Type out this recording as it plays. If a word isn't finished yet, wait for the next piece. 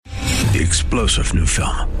The explosive new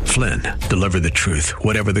film, Flynn, deliver the truth,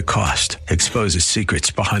 whatever the cost, exposes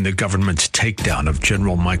secrets behind the government's takedown of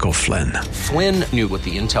General Michael Flynn. Flynn knew what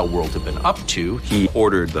the intel world had been up to. He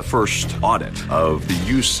ordered the first audit of the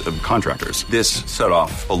use of contractors. This set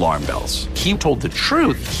off alarm bells. He told the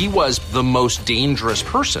truth. He was the most dangerous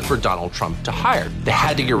person for Donald Trump to hire. They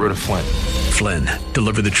had to get rid of Flynn. Flynn,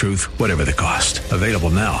 deliver the truth, whatever the cost. Available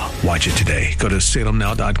now. Watch it today. Go to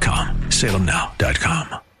salemnow.com.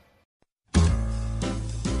 salemnow.com.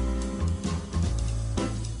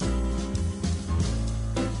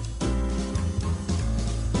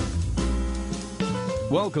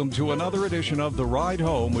 Welcome to another edition of The Ride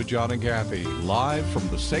Home with John and Kathy, live from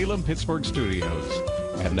the Salem-Pittsburgh studios.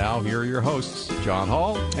 And now here are your hosts, John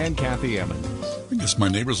Hall and Kathy Emmons. I guess my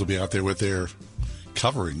neighbors will be out there with their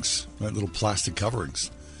coverings, right, little plastic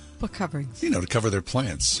coverings. What coverings? You know, to cover their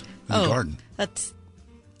plants in the garden. That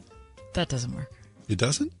doesn't work. It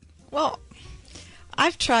doesn't? Well,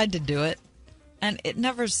 I've tried to do it, and it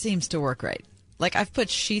never seems to work right. Like, I've put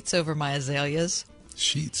sheets over my azaleas.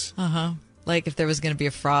 Sheets? Uh-huh. Like if there was going to be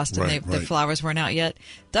a frost and Right. the flowers weren't out yet.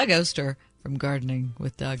 Doug Oster from Gardening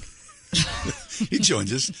with Doug. He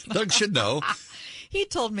joins us. Doug should know. He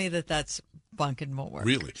told me that that's bunk and won't work.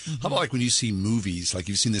 Really? How about like when you see movies, like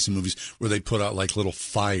you've seen this in movies, where they put out like little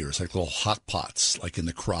fires, like little hot pots, like in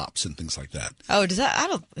the crops and things like that. Oh, does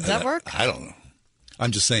that work? I don't know. I'm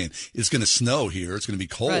just saying, it's going to snow here. It's going to be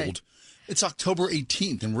cold. Right. It's October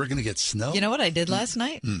 18th, and we're going to get snow. You know what I did last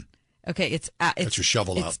night? Okay, it's Got your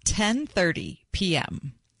shovel out. It's 10:30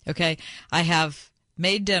 p.m. Okay, I have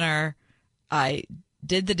made dinner. I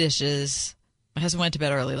did the dishes. My husband went to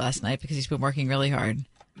bed early last night because he's been working really hard.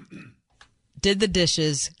 Did the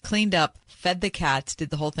dishes, cleaned up, fed the cats, did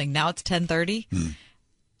the whole thing. Now it's 10:30.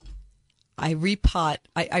 I repot.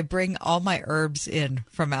 I bring all my herbs in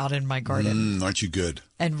from out in my garden. Aren't you good?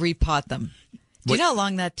 And repot them. Do What- you know how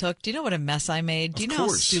long that took? Do you know what a mess I made? Do you Of know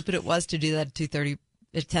course. how stupid it was to do that at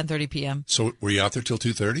 10:30 p.m.? So were you out there till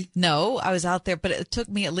 2:30? No, I was out there, but it took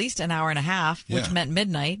me at least an hour and a half, which Yeah. meant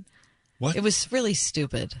midnight. What? It was really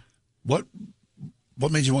stupid. What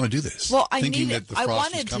made you want to do this? Well, I Thinking needed. that the frost I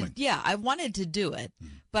was wanted coming. to. Yeah, I wanted to do it,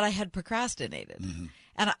 but I had procrastinated,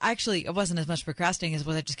 and actually, it wasn't as much procrastinating as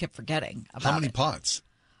what I just kept forgetting about. How many it. pots?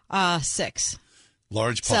 6,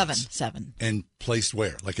 Large pots. 7. And placed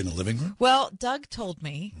where? Like in the living room? Well, Doug told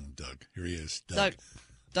me. Doug, here he is. Doug.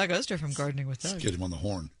 Doug Oster from Gardening with Doug. Let's get him on the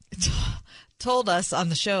horn. Told us on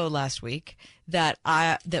the show last week that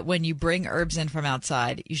when you bring herbs in from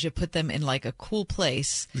outside, you should put them in like a cool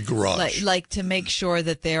place, The garage. like to make sure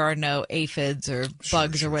that there are no aphids or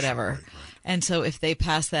bugs or whatever. Right. And so if they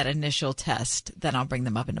pass that initial test, then I'll bring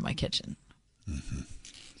them up into my kitchen.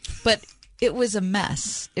 But it was a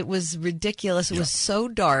mess. It was ridiculous. It was so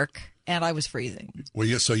dark, and I was freezing. Well,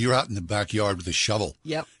 so you're out in the backyard with a shovel.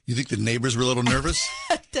 Yep. You think the neighbors were a little nervous?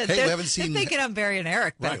 They're thinking I'm burying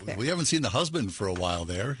Eric back Right. there. We haven't seen the husband for a while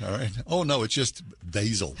there. All right. Oh no, it's just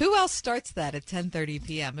basil. Who else starts that at 10:30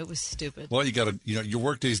 p.m.? It was stupid. Well, you got to. Your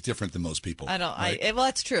work day is different than most people. I don't. Right? Well,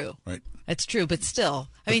 that's true. Right. It's true, but still,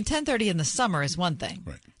 I mean, 10:30 in the summer is one thing.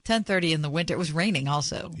 Right. 10:30 in the winter. It was raining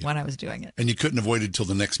also when I was doing it. And you couldn't have waited till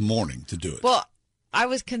the next morning to do it. Well, I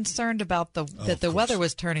was concerned about that the weather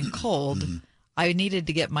was turning cold. I needed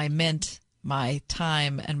to get my mint, my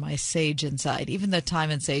thyme, and my sage inside. Even though thyme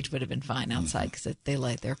and sage would have been fine outside because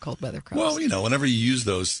they're cold weather crops. Well, whenever you use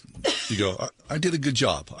those, you go, I did a good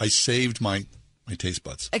job. I saved my taste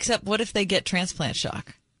buds. Except, what if they get transplant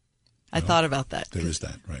shock? I thought about that. There is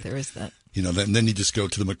that, right? There is that. Then you just go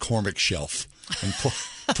to the McCormick shelf and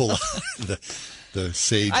pull out the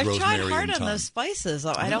sage, I've rosemary, tried hard and on thyme. those spices.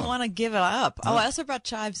 I don't want to give it up. Oh, I also brought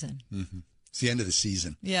chives in. It's the end of the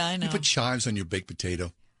season. Yeah, I know. You put chives on your baked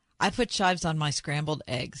potato. I put chives on my scrambled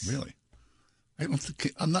eggs. Really?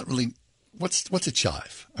 I'm not really. What's a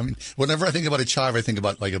chive? I mean, whenever I think about a chive, I think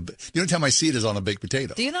about the only time I see it is on a baked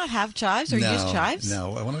potato. Do you not have chives or use chives?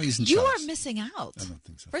 No, when I'm using You chives. are missing out. I don't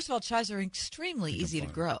think so. First of all, chives are extremely easy to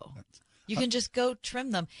grow. You can just go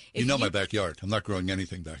trim them. You know my backyard. I'm not growing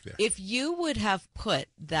anything back there. If you would have put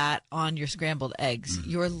that on your scrambled eggs,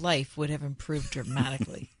 your life would have improved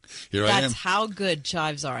dramatically. Here I am. That's how good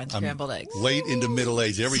chives are on scrambled eggs. Late into middle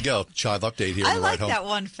age. There we go. Chive update here. I on the like ride home. that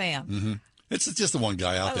one fan. It's just the one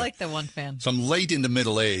guy out I there. like that one fan. So I'm late into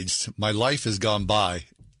middle age. My life has gone by,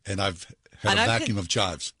 and I've had a vacuum of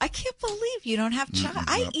chives. I can't believe you don't have chives.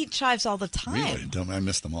 I eat chives all the time. Really? I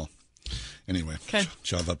miss them all. Anyway, Okay.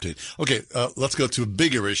 chive update. Okay, let's go to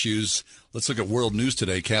bigger issues. Let's look at world news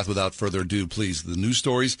today. Kath, without further ado, please, the news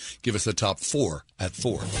stories. Give us the top 4 at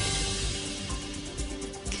 4.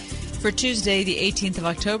 For Tuesday, the 18th of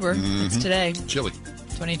October, it's today. Chilly.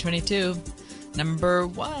 2022. Number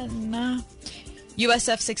 1. U.S.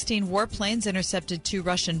 F-16 warplanes intercepted 2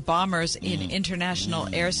 Russian bombers in international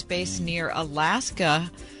airspace near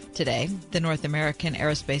Alaska today. The North American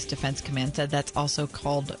Aerospace Defense Command said that's also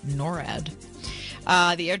called NORAD.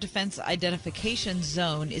 The Air Defense Identification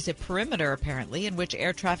Zone is a perimeter, apparently, in which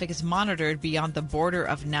air traffic is monitored beyond the border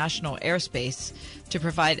of national airspace to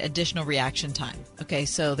provide additional reaction time. Okay,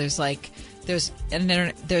 so there's the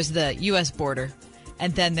U.S. border,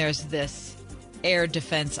 and then there's this Air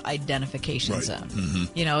Defense Identification Zone.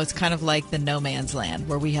 Mm-hmm. You know, it's kind of like the no man's land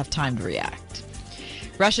where we have time to react.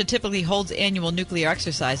 Russia typically holds annual nuclear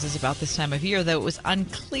exercises about this time of year, though it was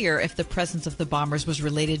unclear if the presence of the bombers was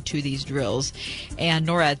related to these drills. And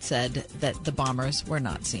NORAD said that the bombers were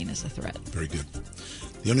not seen as a threat. Very good.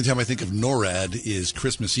 The only time I think of NORAD is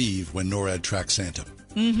Christmas Eve when NORAD tracks Santa.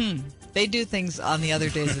 Mm-hmm. They do things on the other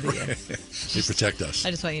days of the year. They protect us.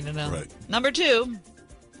 I just want you to know. Right. Number 2.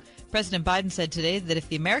 President Biden said today that if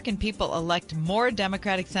the American people elect more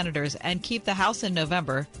Democratic senators and keep the House in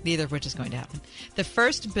November, neither of which is going to happen, the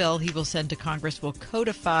first bill he will send to Congress will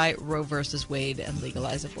codify Roe versus Wade and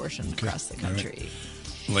legalize abortion across the country.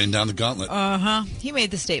 Right. Laying down the gauntlet. He made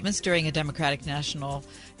the statements during a Democratic National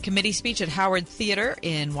Committee speech at Howard Theater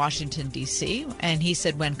in Washington, D.C., and he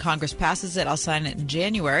said when Congress passes it, I'll sign it in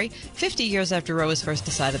January, 50 years after Roe was first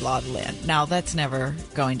decided law of the land. Now, that's never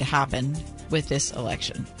going to happen with this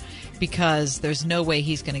election, because there's no way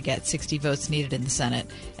he's going to get 60 votes needed in the Senate,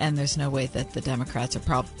 and there's no way that the Democrats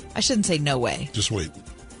are I shouldn't say no way. Just wait.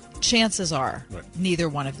 Chances are neither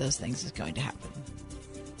one of those things is going to happen.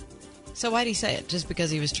 So why'd he say it? Just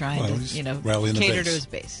because he was trying to, cater to his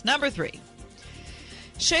base. Number 3.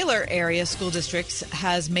 Shaler area school districts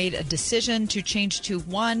has made a decision to change to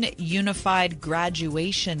one unified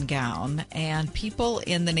graduation gown, and people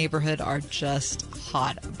in the neighborhood are just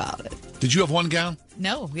hot about it. Did you have one gown?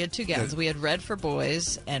 No, we had 2 gowns. We had red for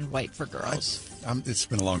boys and white for girls. It's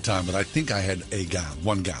been a long time, but I think I had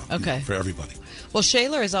one gown for everybody. Well,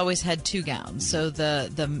 Shaler has always had 2 gowns. So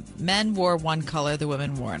the men wore one color, the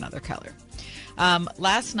women wore another color.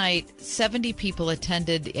 Last night, 70 people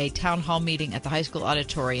attended a town hall meeting at the high school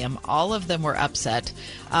auditorium. All of them were upset.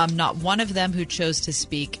 Not one of them who chose to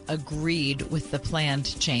speak agreed with the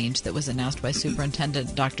planned change that was announced by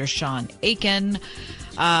Superintendent Dr. Sean Aiken.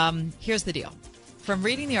 Here's the deal. From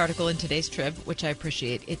reading the article in today's Trib, which I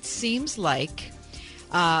appreciate, it seems like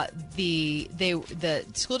the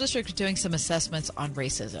school district was doing some assessments on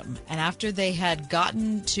racism, and after they had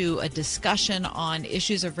gotten to a discussion on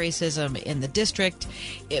issues of racism in the district,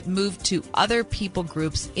 it moved to other people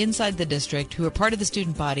groups inside the district who are part of the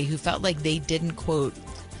student body who felt like they didn't, quote,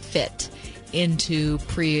 fit into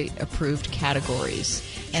pre-approved categories.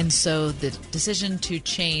 And so the decision to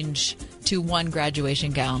change to one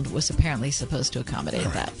graduation gown was apparently supposed to accommodate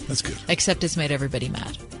that. That's good. Except it's made everybody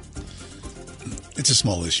mad. It's a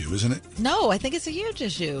small issue, isn't it? No, I think it's a huge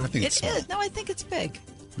issue. I think it's small. It is. No, I think it's big.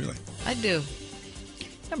 Really? I do.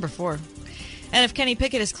 Number 4. And if Kenny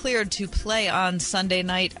Pickett is cleared to play on Sunday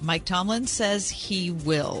night, Mike Tomlin says he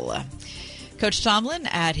will. Coach Tomlin,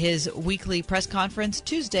 at his weekly press conference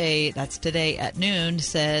Tuesday, that's today at noon,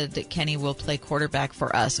 said that Kenny will play quarterback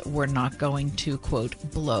for us. We're not going to, quote,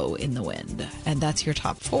 blow in the wind. And that's your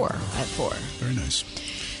top 4 at 4. Very nice.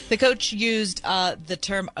 The coach used the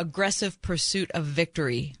term aggressive pursuit of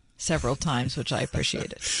victory several times, which I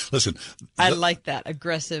appreciated. Listen. I like that,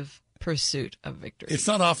 aggressive pursuit of victory. It's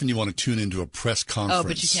not often you want to tune into a press conference. Oh,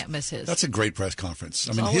 but you can't miss his. That's a great press conference.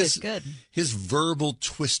 It's always good. His verbal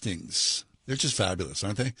twistings, they're just fabulous,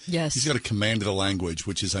 aren't they? Yes. He's got a command of the language,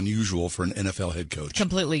 which is unusual for an NFL head coach.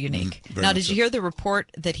 Completely unique. Now, did you hear the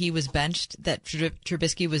report that he was benched, that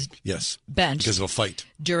Trubisky was benched? Because of a fight.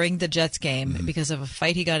 During the Jets game, because of a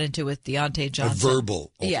fight he got into with Deontay Johnson. A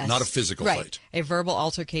verbal, not a physical fight. A verbal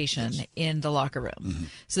altercation in the locker room. Mm-hmm.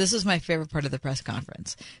 So this was my favorite part of the press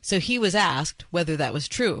conference. So he was asked whether that was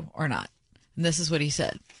true or not. And this is what he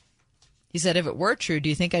said. He said, if it were true, do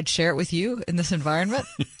you think I'd share it with you in this environment?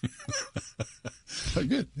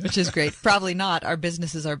 Good. Which is great. Probably not. Our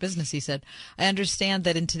business is our business, he said. I understand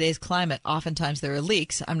that in today's climate, oftentimes there are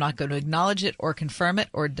leaks. I'm not going to acknowledge it or confirm it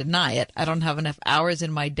or deny it. I don't have enough hours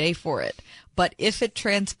in my day for it. But if it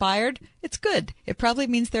transpired, it's good. It probably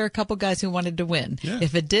means there are a couple guys who wanted to win. Yeah.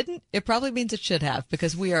 If it didn't, it probably means it should have,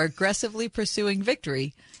 because we are aggressively pursuing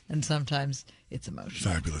victory, and sometimes it's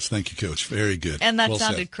emotional. Fabulous. Thank you, Coach. Very good. And that well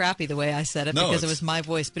sounded said. Crappy the way I said it, because it was my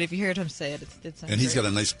voice. But if you heard him say it, it did sound And he's great.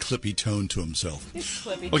 got a nice clippy tone to himself. It's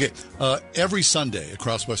clippy. Okay, every Sunday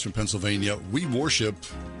across Western Pennsylvania, we worship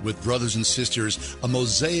with brothers and sisters, a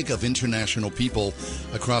mosaic of international people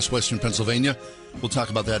across Western Pennsylvania. We'll talk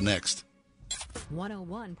about that next.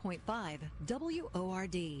 101.5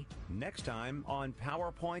 WORD. Next time on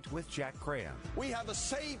PowerPoint with Jack Graham. We have a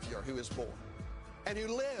Savior who is born, and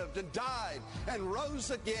who lived and died and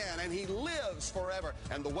rose again, and he lives forever.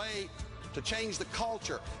 And the way to change the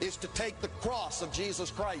culture is to take the cross of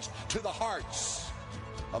Jesus Christ to the hearts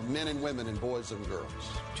of men and women and boys and girls.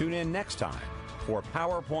 Tune in next time for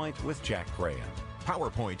PowerPoint with Jack Graham.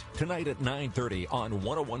 PowerPoint, tonight at 9:30 on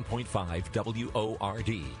 101.5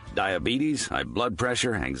 WORD. Diabetes, high blood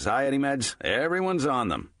pressure, anxiety meds, everyone's on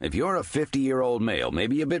them. If you're a 50-year-old male,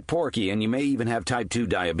 maybe a bit porky, and you may even have type 2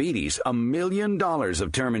 diabetes, $1 million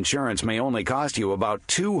of term insurance may only cost you about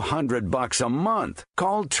 $200 a month.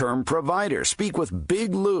 Call Term Provider. Speak with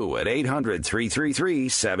Big Lou at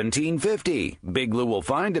 800-333-1750. Big Lou will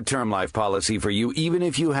find a term life policy for you even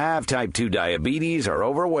if you have type 2 diabetes, are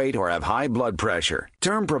overweight, or have high blood pressure.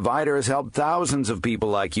 Term Provider has helped thousands of people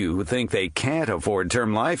like you who think they can't afford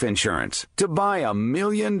term life insurance. To buy $1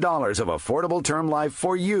 million of affordable term life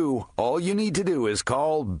for you, all you need to do is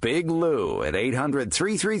call Big Lou at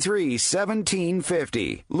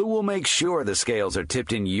 800-333-1750. Lou will make sure the scales are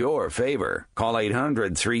tipped in your favor. Call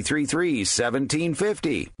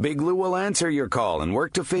 800-333-1750. Big Lou will answer your call and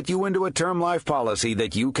work to fit you into a term life policy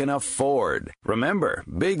that you can afford. Remember,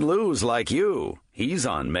 Big Lou's like you. He's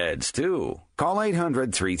on meds, too. Call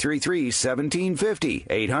 800-333-1750.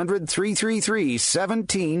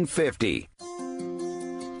 800-333-1750.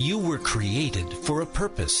 You were created for a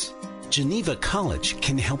purpose. Geneva College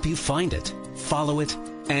can help you find it, follow it,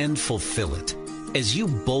 and fulfill it. As you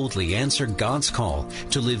boldly answer God's call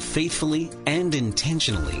to live faithfully and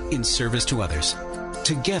intentionally in service to others.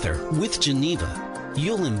 Together with Geneva,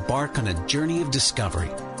 you'll embark on a journey of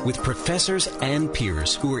discovery with professors and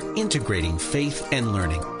peers who are integrating faith and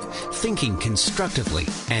learning, thinking constructively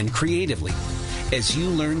and creatively. As you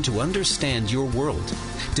learn to understand your world,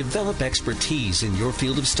 develop expertise in your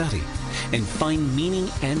field of study, and find meaning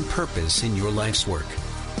and purpose in your life's work.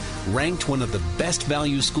 Ranked one of the best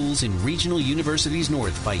value schools in regional universities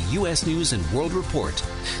north by U.S. News and World Report,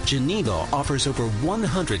 Geneva offers over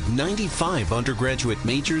 195 undergraduate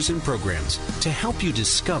majors and programs to help you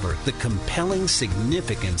discover the compelling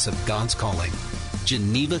significance of God's calling.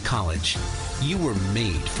 Geneva College. You were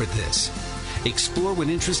made for this. Explore what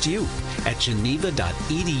interests you at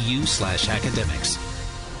geneva.edu/academics.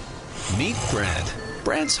 Meet Brad.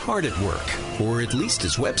 Brad's hard at work, or at least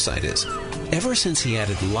his website is. Ever since he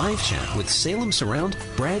added live chat with Salem Surround,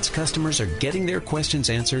 Brad's customers are getting their questions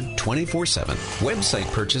answered 24/7.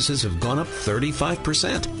 Website purchases have gone up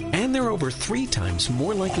 35%, and they're over 3 times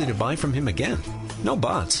more likely to buy from him again. No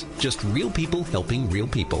bots, just real people helping real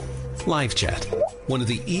people. Live chat. One of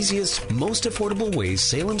the easiest, most affordable ways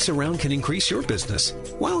Salem Surround can increase your business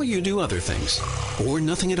while you do other things. Or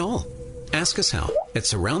nothing at all. Ask us how at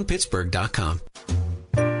surroundpittsburgh.com.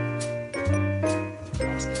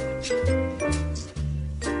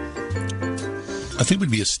 I think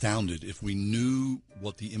we'd be astounded if we knew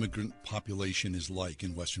what the immigrant population is like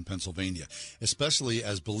in Western Pennsylvania, especially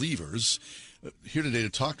as believers. Here today to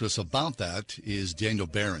talk to us about that is Daniel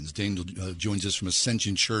Behrens. Daniel joins us from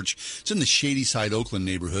Ascension Church. It's in the Shadyside, Oakland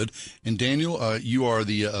neighborhood. And Daniel, you are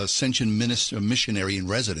the Ascension missionary in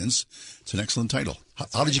residence. It's an excellent title.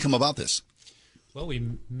 How did you come about this? Well, we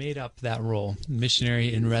made up that role,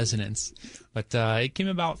 missionary in residence. But it came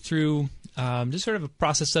about through just sort of a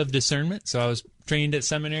process of discernment. So I was trained at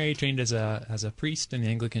seminary, trained as a priest in the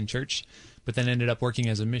Anglican Church, but then ended up working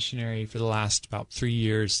as a missionary for the last about 3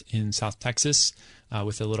 years in South Texas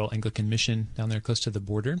with a little Anglican mission down there close to the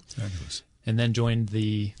border. Fabulous. And then joined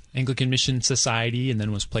the Anglican Mission Society and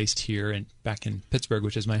then was placed here back in Pittsburgh,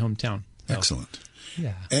 which is my hometown. So, excellent.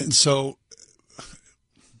 Yeah. And so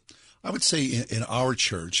I would say in our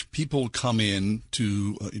church, people come in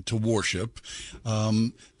to worship.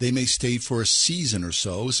 They may stay for a season or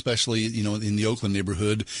so, especially, in the Oakland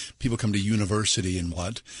neighborhood. People come to university and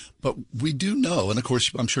what. But we do know, and of course,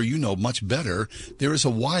 I'm sure you know much better, there is a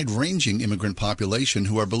wide-ranging immigrant population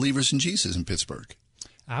who are believers in Jesus in Pittsburgh.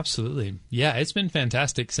 Absolutely. Yeah, it's been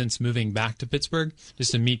fantastic since moving back to Pittsburgh,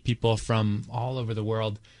 just to meet people from all over the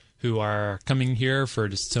world who are coming here for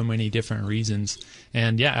just so many different reasons.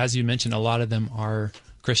 And yeah, as you mentioned, a lot of them are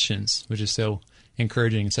Christians, which is so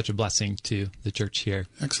encouraging and such a blessing to the church here.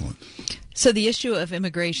 Excellent. So the issue of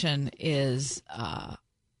immigration is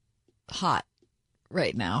hot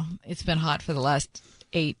right now. It's been hot for the last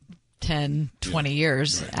 8 10, 20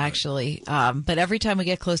 years, actually. But every time we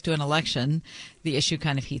get close to an election, the issue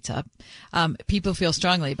kind of heats up. People feel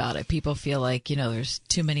strongly about it. People feel like, there's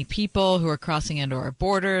too many people who are crossing into our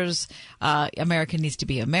borders. America needs to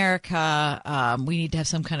be America. We need to have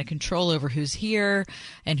some kind of control over who's here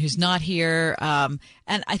and who's not here. And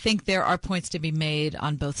I think there are points to be made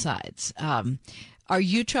on both sides. Are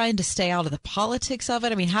you trying to stay out of the politics of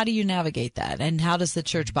it? I mean, how do you navigate that? And how does the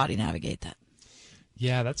church body navigate that?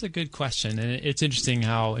 Yeah, that's a good question. And it's interesting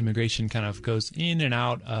how immigration kind of goes in and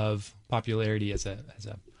out of popularity as a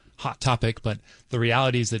hot topic, but the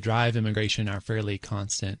realities that drive immigration are fairly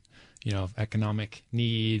constant. Economic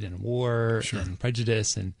need and war and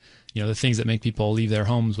prejudice and, the things that make people leave their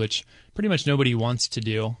homes, which pretty much nobody wants to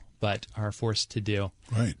do, but are forced to do,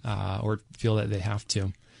 right? Or feel that they have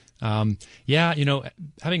to.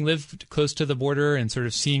 Having lived close to the border and sort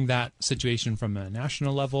of seeing that situation from a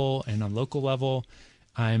national level and on local level,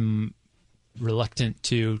 I'm reluctant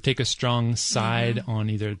to take a strong side on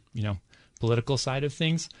either, political side of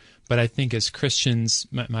things. But I think as Christians,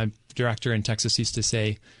 my director in Texas used to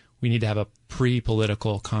say, we need to have a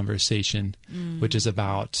pre-political conversation, which is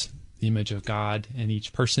about the image of God in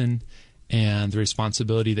each person and the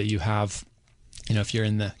responsibility that you have. If you're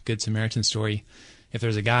in the Good Samaritan story, if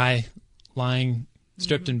there's a guy lying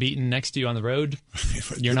stripped and beaten next to you on the road,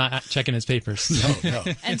 you're not checking his papers. No.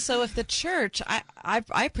 And so if the church, I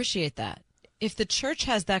appreciate that. If the church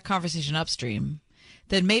has that conversation upstream,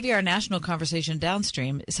 then maybe our national conversation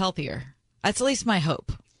downstream is healthier. That's at least my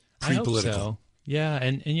hope. I hope so. Yeah.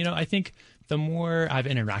 And I think the more I've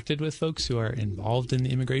interacted with folks who are involved in the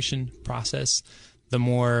immigration process, the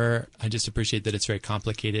more I just appreciate that it's very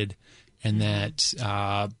complicated and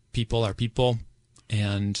that people are people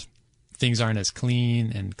and things aren't as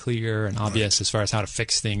clean and clear and obvious as far as how to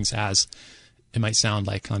fix things as it might sound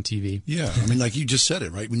like on TV. Yeah, I mean, like you just said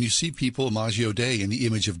it, right? When you see people, Imago Dei, in the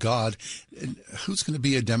image of God, who's going to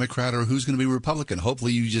be a Democrat or who's going to be a Republican?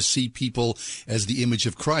 Hopefully you just see people as the image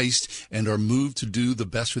of Christ and are moved to do the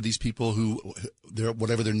best for these people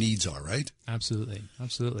whatever their needs are, right? Absolutely.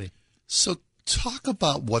 So talk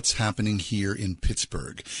about what's happening here in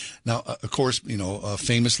Pittsburgh. Now, of course,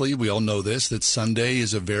 famously, we all know this, that Sunday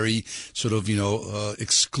is a very sort of,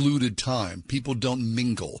 excluded time. People don't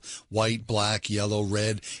mingle. White, black, yellow,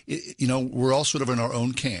 red. We're all sort of in our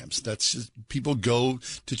own camps. That's just, people go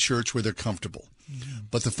to church where they're comfortable.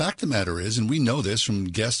 But the fact of the matter is, and we know this from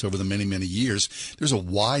guests over the many, many years, there's a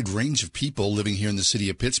wide range of people living here in the city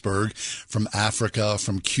of Pittsburgh, from Africa,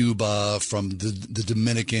 from Cuba, from the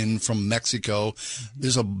Dominican, from Mexico.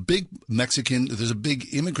 There's a big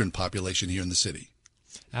immigrant population here in the city.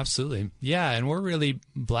 Absolutely. Yeah, and we're really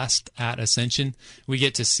blessed at Ascension. We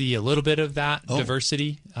get to see a little bit of that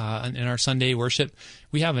diversity in our Sunday worship.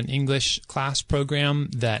 We have an English class program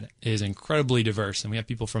that is incredibly diverse, and we have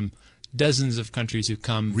people from dozens of countries who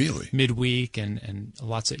come midweek and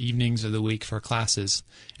lots of evenings of the week for classes.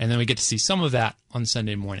 And then we get to see some of that on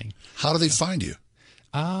Sunday morning. How do they find you?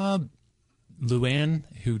 Luann,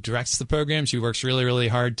 who directs the program, she works really, really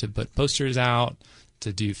hard to put posters out,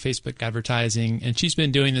 to do Facebook advertising. And she's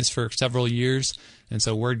been doing this for several years. And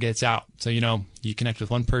so word gets out. So, you connect with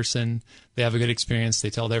one person, they have a good experience, they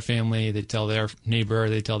tell their family, they tell their neighbor,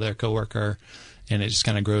 they tell their coworker, and it just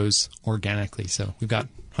kind of grows organically. So we've got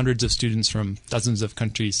hundreds of students from dozens of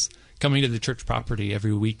countries coming to the church property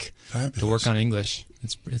every week to work on English.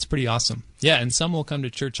 It's pretty awesome. Yeah, and some will come to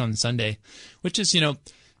church on Sunday, which is,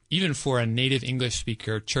 even for a native English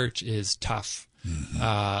speaker, church is tough.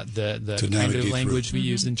 The kind of language we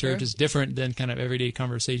use in church is different than kind of everyday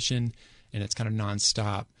conversation, and it's kind of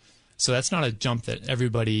nonstop. So that's not a jump that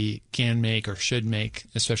everybody can make or should make,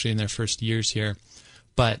 especially in their first years here.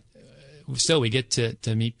 But still, we get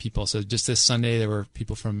to meet people. So just this Sunday, there were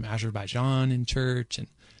people from Azerbaijan in church and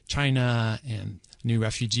China and a new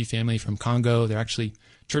refugee family from Congo. They're actually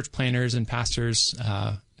church planners and pastors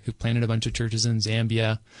who planted a bunch of churches in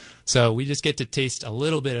Zambia. So we just get to taste a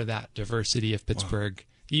little bit of that diversity of Pittsburgh,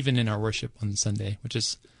 even in our worship on Sunday, which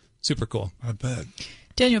is super cool. I bet.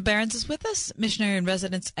 Daniel Behrens is with us, missionary in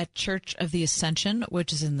residence at Church of the Ascension,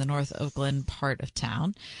 which is in the North Oakland part of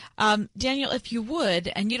town. Daniel, if you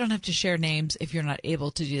would, and you don't have to share names if you're not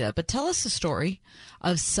able to do that, but tell us a story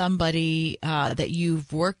of somebody that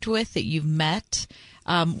you've worked with, that you've met,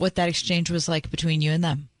 what that exchange was like between you and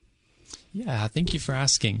them. Yeah, thank you for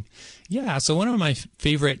asking. Yeah, so one of my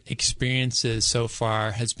favorite experiences so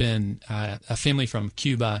far has been a family from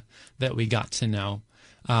Cuba that we got to know.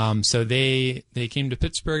 So they came to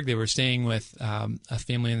Pittsburgh. They were staying with a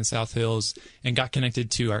family in the South Hills and got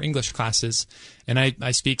connected to our English classes. And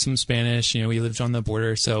I speak some Spanish. We lived on the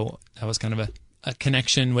border, so that was kind of a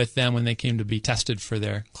connection with them when they came to be tested for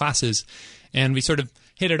their classes. And we sort of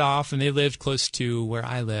hit it off, and they lived close to where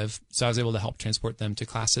I live. So I was able to help transport them to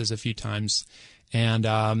classes a few times. And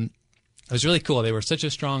it was really cool. They were such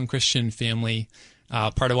a strong Christian family.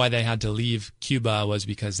 Part of why they had to leave Cuba was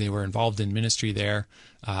because they were involved in ministry there,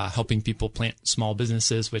 helping people plant small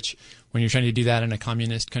businesses, which when you're trying to do that in a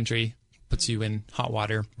communist country puts you in hot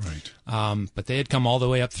water. Right. But they had come all the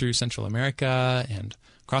way up through Central America and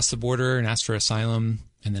across the border and asked for asylum,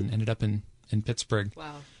 and then ended up in Pittsburgh.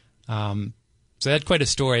 Wow. So they had quite a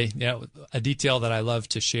story. A detail that I love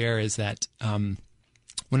to share is that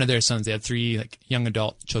one of their sons, they had 3 young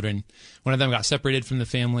adult children. One of them got separated from the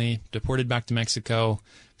family, deported back to Mexico,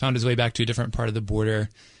 found his way back to a different part of the border,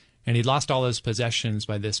 and he'd lost all his possessions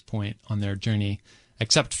by this point on their journey,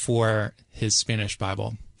 except for his Spanish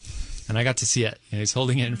Bible. And I got to see it. He's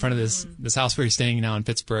holding it in front of this house where he's staying now in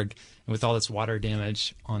Pittsburgh, and with all this water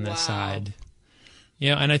damage on the side.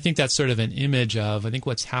 And I think that's sort of an image of, I think,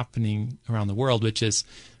 what's happening around the world, which is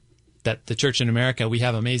that the church in America, we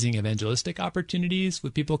have amazing evangelistic opportunities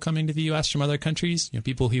with people coming to the U.S. from other countries,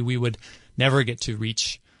 people who we would never get to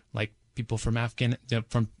reach, like people from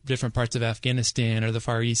from different parts of Afghanistan or the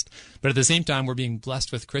Far East. But at the same time, we're being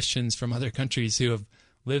blessed with Christians from other countries who have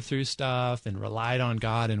lived through stuff and relied on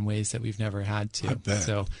God in ways that we've never had to. I bet.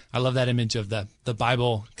 So I love that image of the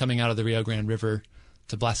Bible coming out of the Rio Grande River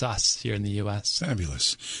to bless us here in the U.S.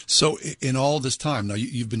 Fabulous. So in all this time, now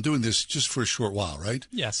you've been doing this just for a short while, right?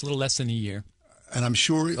 Yes, a little less than a year. And I'm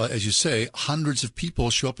sure, as you say, hundreds of people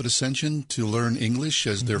show up at Ascension to learn English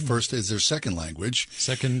as their second language.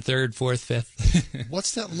 Second, third, fourth, fifth.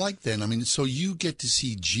 What's that like then? I mean, so you get to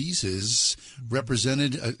see Jesus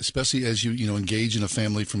represented, especially as you engage in a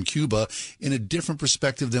family from Cuba, in a different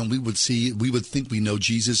perspective than we would think we know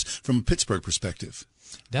Jesus from a Pittsburgh perspective.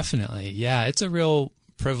 Definitely. Yeah, it's a real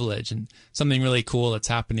privilege, and something really cool that's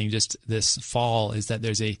happening just this fall is that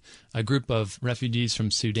there's a group of refugees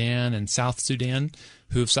from Sudan and South Sudan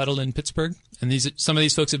who've settled in Pittsburgh, and some of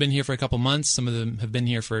these folks have been here for a couple months, some of them have been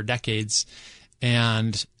here for decades,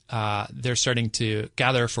 and they're starting to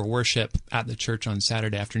gather for worship at the church on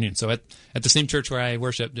Saturday afternoon. So at the same church where I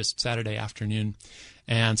worship, just Saturday afternoon,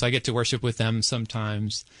 and so I get to worship with them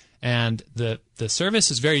sometimes. And the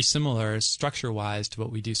service is very similar structure-wise to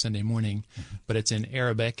what we do Sunday morning, but it's in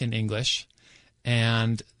Arabic and English.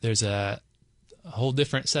 And there's a whole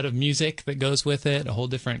different set of music that goes with it, a whole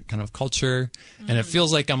different kind of culture. And it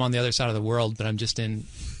feels like I'm on the other side of the world, but I'm just in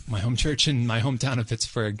my home church in my hometown of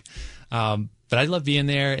Pittsburgh. But I love being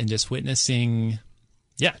there and just witnessing,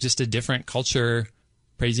 just a different culture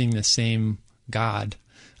praising the same God.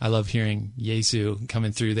 I love hearing Yesu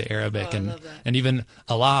coming through the Arabic and even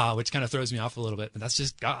Allah, which kind of throws me off a little bit, but that's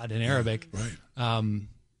just God in Arabic. Right.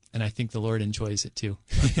 And I think the Lord enjoys it too.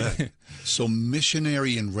 So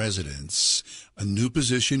missionary in residence, a new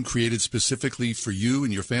position created specifically for you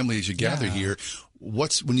and your family as you gather here.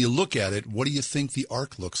 When you look at it, what do you think the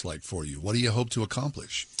arc looks like for you? What do you hope to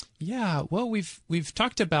accomplish? Yeah, well, we've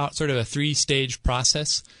talked about sort of a 3-stage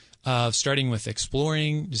process of starting with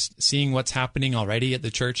exploring, just seeing what's happening already at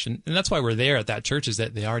the church. And that's why we're there at that church, is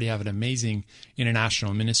that they already have an amazing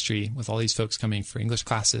international ministry with all these folks coming for English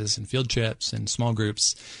classes and field trips and small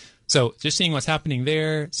groups. So just seeing what's happening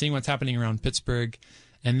there, seeing what's happening around Pittsburgh,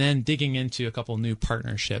 and then digging into a couple new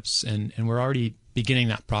partnerships. And we're already beginning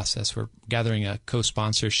that process. We're gathering a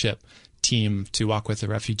co-sponsorship team to walk with a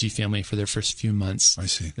refugee family for their first few months. I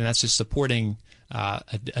see. And that's just supporting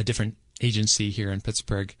a different agency here in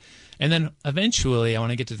Pittsburgh. And then eventually I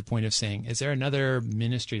want to get to the point of saying, is there another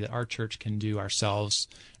ministry that our church can do ourselves,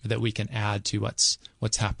 or that we can add to what's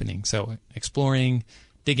happening? So exploring,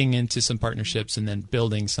 digging into some partnerships, and then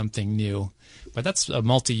building something new. But that's a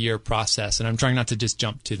multi-year process, and I'm trying not to just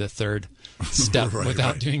jump to the third step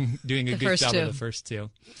without doing a good job of the first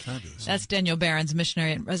two. Fabulous. That's Daniel Behrens,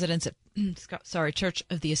 missionary in residence at Church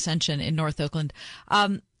of the Ascension in North Oakland.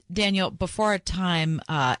 Daniel, before our time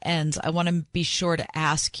ends, I want to be sure to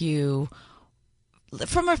ask you,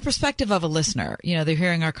 from a perspective of a listener, they're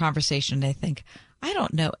hearing our conversation, they think, I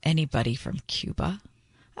don't know anybody from Cuba.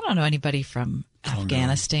 I don't know anybody from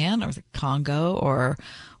Afghanistan or the Congo or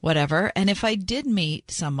whatever. And if I did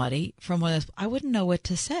meet somebody from one of those, I wouldn't know what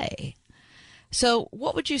to say. So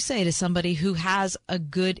what would you say to somebody who has a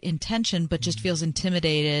good intention but just feels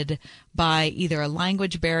intimidated by either a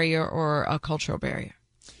language barrier or a cultural barrier?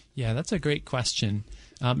 Yeah, that's a great question.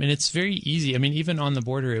 And it's very easy. I mean, even on the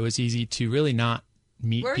border, it was easy to really not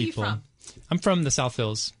meet people. Where are you from? I'm from the South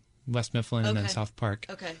Hills, West Mifflin, and then South Park.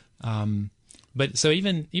 Okay. But so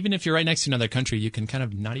even if you're right next to another country, you can kind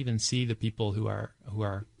of not even see the people who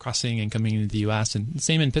are crossing and coming into the U.S. And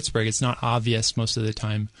same in Pittsburgh, it's not obvious most of the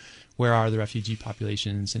time where are the refugee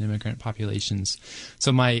populations and immigrant populations.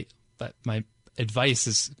 So my advice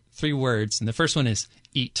is 3 words, and the first one is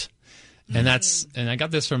eat. And I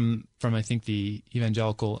got this from I think the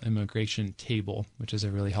Evangelical Immigration Table, which is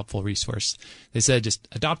a really helpful resource. They said just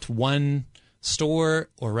adopt one store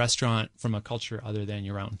or restaurant from a culture other than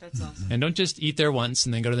your own. That's awesome. And don't just eat there once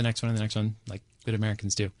and then go to the next one and the next one like good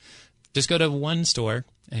Americans do. Just go to one store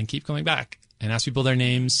and keep going back and ask people their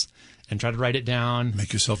names and try to write it down.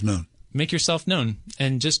 Make yourself known. Make yourself known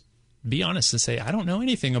and just be honest and say, I don't know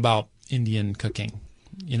anything about Indian cooking.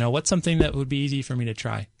 What's something that would be easy for me to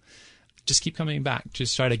try? Just keep coming back.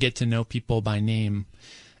 Just try to get to know people by name.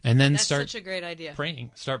 And then That's start such a great idea. praying.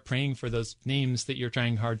 Start praying for those names that you're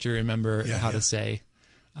trying hard to remember how to say.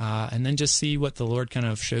 And then just see what the Lord kind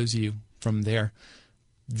of shows you from there.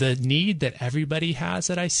 The need that everybody has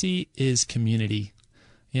that I see is community.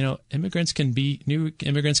 New immigrants can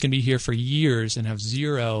be here for years and have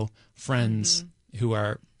 0 friends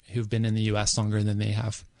who've been in the U.S. longer than they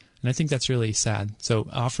have. And I think that's really sad. So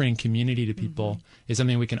offering community to people is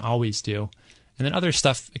something we can always do. And then other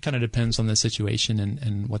stuff, it kind of depends on the situation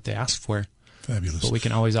and what they ask for. Fabulous. But we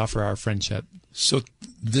can always offer our friendship. So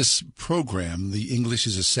this program, the English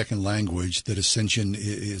is a Second Language that Ascension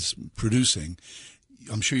is producing,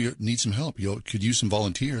 I'm sure you need some help. You could use some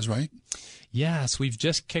volunteers, right? Yes, we've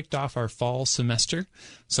just kicked off our fall semester.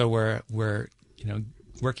 So we're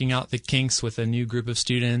working out the kinks with a new group of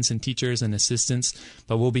students and teachers and assistants,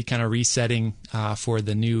 but we'll be kind of resetting for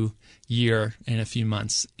the new year in a few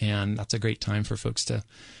months. And that's a great time for folks to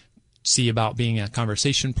see about being a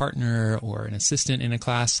conversation partner or an assistant in a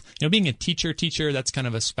class. Being a teacher, that's kind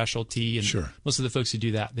of a specialty. And sure. Most of the folks who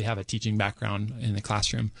do that, they have a teaching background in the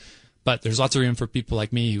classroom. But there's lots of room for people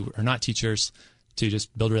like me who are not teachers to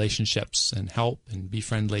just build relationships and help and be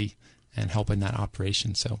friendly and help in that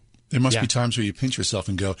operation. So there must be times where you pinch yourself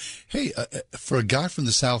and go, hey, for a guy from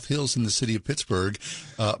the South Hills in the city of Pittsburgh,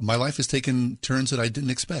 my life has taken turns that I didn't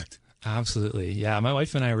expect. Absolutely. Yeah, my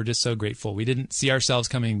wife and I were just so grateful. We didn't see ourselves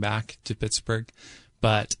coming back to Pittsburgh,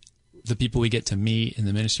 but the people we get to meet in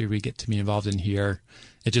the ministry we get to be involved in here,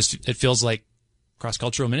 it feels like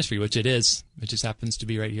cross-cultural ministry, which it is. It just happens to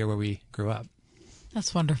be right here where we grew up.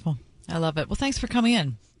 That's wonderful. I love it. Well, thanks for coming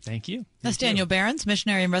in. Thank you. That's Daniel Behrens,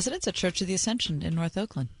 missionary in residence at Church of the Ascension in North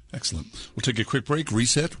Oakland. Excellent. We'll take a quick break,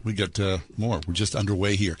 reset. We got more. We're just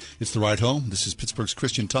underway here. It's The Ride Home. This is Pittsburgh's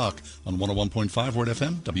Christian Talk on 101.5 Word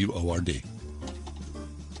FM, WORD.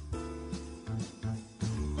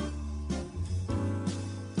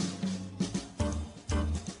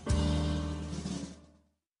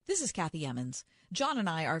 This is Kathy Emmons. John and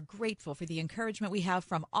I are grateful for the encouragement we have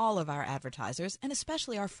from all of our advertisers, and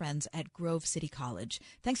especially our friends at Grove City College.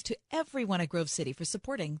 Thanks to everyone at Grove City for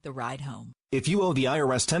supporting The Ride Home. If you owe the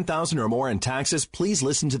IRS $10,000 or more in taxes, please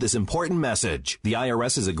listen to this important message. The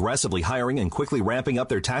IRS is aggressively hiring and quickly ramping up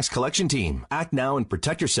their tax collection team. Act now and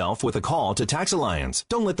protect yourself with a call to Tax Alliance.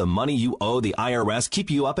 Don't let the money you owe the IRS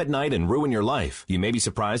keep you up at night and ruin your life. You may be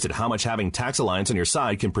surprised at how much having Tax Alliance on your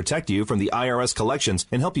side can protect you from the IRS collections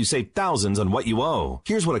and help you save thousands on what you owe.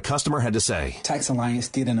 Here's what a customer had to say. Tax Alliance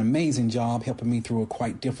did an amazing job helping me through a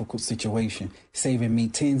quite difficult situation, saving me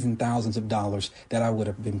tens and thousands of dollars that I would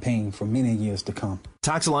have been paying for many years to come.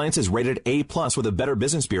 Tax Alliance is rated A+ with a Better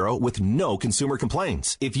Business Bureau with no consumer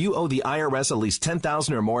complaints. If you owe the IRS at least $10,000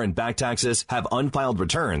 or more in back taxes, have unfiled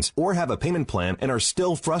returns, or have a payment plan and are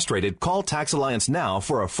still frustrated, call Tax Alliance now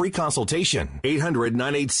for a free consultation.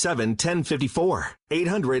 800-987-1054.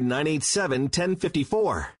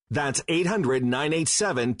 800-987-1054. That's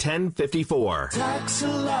 800-987-1054. Tax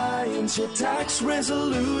Alliance, your tax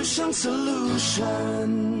resolution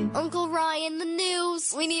solution. Uncle Ryan, the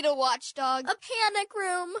news. We need a watchdog. A panic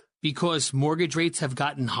room. Because mortgage rates have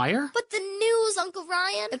gotten higher? But the news, Uncle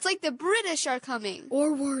Ryan. It's like the British are coming.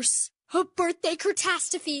 Or worse, a birthday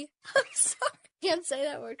catastrophe. I'm sorry. Can't say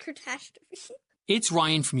that word, catastrophe. It's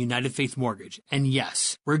Ryan from United Faith Mortgage. And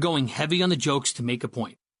yes, we're going heavy on the jokes to make a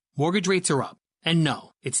point. Mortgage rates are up. And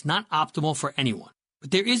no, it's not optimal for anyone. But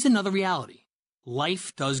there is another reality.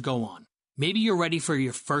 Life does go on. Maybe you're ready for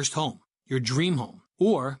your first home, your dream home,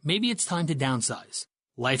 or maybe it's time to downsize.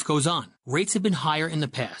 Life goes on. Rates have been higher in the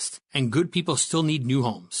past, and good people still need new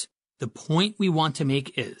homes. The point we want to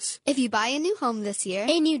make is, if you buy a new home this year,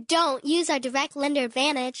 and you don't use our Direct Lender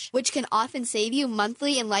Advantage, which can often save you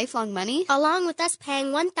monthly and lifelong money, along with us paying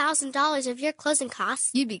 $1,000 of your closing costs,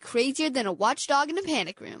 you'd be crazier than a watchdog in a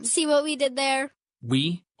panic room. See what we did there?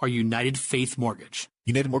 we are United Faith Mortgage.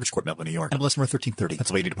 United Mortgage Corp, Melville, New York. NMLS number 1330.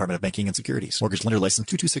 Pennsylvania Department of Banking and Securities. Mortgage lender license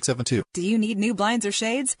 22672. Do you need new blinds or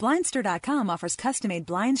shades? Blindster.com offers custom-made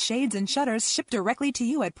blinds, shades, and shutters shipped directly to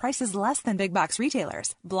you at prices less than big box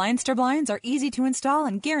retailers. Blindster blinds are easy to install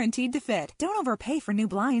and guaranteed to fit. Don't overpay for new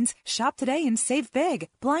blinds. Shop today and save big.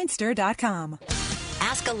 Blindster.com.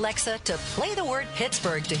 Ask Alexa to play the word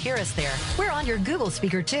Pittsburgh to hear us there. We're on your Google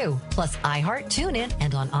speaker too, plus iHeart, TuneIn,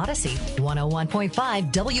 and on Odyssey.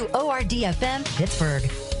 101.5 WORD-FM,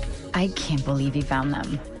 Pittsburgh. I can't believe he found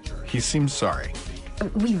them. He seems sorry.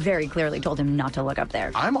 We very clearly told him not to look up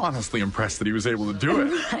there. I'm honestly impressed that he was able to do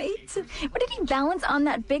it. Right? What, did he balance on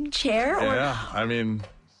that big chair? Yeah, I mean,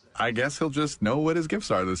 I guess he'll just know what his gifts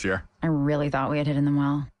are this year. I really thought we had hidden them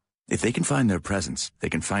well. If they can find their presents, they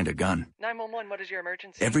can find a gun. 911, what is your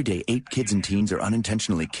emergency? Every day, 8 kids and teens are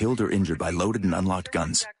unintentionally killed or injured by loaded and unlocked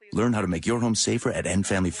guns. Learn how to make your home safer at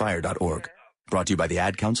endfamilyfire.org. Brought to you by the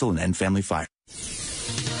Ad Council and End Family Fire.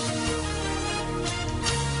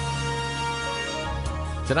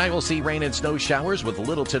 Tonight we'll see rain and snow showers with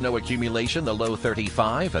little to no accumulation, the low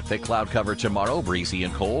 35. A thick cloud cover tomorrow, breezy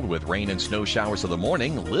and cold with rain and snow showers in the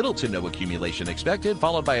morning. Little to no accumulation expected,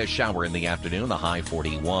 followed by a shower in the afternoon, the high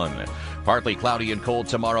 41. Partly cloudy and cold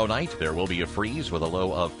tomorrow night. There will be a freeze with a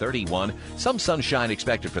low of 31. Some sunshine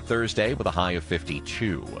expected for Thursday with a high of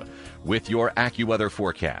 52. With your AccuWeather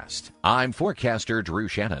forecast, I'm forecaster Drew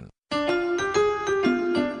Shannon.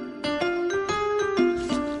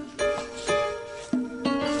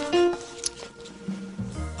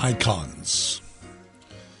 Icons,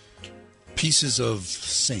 pieces of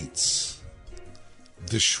saints,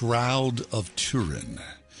 the Shroud of Turin.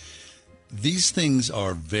 These things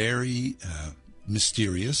are very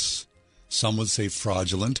mysterious. Some would say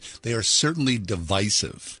fraudulent. They are certainly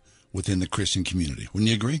divisive within the Christian community. Wouldn't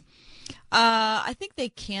you agree? I think they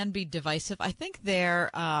can be divisive. I think they're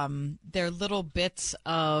little bits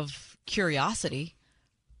of curiosity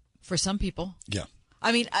for some people. Yeah.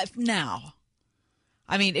 I mean, now.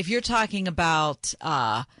 I mean, if you're talking about,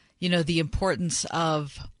 the importance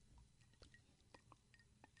of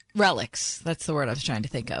relics, that's the word I was trying to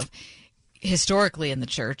think of, historically in the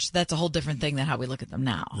church, that's a whole different thing than how we look at them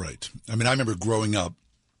now. Right. I mean, I remember growing up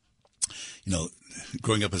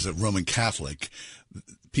as a Roman Catholic,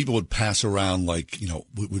 people would pass around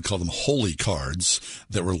we'd call them holy cards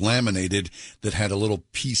that were laminated that had a little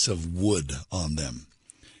piece of wood on them.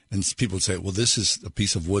 And people would say, well, this is a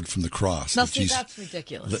piece of wood from the cross. No, see, that's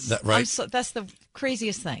ridiculous. Right? That's the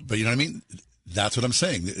craziest thing. But you know what I mean? That's what I'm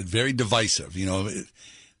saying. Very divisive,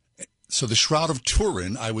 So the Shroud of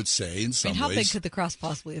Turin, I would say, in some ways. How big could the cross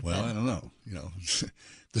possibly have been? Well, I don't know.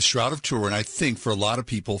 The Shroud of Turin, I think, for a lot of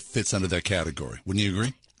people, fits under that category. Wouldn't you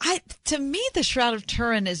agree? To me, the Shroud of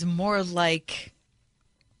Turin is more like...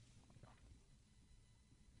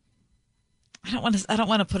 I don't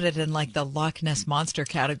want to put it in like the Loch Ness Monster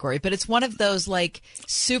category, but it's one of those like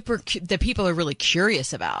that people are really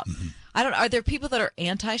curious about. Mm-hmm. Are there people that are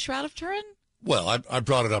anti Shroud of Turin? Well, I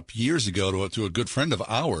brought it up years ago to a good friend of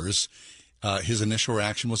ours. His initial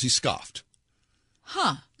reaction was he scoffed.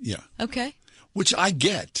 Huh. Yeah. Okay. Which I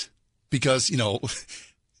get because,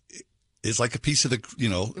 it's like a piece of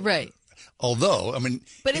the, Right. Although, I mean.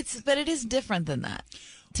 But it is different than that.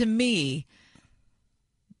 To me.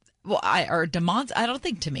 Well, I don't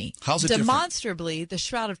think to me. How's it demonstrably, different? The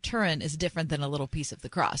Shroud of Turin is different than a little piece of the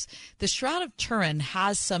cross. The Shroud of Turin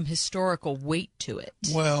has some historical weight to it.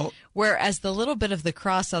 Well, whereas the little bit of the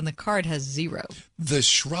cross on the card has 0. The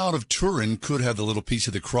Shroud of Turin could have the little piece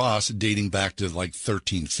of the cross dating back to like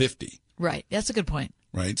 1350. Right. That's a good point.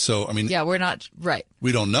 Right. So, I mean. Yeah, we're not right.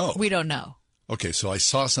 We don't know. We don't know. Okay. So I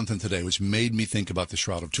saw something today which made me think about the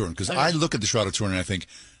Shroud of Turin because I look at the Shroud of Turin and I think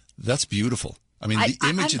that's beautiful. I mean, the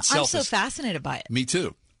image itself. I'm so fascinated by it. Me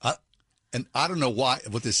too. And I don't know what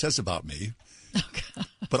this says about me,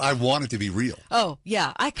 but I want it to be real. Oh,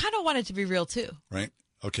 yeah. I kind of want it to be real too. Right.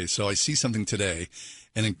 Okay. So I see something today.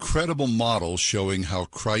 An incredible model showing how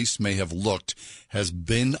Christ may have looked has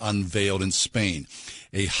been unveiled in Spain.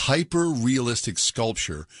 A hyper-realistic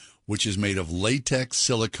sculpture, which is made of latex,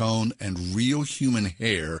 silicone, and real human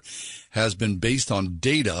hair, has been based on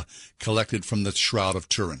data collected from the Shroud of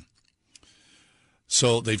Turin.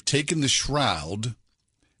 So they've taken the shroud,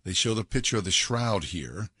 they show the picture of the shroud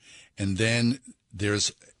here, and then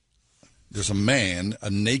there's a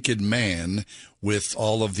naked man with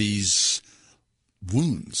all of these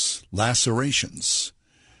wounds, lacerations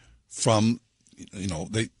from,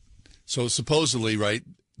 so supposedly, right,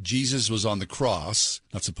 Jesus was on the cross,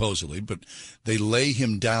 not supposedly, but they lay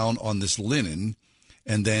him down on this linen,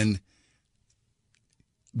 and then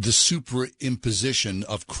the superimposition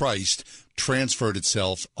of Christ transferred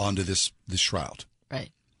itself onto this shroud. Right.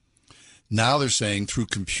 Now they're saying through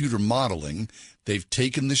computer modeling, they've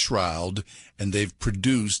taken the shroud and they've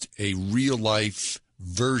produced a real-life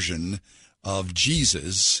version of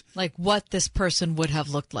Jesus. Like what this person would have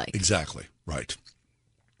looked like. Exactly, right.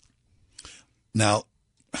 Now,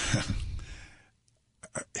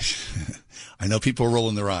 I know people are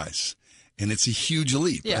rolling their eyes, and it's a huge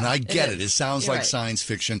leap, and I get it. It sounds like science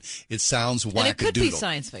fiction. It sounds wackadoodle. And it could be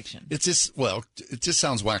science fiction. It just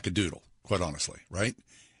sounds wackadoodle, quite honestly, right?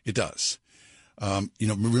 It does.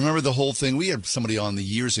 Remember the whole thing? We had somebody on the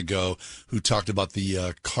years ago who talked about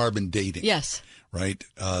the carbon dating. Yes. Right?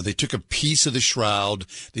 They took a piece of the shroud.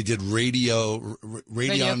 They did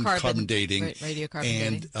radiocarbon dating.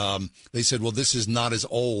 And they said, well, this is not as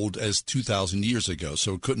old as 2,000 years ago,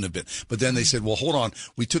 so it couldn't have been. But then they said, well, hold on.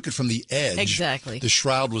 We took it from the edge. Exactly. The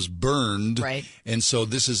shroud was burned. Right. And so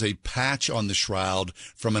this is a patch on the shroud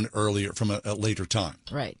from a later time.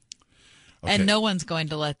 Right. Okay. And no one's going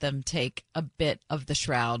to let them take a bit of the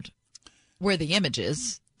shroud where the image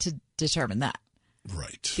is to determine that.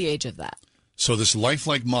 Right. The age of that. So this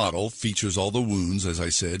lifelike model features all the wounds, as I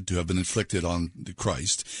said, to have been inflicted on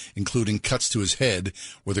Christ, including cuts to his head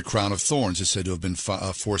where the crown of thorns is said to have been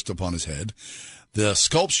forced upon his head. The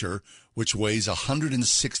sculpture, which weighs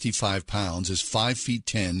 165 pounds, is 5 feet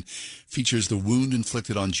 10, features the wound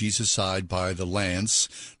inflicted on Jesus' side by the lance,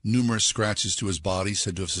 numerous scratches to his body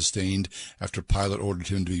said to have sustained after Pilate ordered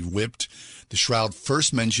him to be whipped. The shroud was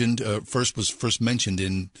first mentioned in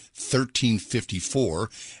 1354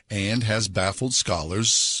 and has baffled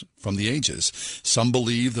scholars from the ages. Some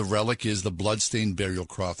believe the relic is the bloodstained burial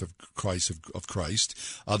cloth of Christ.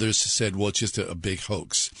 Others said, well, it's just a big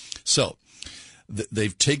hoax. So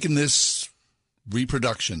they've taken this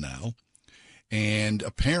reproduction now, and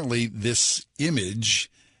apparently this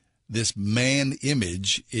image, this man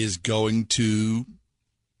image, is going to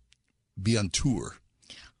be on tour.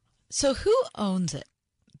 So who owns it,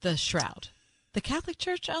 the shroud? The Catholic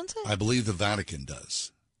Church owns it? I believe the Vatican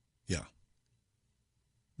does. Yeah.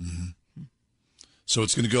 Mm-hmm. So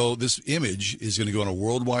it's going to go, this image is going to go on a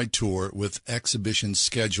worldwide tour with exhibitions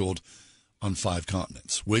scheduled on 5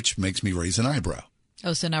 continents, which makes me raise an eyebrow.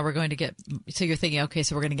 Oh, so now we're going to get, so you're thinking, okay,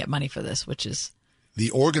 so we're going to get money for this, which is?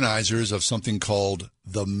 The organizers of something called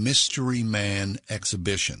the Mystery Man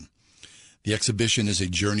Exhibition. The exhibition is a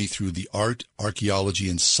journey through the art, archaeology,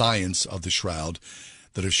 and science of the shroud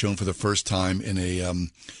that are shown for the first time in a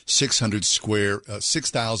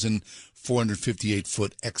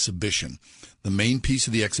 6,458-foot exhibition. The main piece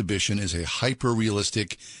of the exhibition is a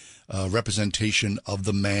hyper-realistic representation of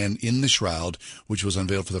the man in the shroud, which was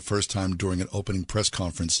unveiled for the first time during an opening press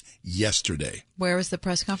conference yesterday. Where was the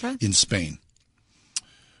press conference? In Spain.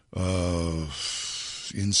 In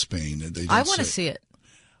Spain. I want to see it.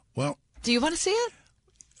 Well, do you want to see it?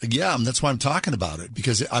 Yeah, that's why I'm talking about it,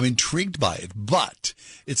 because I'm intrigued by it. But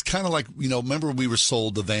it's kind of like, remember we were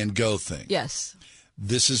sold the Van Gogh thing? Yes.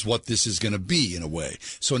 This is what this is going to be in a way.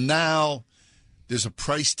 So now there's a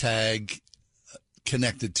price tag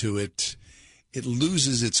connected to it. It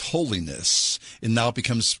loses its holiness, and now it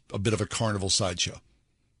becomes a bit of a carnival sideshow.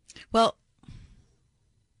 Well,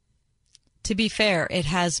 to be fair, it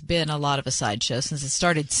has been a lot of a sideshow since it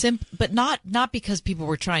started, but not because people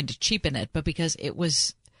were trying to cheapen it, but because it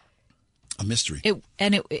was a mystery.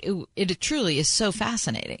 It truly is so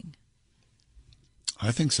fascinating.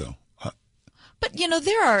 I think so. But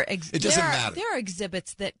there are matter. There are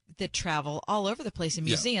exhibits that travel all over the place in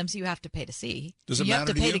museums. You have to pay to see. Does it you matter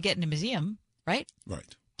have to pay you? to get in a museum, right?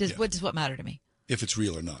 Right. What does what matter to me? If it's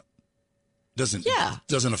real or not.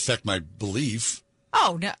 Doesn't affect my belief.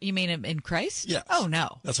 Oh no! You mean in Christ? Yes. Oh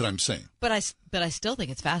no! That's what I'm saying. But I still think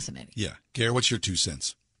it's fascinating. Yeah, Gare, what's your 2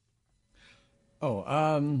 cents?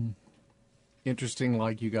 Interesting,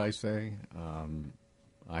 like you guys say.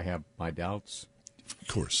 I have my doubts, of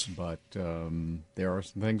course, but there are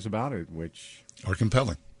some things about it which are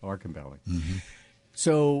compelling. Mm-hmm.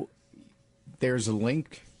 So there's a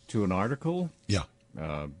link to an article. Yeah.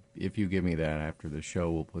 If you give me that after the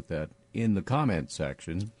show, we'll put that in the comment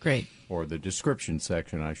section. Great. Or the description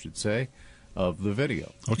section, I should say, of the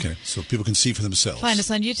video. Okay, so people can see for themselves. Find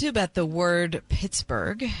us on YouTube at The Word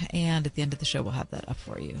Pittsburgh, and at the end of the show, we'll have that up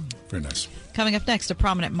for you. Very nice. Coming up next, a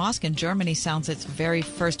prominent mosque in Germany sounds its very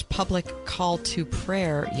first public call to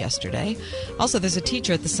prayer yesterday. Also, there's a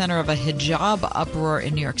teacher at the center of a hijab uproar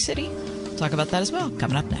in New York City. We'll talk about that as well,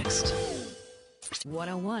 coming up next.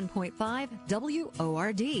 101.5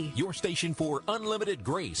 WORD. Your station for unlimited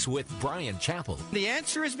grace with Brian Chappell. The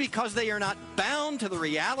answer is because they are not bound to the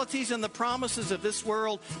realities and the promises of this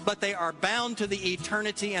world, but they are bound to the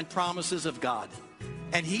eternity and promises of God.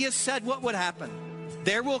 And He has said what would happen.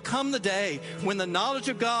 There will come the day when the knowledge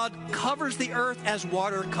of God covers the earth as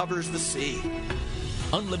water covers the sea.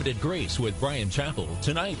 Unlimited Grace with Brian Chappell,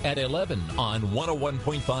 tonight at 11 on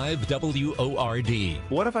 101.5 WORD.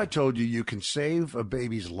 What if I told you you can save a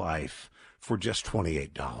baby's life for just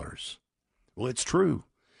 $28? Well, it's true.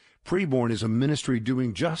 Preborn is a ministry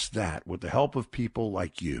doing just that with the help of people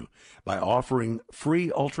like you by offering free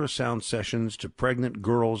ultrasound sessions to pregnant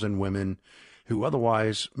girls and women who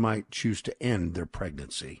otherwise might choose to end their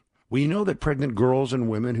pregnancy. We know that pregnant girls and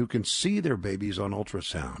women who can see their babies on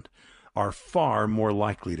ultrasound are far more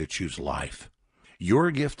likely to choose life.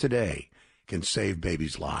 Your gift today can save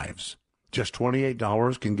babies' lives. Just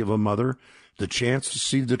 $28 can give a mother the chance to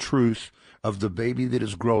see the truth of the baby that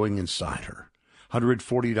is growing inside her.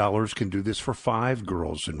 $140 can do this for 5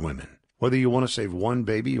 girls and women. Whether you want to save one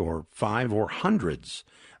baby or 5 or hundreds,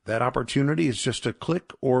 that opportunity is just a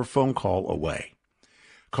click or phone call away.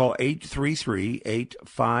 Call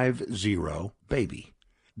 833-850-BABY.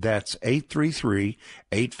 That's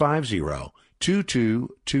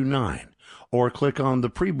 833-850-2229. Or click on the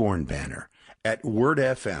Preborn banner at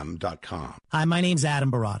wordfm.com. Hi, my name's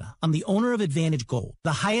Adam Barada. I'm the owner of Advantage Gold,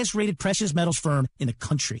 the highest-rated precious metals firm in the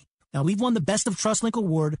country. Now, we've won the Best of TrustLink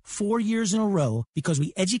Award 4 years in a row because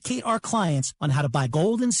we educate our clients on how to buy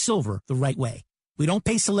gold and silver the right way. We don't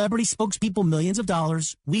pay celebrity spokespeople millions of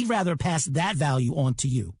dollars. We'd rather pass that value on to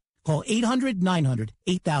you. Call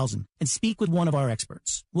 800-900-8000 and speak with one of our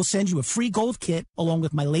experts. We'll send you a free gold kit along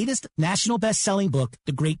with my latest national best-selling book,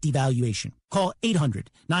 The Great Devaluation. Call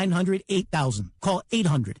 800-900-8000. Call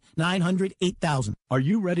 800-900-8000. Are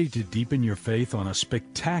you ready to deepen your faith on a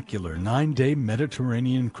spectacular 9-day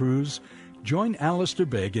Mediterranean cruise? Join Alistair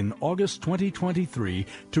Begg in August 2023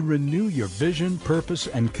 to renew your vision, purpose,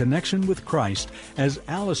 and connection with Christ as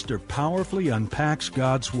Alistair powerfully unpacks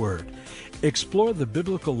God's Word. Explore the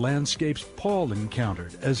biblical landscapes Paul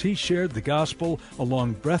encountered as he shared the gospel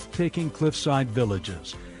along breathtaking cliffside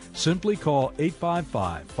villages. Simply call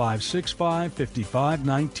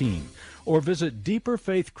 855-565-5519 or visit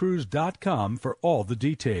deeperfaithcruise.com for all the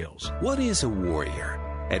details. What is a warrior?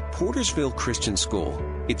 At Portersville Christian School,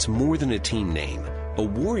 it's more than a team name. A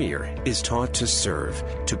warrior is taught to serve,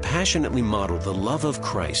 to passionately model the love of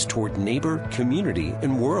Christ toward neighbor, community,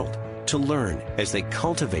 and world. To learn as they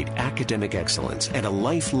cultivate academic excellence and a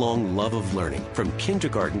lifelong love of learning from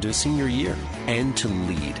kindergarten to senior year, and to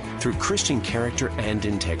lead through Christian character and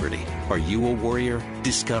integrity. Are you a warrior?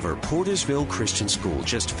 Discover Portersville Christian School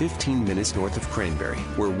just 15 minutes north of Cranberry,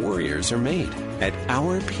 where warriors are made at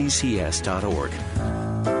ourpcs.org.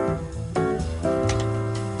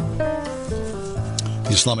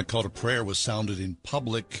 The Islamic call to prayer was sounded in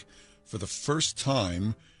public for the first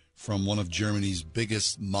time from one of Germany's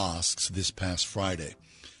biggest mosques this past Friday,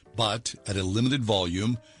 but at a limited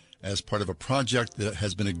volume as part of a project that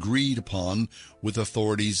has been agreed upon with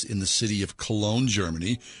authorities in the city of Cologne,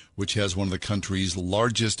 Germany, which has one of the country's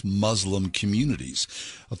largest Muslim communities.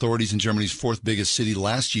 Authorities in Germany's fourth biggest city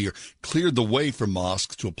last year cleared the way for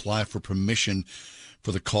mosques to apply for permission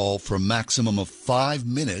for the call for a maximum of 5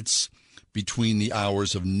 minutes between the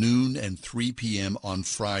hours of noon and 3 p.m. on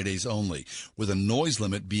Fridays only, with a noise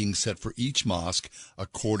limit being set for each mosque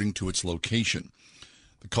according to its location.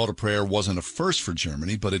 The call to prayer wasn't a first for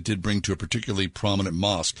Germany, but it did bring to a particularly prominent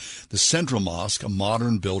mosque. The Central Mosque, a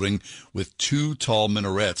modern building with 2 tall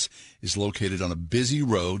minarets, is located on a busy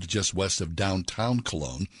road just west of downtown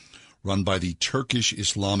Cologne, run by the Turkish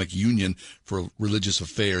Islamic Union for Religious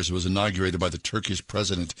Affairs. It was inaugurated by the Turkish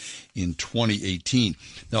president in 2018.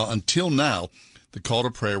 Now, until now, the call to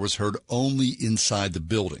prayer was heard only inside the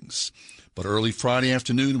buildings. But early Friday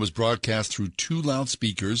afternoon, it was broadcast through 2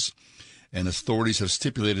 loudspeakers, and authorities have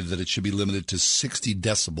stipulated that it should be limited to 60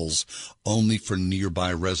 decibels only for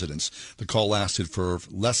nearby residents. The call lasted for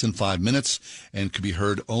less than 5 minutes and could be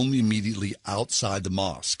heard only immediately outside the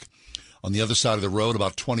mosque. On the other side of the road,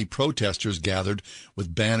 about 20 protesters gathered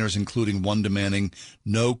with banners including one demanding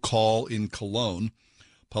no call in Cologne.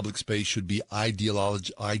 Public space should be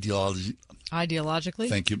ideologically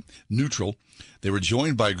thank you, neutral. They were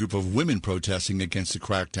joined by a group of women protesting against the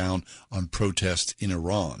crackdown on protest in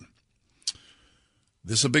Iran.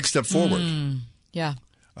 This is a big step forward. Yeah.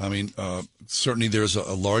 I mean, certainly there's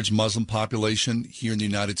a large Muslim population here in the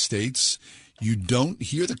United States. You don't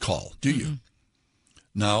hear the call, do you?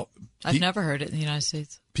 Now, I've never heard it in the United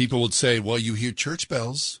States. People would say, well, you hear church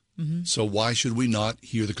bells, so why should we not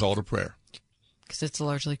hear the call to prayer? Because it's a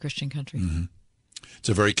largely Christian country. It's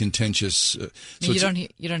a very contentious...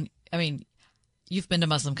 I mean, you've been to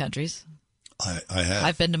Muslim countries. I have.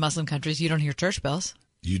 I've been to Muslim countries. You don't hear church bells.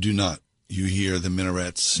 You do not. You hear the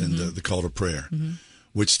minarets and the call to prayer.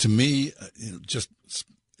 which to me,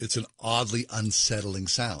 it's an oddly unsettling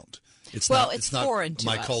sound. It's not foreign to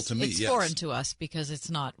us. my call to me. It's foreign to us because it's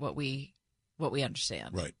not what we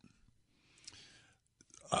understand. Right.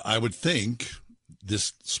 I would think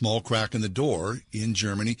this small crack in the door in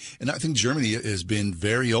Germany, and I think Germany has been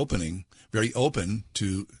very open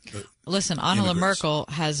to. Listen, Angela immigrants. Merkel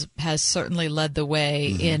has certainly led the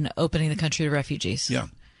way in opening the country to refugees. Yeah.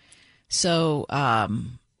 So,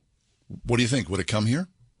 what do you think? Would it come here?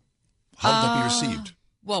 How would that be received?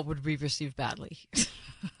 Well, would be received badly.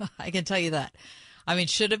 I can tell you that. I mean,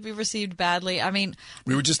 should it be received badly? I mean,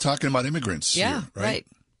 we were just talking about immigrants. Yeah, here,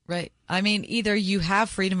 right. I mean, either you have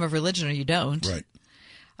freedom of religion or you don't. Right.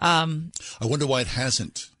 I wonder why it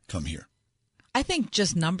hasn't come here. I think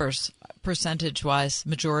just numbers, percentage-wise,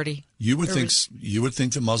 majority. You would think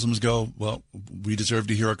that Muslims go, well, we deserve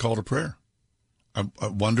to hear a call to prayer. I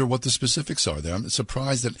wonder what the specifics are there. I'm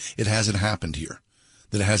surprised that it hasn't happened here,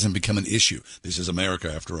 that it hasn't become an issue. This is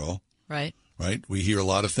America, after all. Right. Right? We hear a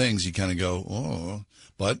lot of things. You kind of go, oh,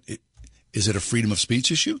 but is it a freedom of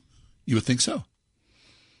speech issue? You would think so.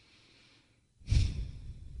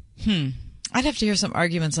 I'd have to hear some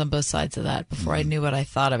arguments on both sides of that before I knew what I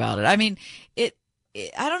thought about it. I mean,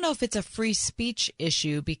 I don't know if it's a free speech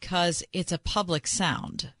issue because it's a public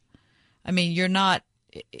sound. I mean,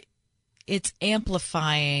 it's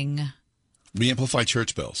amplifying. We amplify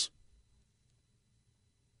church bells.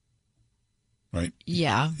 Right?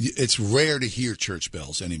 Yeah. It's rare to hear church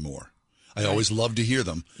bells anymore. I always love to hear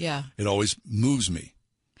them. Yeah. It always moves me.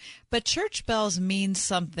 But church bells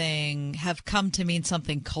have come to mean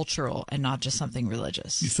something cultural and not just something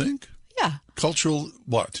religious. You think? Yeah. Cultural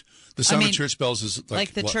what? The sound of church bells is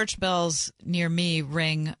like the what? church bells near me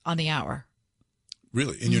ring on the hour.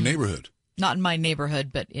 Really? In your neighborhood? Not in my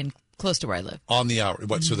neighborhood, but close to where I live. On the hour.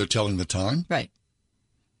 What, so they're telling the time? Right.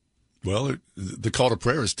 Well, the call to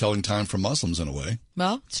prayer is telling time for Muslims in a way.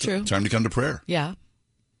 Well, it's true. Time to come to prayer. Yeah.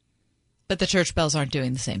 But the church bells aren't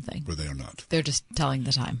doing the same thing. Where they are not. They're just telling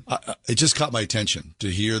the time. It just caught my attention to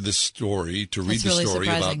hear this story, to read That's the really story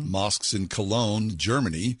surprising. about mosques in Cologne,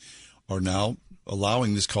 Germany, are now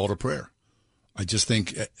allowing this call to prayer. I just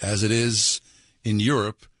think, as it is in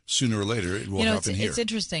Europe, sooner or later it will happen here. It's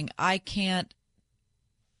interesting. I can't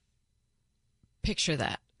picture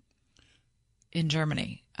that in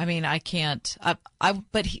Germany. I mean, I can't.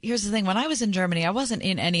 But here's the thing: when I was in Germany, I wasn't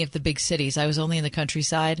in any of the big cities. I was only in the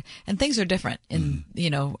countryside, and things are different in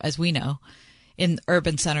as we know, in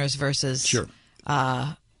urban centers versus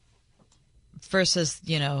the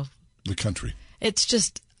country. It's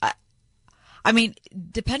just, I mean,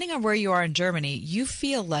 depending on where you are in Germany, you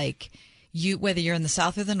feel like whether you're in the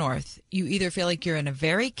south or the north, you either feel like you're in a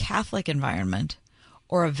very Catholic environment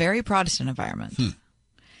or a very Protestant environment,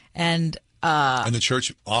 and the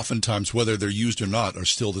church, oftentimes, whether they're used or not, are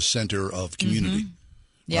still the center of community.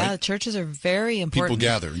 Yeah, right? Churches are very important. People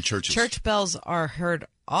gather in churches. Church bells are heard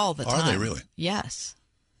all the time. Are they really? Yes.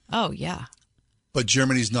 Oh, yeah. But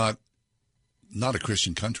Germany's not a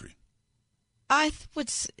Christian country. I would.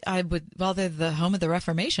 Well, they're the home of the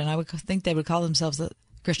Reformation. I would think they would call themselves a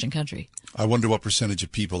Christian country. I wonder what percentage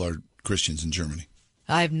of people are Christians in Germany.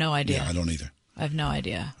 I have no idea. Yeah, I don't either. I have no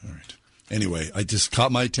idea. All right. Anyway, I just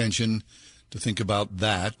caught my attention to think about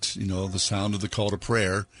that, the sound of the call to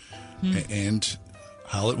prayer and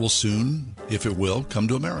how it will soon, if it will, come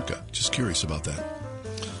to America. Just curious about that.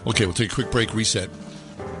 Okay, we'll take a quick break, reset.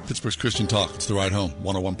 Pittsburgh's Christian Talk. It's The Ride Home,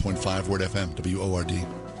 101.5 Word FM, WORD.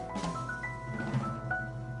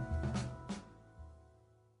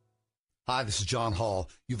 Hi, this is John Hall.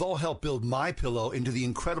 You've all helped build MyPillow into the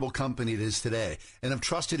incredible company it is today, and have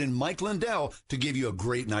trusted in Mike Lindell to give you a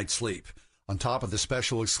great night's sleep. On top of the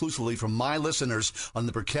special exclusively from my listeners on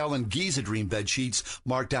the Brickell and Giza Dream bed sheets,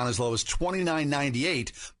 marked down as low as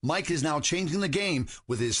 $29.98, Mike is now changing the game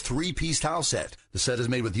with his 3-piece towel set. The set is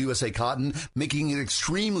made with USA cotton, making it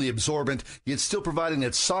extremely absorbent, yet still providing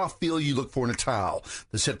that soft feel you look for in a towel.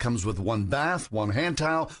 The set comes with 1 bath, 1 hand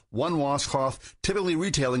towel, 1 washcloth, typically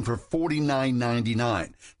retailing for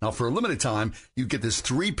 $49.99. Now, for a limited time, you get this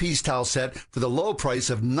 3-piece towel set for the low price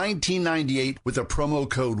of $19.98 with a promo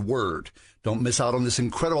code WORD. Don't miss out on this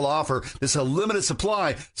incredible offer. This is a limited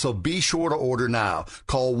supply, so be sure to order now.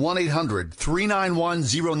 Call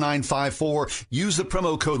 1-800-391-0954. Use the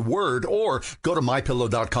promo code WORD or go to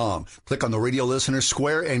MyPillow.com. Click on the radio listener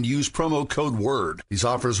square and use promo code WORD. These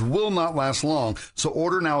offers will not last long, so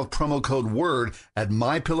order now with promo code WORD at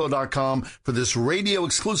MyPillow.com for this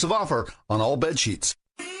radio-exclusive offer on all bed sheets.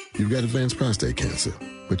 You've got advanced prostate cancer,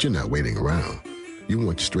 but you're not waiting around. You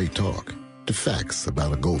want straight talk, the facts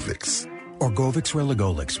about a Govix. Orgovix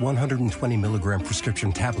Relagolix 120 milligram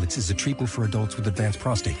prescription tablets is a treatment for adults with advanced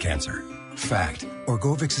prostate cancer. Fact: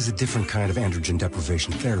 Orgovix is a different kind of androgen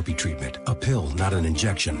deprivation therapy treatment, a pill, not an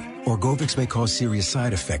injection. Orgovix may cause serious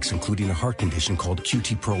side effects, including a heart condition called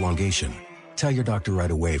QT prolongation. Tell your doctor right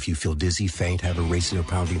away if you feel dizzy, faint, have a racing or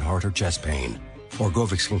pounding heart, or chest pain.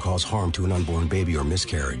 Orgovix can cause harm to an unborn baby or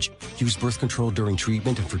miscarriage. Use birth control during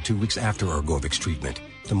treatment and for 2 weeks after Orgovix treatment.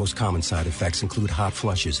 The most common side effects include hot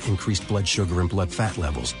flushes, increased blood sugar and blood fat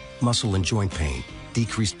levels, muscle and joint pain,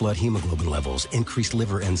 decreased blood hemoglobin levels, increased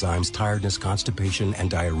liver enzymes, tiredness, constipation,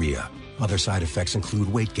 and diarrhea. Other side effects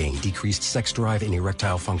include weight gain, decreased sex drive, and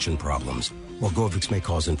erectile function problems. Orgovix may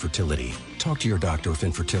cause infertility. Talk to your doctor if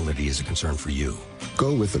infertility is a concern for you.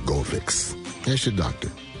 Go with Orgovix. Ask your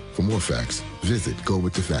doctor. For more facts, visit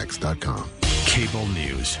gowiththefacts.com. Cable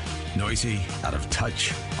news. Noisy, out of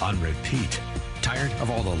touch, on repeat. Tired of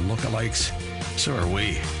all the lookalikes? So are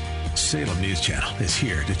we. Salem News Channel is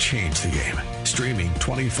here to change the game. Streaming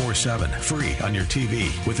 24/7, free on your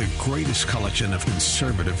TV, with the greatest collection of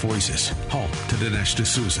conservative voices. Home to Dinesh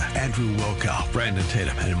D'Souza, Andrew Wilkow, Brandon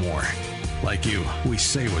Tatum, and more. Like you, we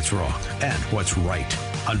say what's wrong and what's right.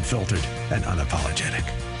 Unfiltered and unapologetic.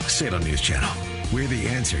 Salem News Channel. We're the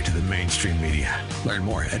answer to the mainstream media. Learn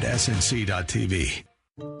more at snc.tv.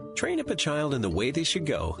 Train up a child in the way they should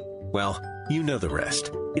go. Well, you know the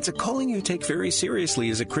rest. It's a calling you take very seriously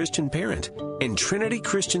as a Christian parent. And Trinity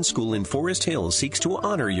Christian School in Forest Hills seeks to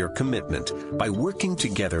honor your commitment by working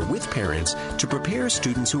together with parents to prepare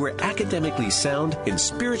students who are academically sound and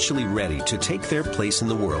spiritually ready to take their place in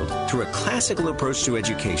the world through a classical approach to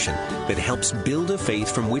education that helps build a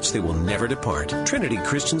faith from which they will never depart. Trinity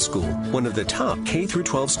Christian School, one of the top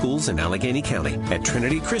K-12 schools in Allegheny County, at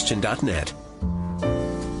trinitychristian.net.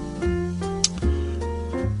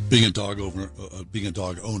 Being a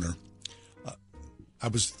dog owner, I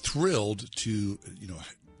was thrilled to,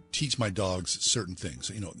 teach my dogs certain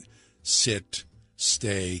things. Sit,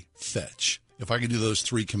 stay, fetch. If I could do those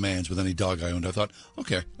 3 commands with any dog I owned, I thought,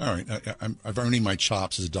 okay, all right, I've earning my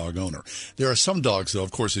chops as a dog owner. There are some dogs, though,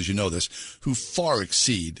 of course, as you know this, who far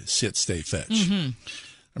exceed sit, stay, fetch. Mm-hmm.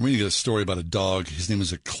 I'm reading a story about a dog. His name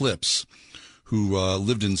is Eclipse, who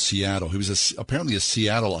lived in Seattle. He was apparently a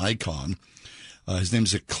Seattle icon. His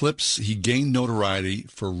name's Eclipse. He gained notoriety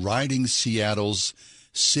for riding Seattle's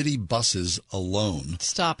city buses alone.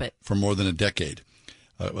 Stop it. For more than a decade.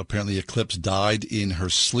 Apparently, Eclipse died in her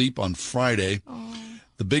sleep on Friday. Oh.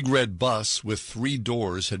 The big red bus with 3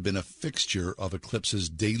 doors had been a fixture of Eclipse's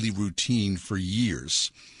daily routine for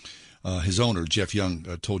years. His owner, Jeff Young,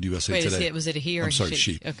 told USA Today. Was it a he or I'm sorry,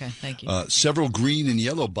 she? she. Okay, thank you. Several green and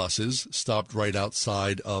yellow buses stopped right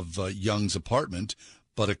outside of Young's apartment,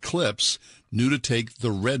 but Eclipse knew to take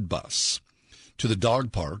the red bus to the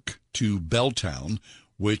dog park to Belltown,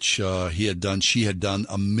 which she had done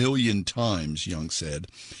 1 million times, Young said.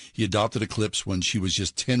 He adopted Eclipse when she was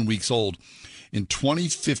just 10 weeks old. In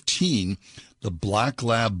 2015, the Black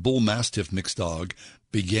Lab Bull Mastiff mixed dog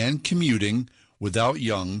began commuting without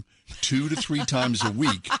Young 2 to 3 times a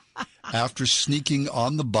week after sneaking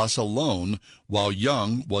on the bus alone while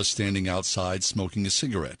Young was standing outside smoking a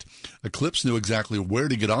cigarette. Eclipse knew exactly where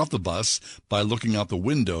to get off the bus by looking out the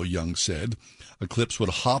window, Young said. Eclipse would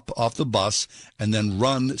hop off the bus and then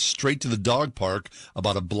run straight to the dog park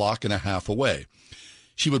about 1.5 blocks away.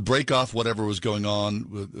 She would break off whatever was going on,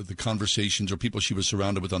 with the conversations or people she was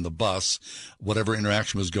surrounded with on the bus, whatever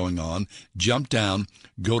interaction was going on, jump down,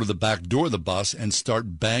 go to the back door of the bus, and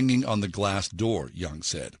start banging on the glass door, Young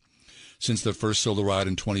said. Since their first solo ride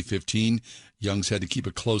in 2015, Young's had to keep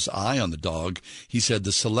a close eye on the dog. He said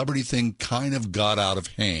the celebrity thing kind of got out of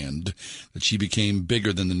hand, that she became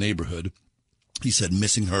bigger than the neighborhood. He said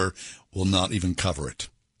missing her will not even cover it.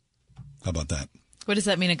 How about that? What does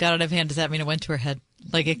that mean, it got out of hand? Does that mean it went to her head?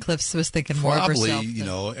 Like Eclipse was thinking more of herself?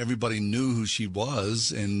 Probably, everybody knew who she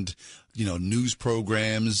was, and, news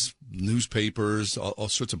programs, newspapers, all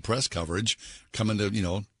sorts of press coverage coming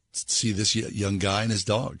to, see this young guy and his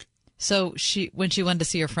dog. So when she wanted to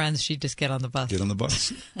see her friends, she'd just get on the bus. Get on the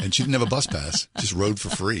bus. And she didn't have a bus pass, just rode for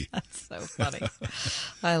free. That's so funny.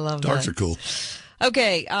 I love Dogs that. are cool.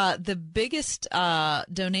 Okay, the biggest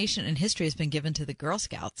donation in history has been given to the Girl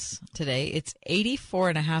Scouts today. It's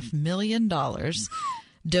 $84.5 million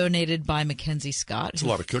donated by Mackenzie Scott. That's a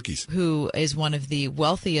lot of cookies. Who is one of the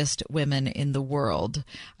wealthiest women in the world.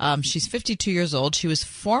 She's 52 years old. She was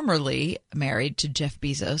formerly married to Jeff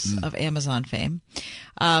Bezos of Amazon fame.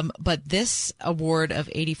 But this award of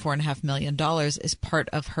 $84.5 million is part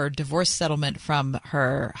of her divorce settlement from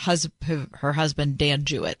her husband, Dan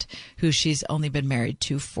Jewett, who she's only been married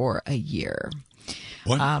to for a year.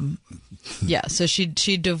 What? Yeah, so she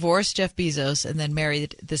divorced Jeff Bezos and then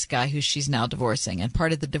married this guy who she's now divorcing. And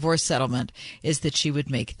part of the divorce settlement is that she would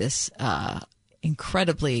make this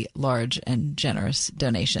incredibly large and generous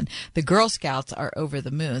donation. The Girl Scouts are over the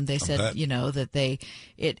moon. They said, that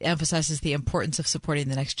it emphasizes the importance of supporting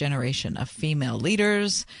the next generation of female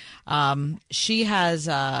leaders. She has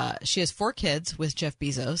 4 kids with Jeff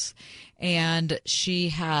Bezos, and she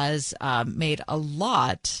has made a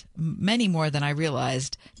lot, many more than I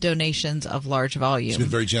realized, donations of large volume. She's been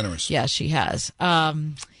very generous. Yeah, she has.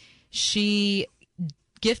 She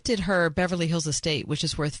gifted her Beverly Hills estate, which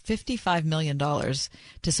is worth $55 million,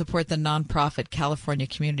 to support the nonprofit California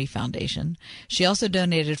Community Foundation. She also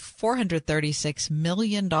donated $436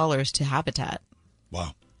 million to Habitat.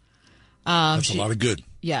 Wow. That's a lot of good.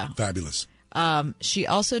 Yeah. Fabulous. She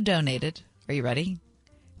also donated, are you ready?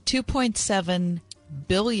 $2.7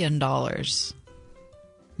 billion.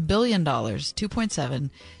 $2.7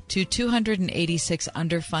 to 286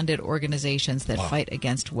 underfunded organizations that fight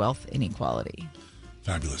against wealth inequality.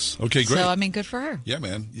 Fabulous. Okay, great. So, I mean, good for her. Yeah,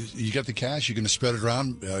 man. You got the cash. You're going to spread it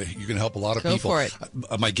around. You're going to help a lot of Go people. for it.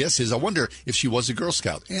 My guess is, I wonder if she was a Girl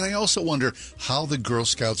Scout. And I also wonder how the Girl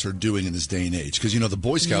Scouts are doing in this day and age. Because, the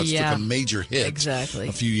Boy Scouts took a major hit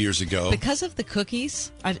a few years ago. Because of the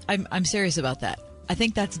cookies, I'm serious about that. I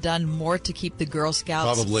think that's done more to keep the Girl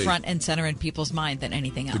Scouts front and center in people's mind than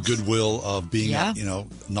anything else. The goodwill of being,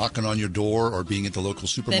 knocking on your door or being at the local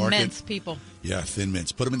supermarket. Thin Mints, people. Yeah, Thin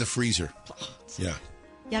Mints. Put them in the freezer. Yeah.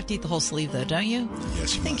 You have to eat the whole sleeve, though, don't you?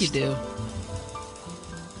 Yes, you I think you do.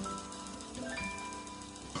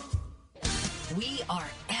 We are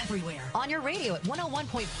everywhere. On your radio at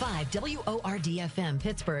 101.5 WORD-FM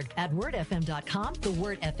Pittsburgh, at wordfm.com, the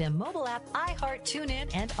Word FM mobile app, iHeart, TuneIn,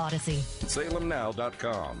 and Odyssey.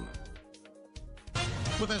 SalemNow.com.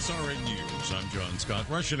 With SRN News, I'm John Scott.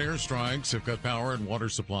 Russian airstrikes have cut power and water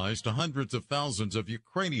supplies to hundreds of thousands of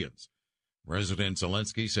Ukrainians. President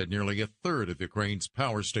Zelensky said nearly a third of Ukraine's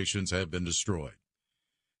power stations have been destroyed.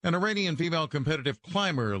 An Iranian female competitive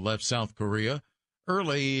climber left South Korea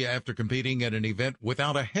early after competing at an event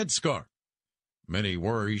without a headscarf. Many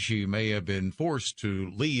worry she may have been forced to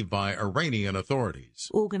leave by Iranian authorities.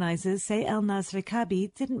 Organizers say Elnaz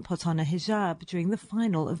Rekabi didn't put on a hijab during the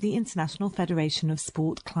final of the International Federation of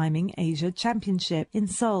Sport Climbing Asia Championship in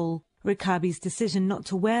Seoul. Rekabi's decision not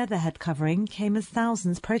to wear the head covering came as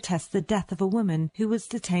thousands protest the death of a woman who was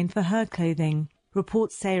detained for her clothing.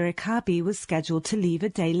 Reports say Rekabi was scheduled to leave a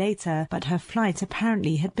day later, but her flight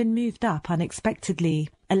apparently had been moved up unexpectedly.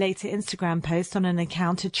 A later Instagram post on an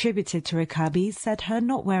account attributed to Rekabi said her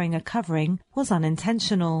not wearing a covering was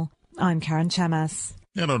unintentional. I'm Karen Chamas.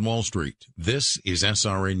 And on Wall Street, this is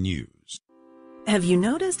SRN News. Have you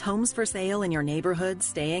noticed homes for sale in your neighborhood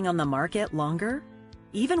staying on the market longer?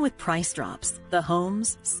 Even with price drops, the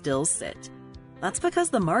homes still sit. That's because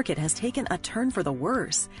the market has taken a turn for the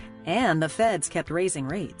worse, and the Feds kept raising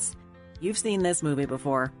rates. You've seen this movie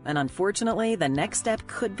before, and unfortunately, the next step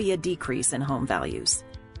could be a decrease in home values.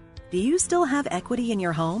 Do you still have equity in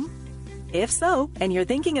your home? If so, and you're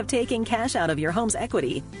thinking of taking cash out of your home's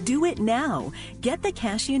equity, do it now. Get the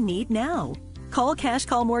cash you need now. Call Cash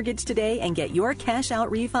Call Mortgage today and get your cash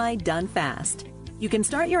out refi done fast. You can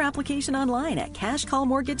start your application online at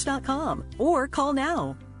cashcallmortgage.com or call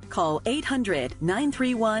now. Call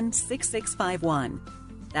 800-931-6651.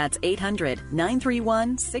 That's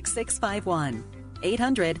 800-931-6651.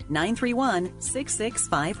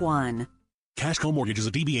 800-931-6651. Cash Call Mortgage is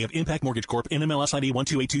a DBA of Impact Mortgage Corp. NMLS ID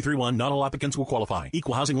 128231. Not all applicants will qualify.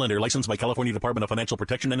 Equal housing lender licensed by California Department of Financial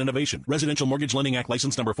Protection and Innovation. Residential Mortgage Lending Act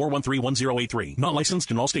license number 4131083. Not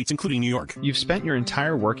licensed in all states, including New York. You've spent your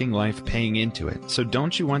entire working life paying into it. So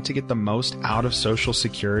don't you want to get the most out of Social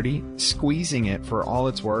Security? Squeezing it for all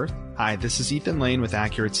it's worth? Hi, this is Ethan Lane with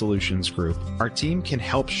Accurate Solutions Group. Our team can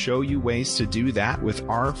help show you ways to do that with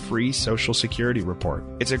our free Social Security report.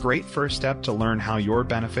 It's a great first step to learn how your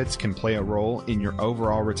benefits can play a role in your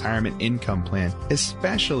overall retirement income plan,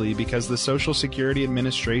 especially because the Social Security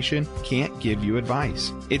Administration can't give you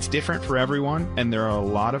advice. It's different for everyone, and there are a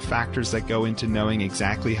lot of factors that go into knowing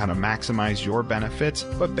exactly how to maximize your benefits,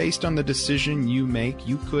 but based on the decision you make,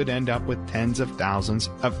 you could end up with tens of thousands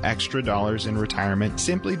of extra dollars in retirement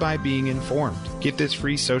simply by being being informed. Get this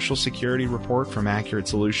free Social Security report from Accurate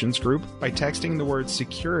Solutions Group by texting the word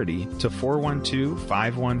security to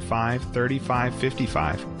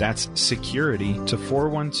 412-515-3555. That's security to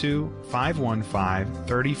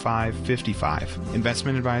 412-515-3555.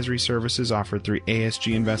 Investment advisory services offered through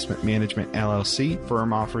ASG Investment Management, LLC.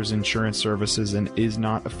 Firm offers insurance services and is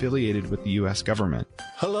not affiliated with the U.S. government.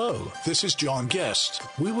 Hello, this is John Guest.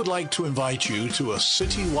 We would like to invite you to a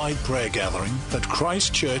citywide prayer gathering at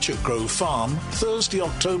Christ Church at Grove Farm, Thursday,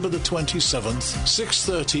 October the 27th,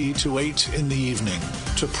 6:30 to 8 in the evening,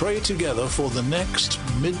 to pray together for the next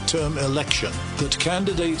midterm election, that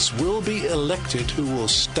candidates will be elected who will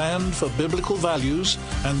stand for biblical values,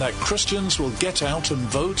 and that Christians will get out and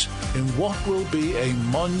vote in what will be a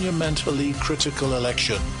monumentally critical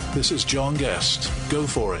election. This is John Guest. Go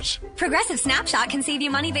for it. Progressive Snapshot can save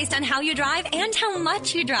you money based on how you drive and how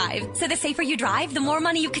much you drive. So the safer you drive, the more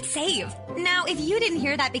money you could save. Now, if you didn't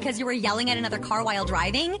hear that because you were yelling at another car while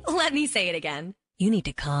driving, let me say it again. You need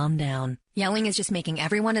to calm down. Yelling is just making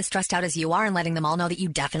everyone as stressed out as you are and letting them all know that you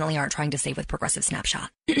definitely aren't trying to save with Progressive Snapshot.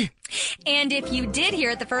 And if you did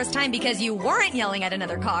hear it the first time because you weren't yelling at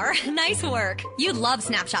another car, nice work. You'd love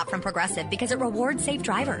Snapshot from Progressive because it rewards safe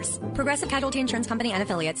drivers. Progressive Casualty Insurance Company and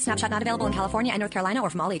Affiliates. Snapshot not available in California and North Carolina or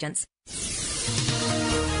from all agents.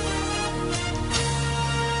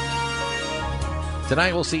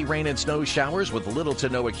 Tonight we'll see rain and snow showers with little to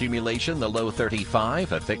no accumulation, the low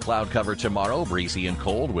 35. A thick cloud cover tomorrow, breezy and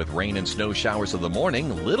cold with rain and snow showers in the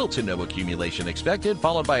morning, little to no accumulation expected,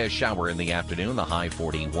 followed by a shower in the afternoon, the high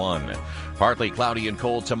 41. Partly cloudy and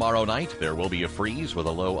cold tomorrow night. There will be a freeze with a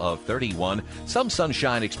low of 31. Some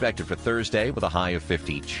sunshine expected for Thursday with a high of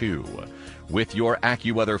 52. With your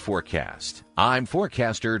AccuWeather forecast, I'm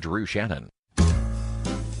forecaster Drew Shannon.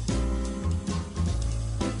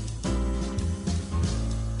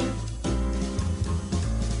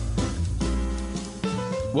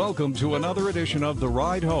 Welcome to another edition of The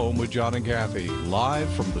Ride Home with John and Kathy, live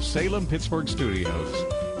from the Salem-Pittsburgh studios.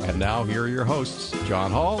 And now here are your hosts,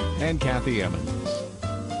 John Hall and Kathy Emmons.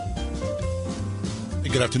 Hey,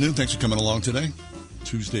 good afternoon. Thanks for coming along today.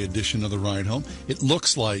 Tuesday edition of The Ride Home. It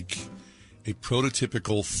looks like a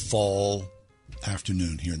prototypical fall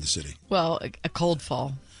afternoon here in the city. Well, a cold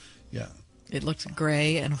fall. Yeah. It looks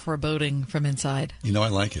gray and foreboding from inside. You know, I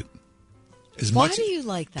like it. Why do you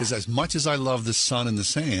like that? Because as much as I love the sun and the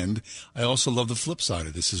sand, I also love the flip side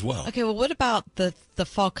of this as well. Okay, well, what about the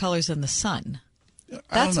fall colors in the sun?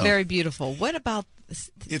 That's very beautiful. What about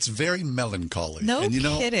this? It's very melancholy. No and,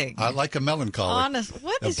 kidding. I like a melancholy. Honest,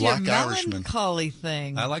 what is Black your Irishman. melancholy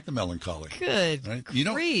thing? I like the melancholy. Good right?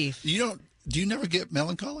 grief. Do you never get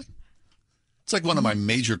melancholy? It's like one of my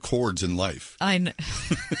major chords in life. I know.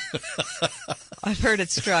 I've heard it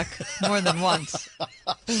struck more than once.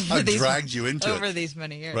 I've dragged you into it over these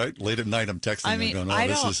many years. Right, late at night, I'm texting. I mean, going, "Oh, I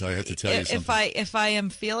have to tell you something." If I am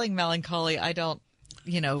feeling melancholy, I don't,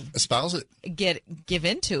 espouse it. Give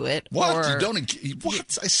into it. What you don't?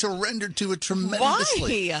 What I surrendered to it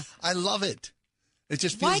tremendously. Why? I love it. It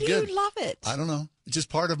just feels good. Why do you love it? I don't know. It's just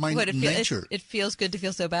part of my nature. It feels good to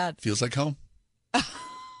feel so bad. Feels like home.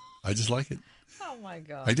 I just like it. Oh my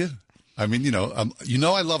God! I did. I mean,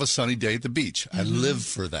 I love a sunny day at the beach. I live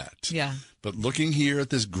for that. Yeah. But looking here at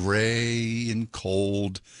this gray and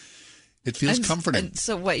cold, it feels comforting. And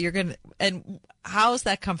so what and how is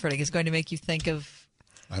that comforting? Is going to make you think of,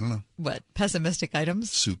 I don't know. What, pessimistic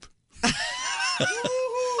items? Soup.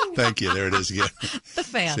 Thank you. There it is again. The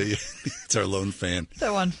fan. See, it's our lone fan.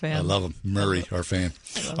 The one fan. I love him. Murray, our fan.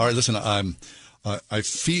 All right, listen, I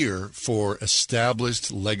fear for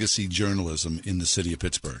established legacy journalism in the city of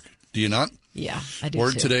Pittsburgh. Do you not? Yeah, I do.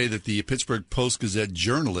 Word too. today that the Pittsburgh Post-Gazette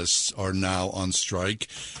journalists are now on strike.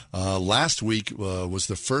 Last week was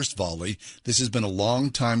the first volley. This has been a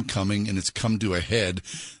long time coming, and it's come to a head.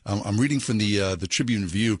 I'm reading from the Tribune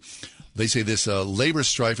View. They say this labor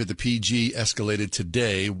strife at the PG escalated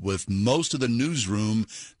today with most of the newsroom,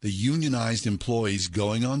 the unionized employees,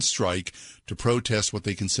 going on strike to protest what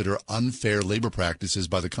they consider unfair labor practices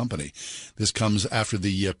by the company. This comes after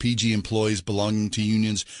the PG employees belonging to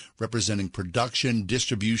unions representing production,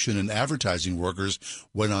 distribution, and advertising workers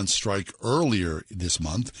went on strike earlier this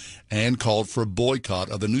month and called for a boycott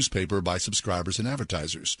of the newspaper by subscribers and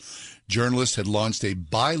advertisers. Journalists had launched a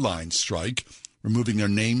byline strike, removing their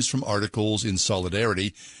names from articles in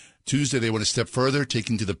solidarity. Tuesday, they went a step further,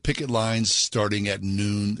 taking to the picket lines starting at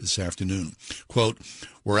noon this afternoon. Quote,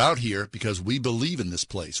 we're out here because we believe in this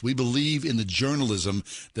place. We believe in the journalism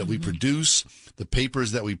that we produce, the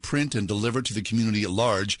papers that we print and deliver to the community at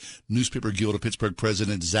large, Newspaper Guild of Pittsburgh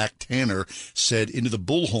President Zach Tanner said into the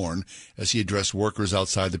bullhorn as he addressed workers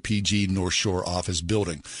outside the PG North Shore office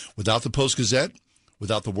building. Without the Post-Gazette,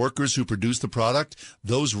 without the workers who produce the product,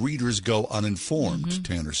 those readers go uninformed,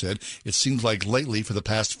 Tanner said. It seems like lately, for the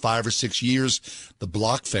past 5 or 6 years, the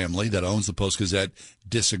Block family that owns the Post-Gazette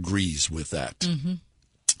disagrees with that.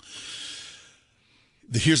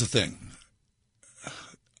 Here's the thing.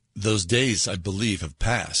 Those days, I believe, have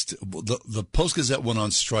passed. The Post-Gazette went on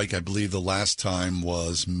strike, I believe the last time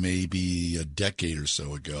was maybe a decade or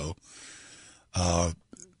so ago. I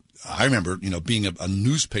remember, being a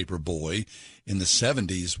newspaper boy in the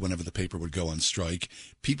 70s, whenever the paper would go on strike,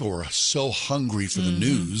 people were so hungry for the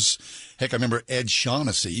news. Heck, I remember Ed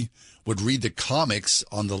Shaughnessy would read the comics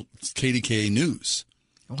on the KDKA News.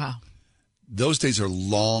 Wow. Those days are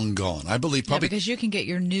long gone. I believe probably because you can get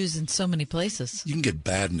your news in so many places. You can get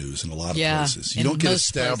bad news in a lot of places. You don't get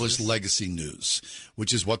established legacy news,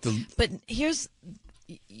 which is what the... But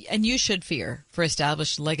and you should fear for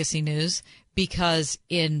established legacy news, because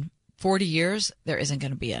in 40 years, there isn't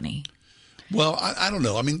going to be any. Well, I don't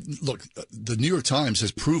know. I mean, look, the New York Times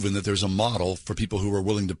has proven that there's a model for people who are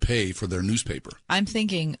willing to pay for their newspaper. I'm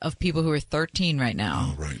thinking of people who are 13 right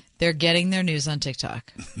now. Oh, right. They're getting their news on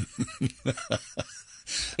TikTok.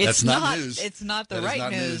 That's not news. It's not the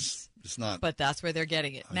right news. It's not. But that's where they're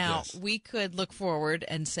getting it. Now, we could look forward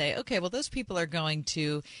and say, okay, well, those people are going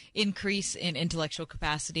to increase in intellectual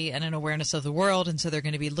capacity and an awareness of the world, and so they're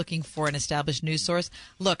going to be looking for an established news source.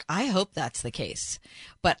 Look, I hope that's the case.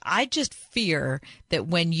 But I just fear that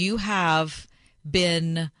when you have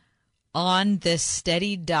been on this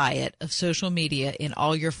steady diet of social media in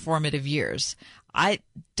all your formative years, I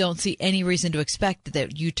don't see any reason to expect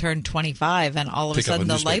that you turn 25 and all of a sudden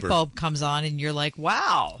the light bulb comes on and you're like,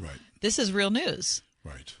 wow. Right. This is real news.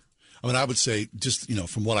 Right. I mean, I would say just,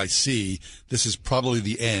 from what I see, this is probably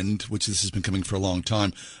the end, which this has been coming for a long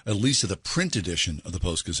time, at least of the print edition of the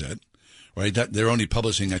Post-Gazette, right? That they're only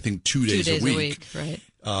publishing, I think, 2 days a week. Right.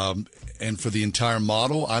 And for the entire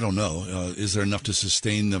model, I don't know. Is there enough to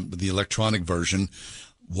sustain the electronic version?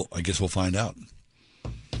 Well, I guess we'll find out. I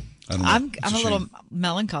don't know. I'm a little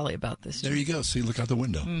melancholy about this. There you go. See, look out the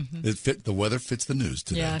window. The weather fits the news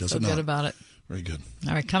today. Yeah, I does feel it not? good about it. Very good.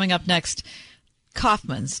 All right, coming up next,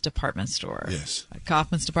 Kaufman's Department Store. Yes.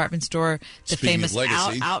 Kaufman's Department Store, the Speaking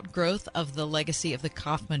famous outgrowth of the legacy of the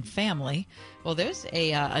Kaufman family. Well, there's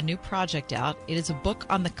a new project out. It is a book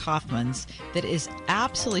on the Kaufmans that is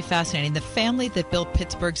absolutely fascinating. The family that built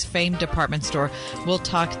Pittsburgh's famed department store. We'll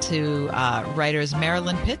talk to writers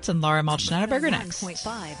Marilyn Pitts and Laura Mulch-Schneiderberger next.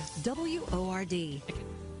 9.5 WORD.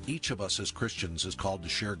 Each of us as Christians is called to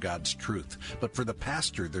share God's truth, but for the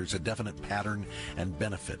pastor, there's a definite pattern and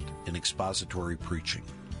benefit in expository preaching.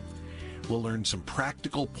 We'll learn some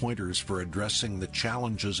practical pointers for addressing the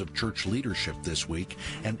challenges of church leadership this week,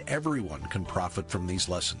 and everyone can profit from these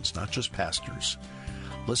lessons, not just pastors.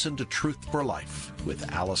 Listen to Truth for Life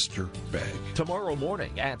with Alistair Begg. Tomorrow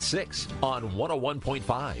morning at 6 on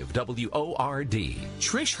 101.5 WORD.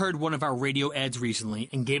 Trish heard one of our radio ads recently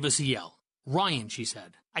and gave us a yell. Ryan, she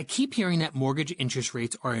said, I keep hearing that mortgage interest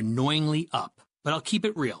rates are annoyingly up, but I'll keep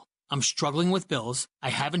it real. I'm struggling with bills, I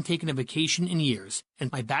haven't taken a vacation in years, and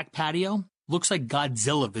my back patio looks like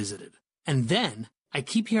Godzilla visited. And then, I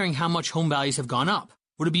keep hearing how much home values have gone up.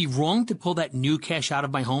 Would it be wrong to pull that new cash out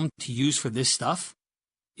of my home to use for this stuff?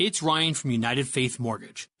 It's Ryan from United Faith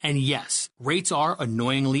Mortgage. And yes, rates are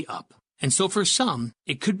annoyingly up. And so for some,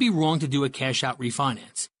 it could be wrong to do a cash out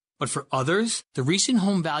refinance. But for others, the recent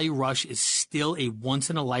home value rush is still a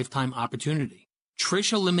once-in-a-lifetime opportunity.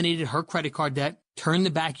 Trish eliminated her credit card debt, turned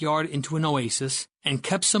the backyard into an oasis, and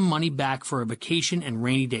kept some money back for a vacation and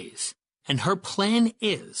rainy days. And her plan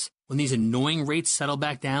is, when these annoying rates settle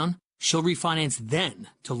back down, she'll refinance then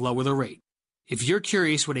to lower the rate. If you're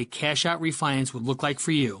curious what a cash-out refinance would look like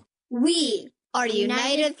for you, we are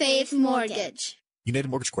United Faith Mortgage. United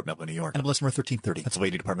Mortgage Corp, Melville, New York. NMLS number 1330.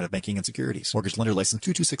 Pennsylvania Department of Banking and Securities. Mortgage lender license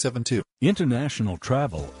 22672. International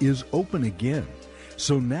travel is open again.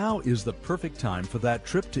 So now is the perfect time for that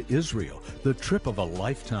trip to Israel, the trip of a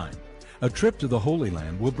lifetime. A trip to the Holy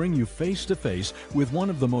Land will bring you face to face with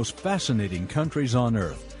one of the most fascinating countries on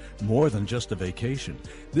earth. More than just a vacation,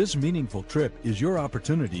 this meaningful trip is your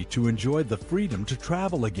opportunity to enjoy the freedom to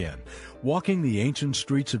travel again, walking the ancient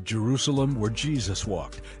streets of Jerusalem where Jesus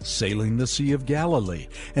walked, sailing the Sea of Galilee,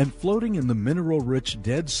 and floating in the mineral-rich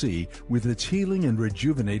Dead Sea with its healing and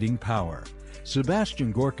rejuvenating power.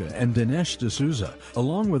 Sebastian Gorka and Dinesh D'Souza,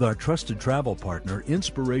 along with our trusted travel partner,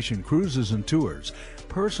 Inspiration Cruises and Tours,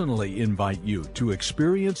 personally invite you to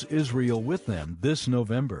experience Israel with them this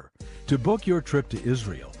November. To book your trip to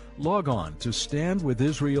Israel, log on to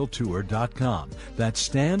standwithisraeltour.com. That's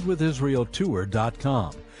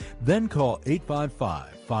standwithisraeltour.com. Then call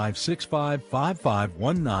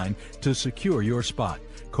 855-565-5519 to secure your spot.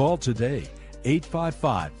 Call today,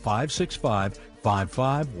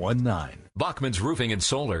 855-565-5519. Bachman's Roofing and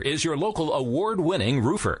Solar is your local award-winning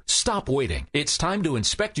roofer. Stop waiting. It's time to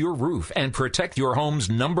inspect your roof and protect your home's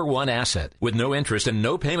 #1 asset. With no interest and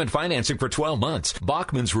no payment financing for 12 months,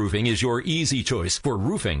 Bachman's Roofing is your easy choice for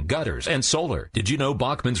roofing, gutters, and solar. Did you know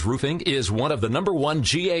Bachman's Roofing is one of the #1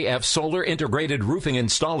 GAF solar integrated roofing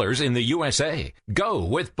installers in the USA? Go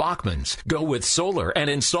with Bachman's. Go with solar and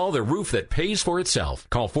install the roof that pays for itself.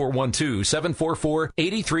 Call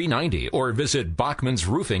 412-744-8390 or visit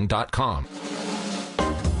bachmansroofing.com.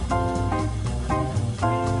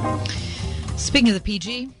 Speaking of the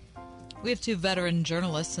PG, we have two veteran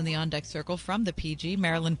journalists in the On Deck Circle from the PG,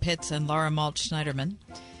 Marilyn Pitts and Laura Maltz Schneiderman.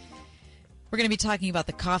 We're going to be talking about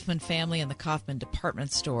the Kaufman family and the Kaufman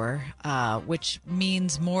department store, which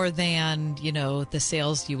means more than, the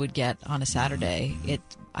sales you would get on a Saturday.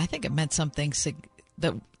 I think it meant something,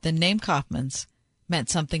 the name Kaufman's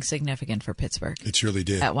meant something significant for Pittsburgh. It surely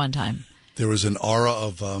did. At one time. There was an aura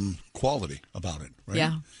of quality about it, right?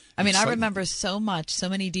 Yeah. I mean, I remember so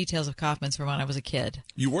many details of Kaufman's from when I was a kid.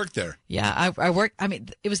 You worked there. Yeah, I worked. I mean,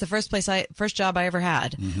 it was the first job I ever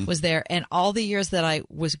had was there. And all the years that I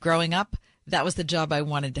was growing up, that was the job I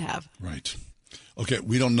wanted to have. Right. Okay.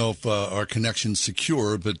 We don't know if our connection's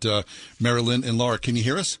secure, but Marilyn and Laura, can you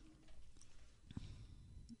hear us?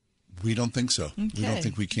 We don't think so. Okay. We don't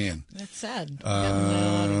think we can. That's sad.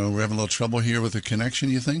 We're having a little trouble here with the connection,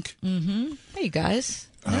 you think? Mm-hmm. Hey, you guys.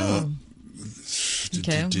 No.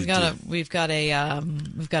 Okay, we've got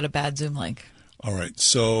a bad Zoom link. All right,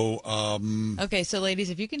 so okay, so ladies,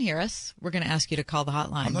 if you can hear us, we're going to ask you to call the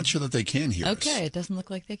hotline. I'm not sure that they can hear us. Okay, it doesn't look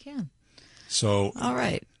like they can. So all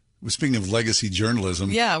right. Speaking of legacy journalism,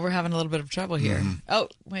 yeah, we're having a little bit of trouble here. Mm-hmm. Oh,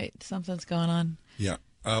 wait, something's going on. Yeah,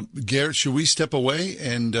 Garrett, should we step away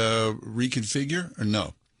and reconfigure or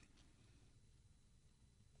no?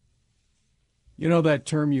 You know that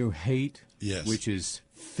term you hate? Yes. Which is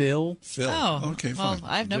fill. Oh, okay, well, fine.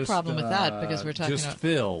 I have no problem with that because we're talking just about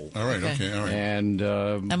fill. All right, okay, all right. And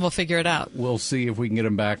we'll figure it out. We'll see if we can get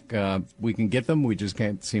them back. We can get them. We just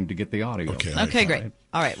can't seem to get the audio. Okay, great.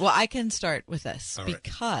 All right. Well, I can start with this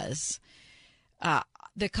because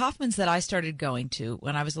the Kaufman's that I started going to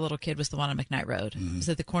when I was a little kid was the one on McKnight Road. It was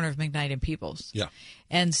at the corner of McKnight and Peoples. Yeah.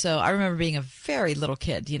 And so I remember being a very little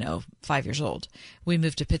kid, 5 years old. We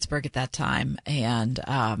moved to Pittsburgh at that time, and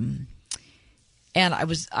I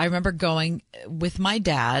remember going with my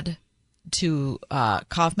dad to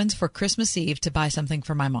Kaufman's for Christmas Eve to buy something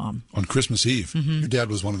for my mom. On Christmas Eve? Mm-hmm. Your dad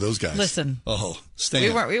was one of those guys. Listen. Oh,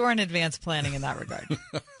 Stan. We weren't advanced planning in that regard.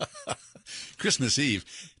 Christmas Eve.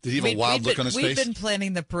 Did he have a wild look on his face? We've been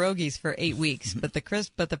planning the pierogies for 8 weeks, but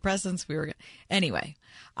the presents anyway.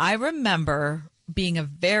 I remember being a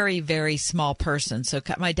very, very small person, so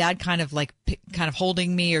my dad kind of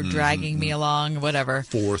holding me or dragging me along, whatever.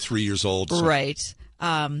 3 years old, so. Right?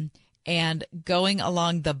 And going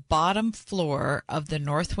along the bottom floor of the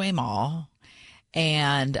Northway Mall.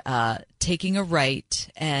 And taking a right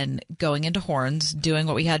and going into Horns, doing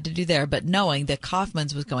what we had to do there, but knowing that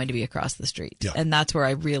Kaufman's was going to be across the street. Yeah. And that's where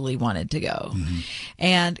I really wanted to go. Mm-hmm.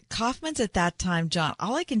 And Kaufman's at that time, John,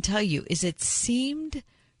 all I can tell you is it seemed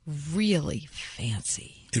really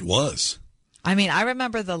fancy. It was. I mean, I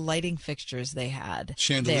remember the lighting fixtures they had.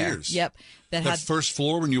 Chandeliers. There. Yep. That had first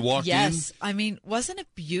floor when you walked in? Yes. I mean, wasn't it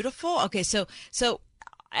beautiful? Okay, so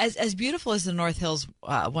as beautiful as the North Hills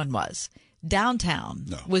one was, downtown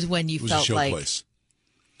was when you felt a like place.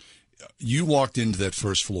 You walked into that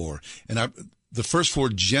first floor, and the first floor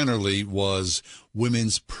generally was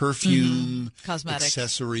women's perfume, cosmetics,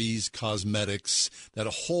 accessories, cosmetics. That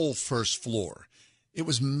whole first floor, it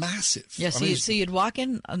was massive. Yeah, so you'd walk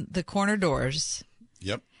in the corner doors.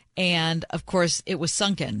 Yep. And of course, it was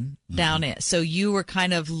sunken down in, so you were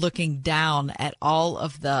kind of looking down at all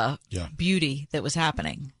of the beauty that was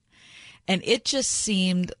happening. And it just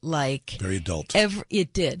seemed like very adult.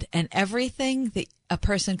 It did. And everything that a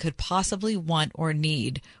person could possibly want or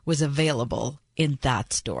need was available in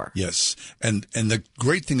that store. Yes. And the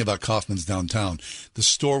great thing about Kaufman's downtown, the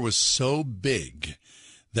store was so big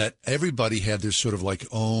that everybody had their sort of like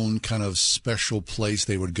own kind of special place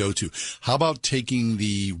they would go to. How about taking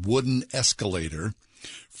the wooden escalator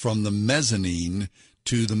from the mezzanine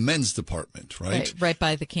to the men's department, right? Right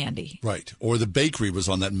by the candy. Right. Or the bakery was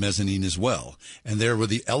on that mezzanine as well. And there were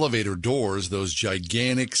the elevator doors, those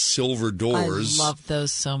gigantic silver doors. I love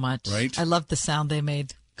those so much. Right? I love the sound they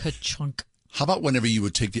made. Ka-chunk. How about whenever you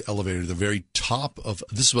would take the elevator to the very top of,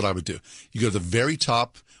 this is what I would do. You go to the very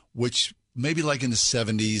top, which maybe like in the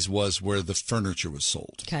 70s was where the furniture was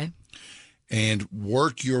sold. Okay. And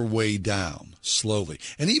work your way down slowly.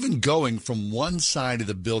 And even going from one side of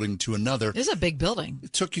the building to another. It's a big building.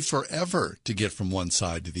 It took you forever to get from one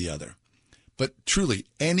side to the other. But truly,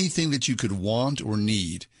 anything that you could want or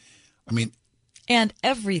need, I mean. And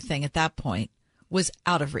everything at that point was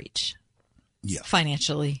out of reach. Yeah.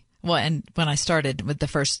 Financially. Well, and when I started with the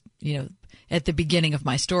first, at the beginning of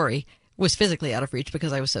my story, was physically out of reach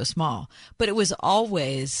because I was so small. But it was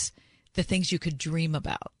always the things you could dream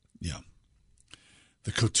about. Yeah.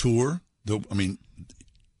 The couture,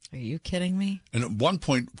 Are you kidding me? And at one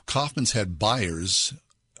point, Kaufmann's had buyers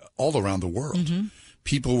all around the world. Mm-hmm.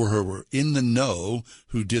 People who were in the know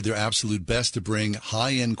who did their absolute best to bring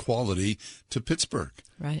high-end quality to Pittsburgh.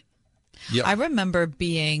 Right. Yeah. I remember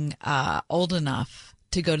being old enough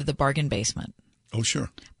to go to the bargain basement. Oh, sure.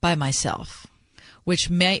 By myself, which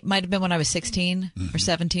might have been when I was 16 or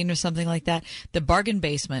 17 or something like that. The bargain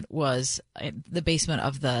basement was the basement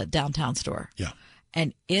of the downtown store. Yeah.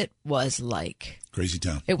 And it was like... Crazy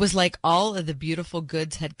town. It was like all of the beautiful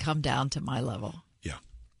goods had come down to my level. Yeah.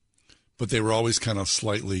 But they were always kind of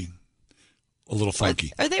slightly a little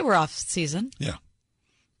funky. Or they were off season. Yeah.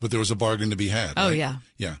 But there was a bargain to be had. Oh, right? yeah.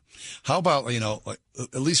 Yeah. How about, like,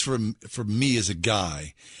 at least for me as a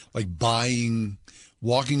guy, like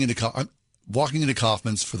walking into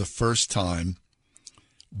Kaufmann's for the first time,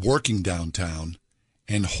 working downtown,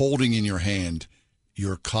 and holding in your hand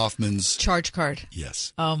your Kaufmann's charge card.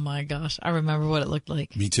 Yes. Oh, my gosh. I remember what it looked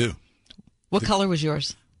like. Me too. What color was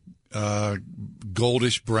yours?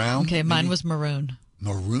 Goldish brown. Okay, mine was maroon.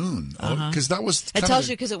 Maroon. Because that was. It tells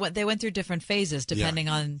you because they went through different phases depending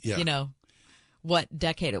on Yeah. what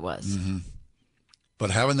decade it was. Mm-hmm. But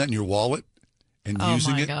having that in your wallet and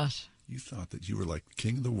using it, gosh, you thought that you were like the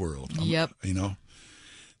king of the world. Yep.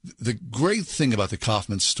 The great thing about the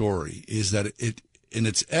Kaufmann story is that it, in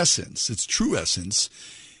its essence, its true essence,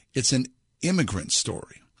 it's an immigrant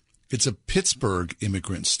story. It's a Pittsburgh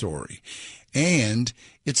immigrant story, and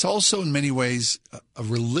it's also in many ways a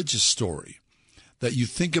religious story. That you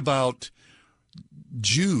think about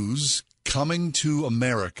Jews coming to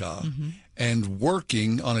America and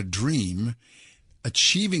working on a dream,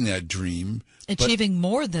 achieving that dream. Achieving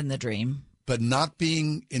more than the dream. But not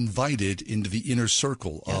being invited into the inner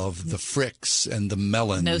circle of the Fricks and the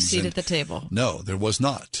Mellons. No seat at the table. No, there was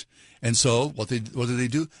not. And so what did they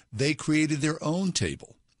do? They created their own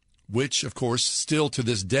table, which, of course, still to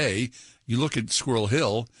this day, you look at Squirrel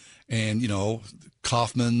Hill and,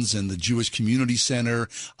 Kaufmann's and the Jewish Community Center,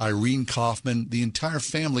 Irene Kaufmann, the entire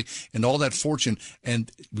family, and all that fortune.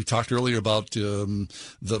 And we talked earlier about the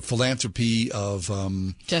philanthropy of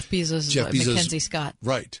Jeff Bezos, Mackenzie Scott.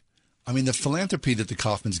 Right. I mean, the philanthropy that the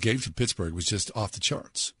Kaufmanns gave to Pittsburgh was just off the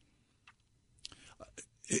charts.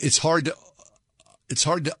 It's hard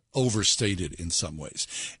to overstate it in some ways.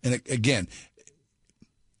 And again,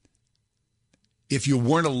 if you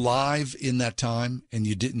weren't alive in that time and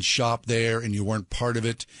you didn't shop there and you weren't part of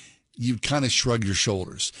it, you'd kind of shrug your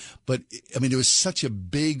shoulders. But, I mean, it was such a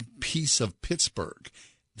big piece of Pittsburgh.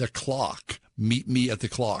 The clock, meet me at the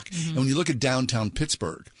clock. Mm-hmm. And when you look at downtown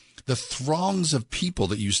Pittsburgh, the throngs of people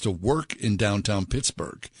that used to work in downtown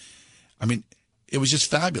Pittsburgh, I mean, it was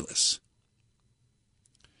just fabulous.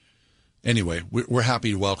 Anyway, we're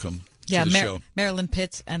happy to welcome to the show. Marilyn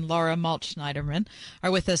Pitts and Laura Maltschneiderman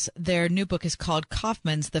are with us. Their new book is called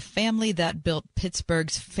Kaufmann's, The Family That Built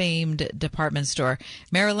Pittsburgh's Famed Department Store.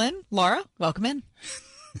 Marilyn, Laura, welcome in.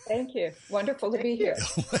 Thank you. Wonderful to be here.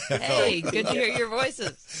 Hey, good to hear your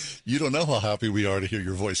voices. You don't know how happy we are to hear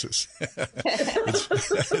your voices.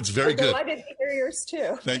 It's very good. Delighted to hear yours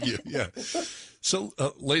too. Thank you. Yeah. So,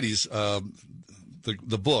 ladies,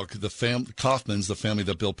 the book, Kaufmann's, The Family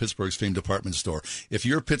That Built Pittsburgh's Famed Department Store. If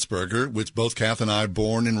you're a Pittsburgher, which both Kath and I,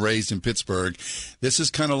 born and raised in Pittsburgh, this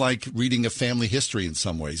is kind of like reading a family history in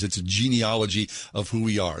some ways. It's a genealogy of who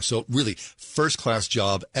we are. So really, first-class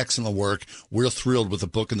job, excellent work. We're thrilled with the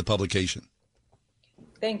book and the publication.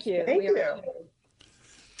 Thank you. Thank you.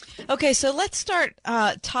 Okay, so let's start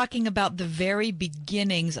talking about the very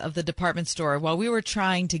beginnings of the department store. While we were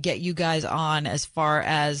trying to get you guys on as far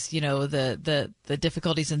as, the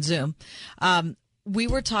difficulties in Zoom, we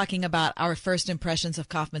were talking about our first impressions of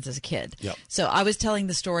Kaufman's as a kid. Yep. So I was telling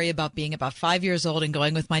the story about being about 5 years old and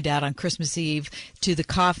going with my dad on Christmas Eve to the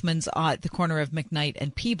Kaufman's at the corner of McKnight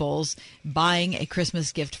and Peebles, buying a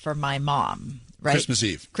Christmas gift for my mom. Right?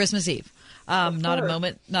 Christmas Eve. Not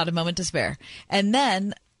a moment to spare. And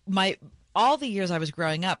then all the years I was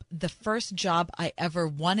growing up, the first job I ever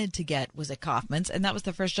wanted to get was at Kaufman's, and that was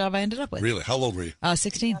the first job I ended up with. Really? How old were you?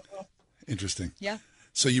 16. Interesting. Yeah.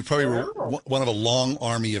 So you probably were one of a long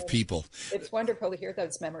army of people. It's wonderful to hear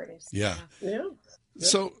those memories. Yeah. Yeah.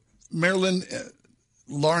 So, Marilyn,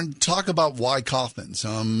 Lauren, talk about why Kaufman's.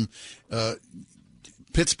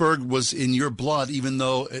 Pittsburgh was in your blood, even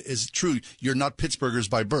though it's true you're not Pittsburghers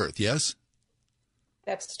by birth, yes?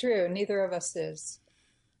 That's true. Neither of us is.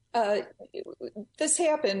 This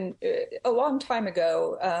happened a long time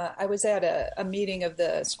ago. I was at a meeting of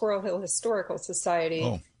the Squirrel Hill Historical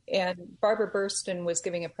Society, and Barbara Burston was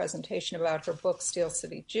giving a presentation about her book, Steel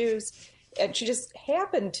City Jews, and she just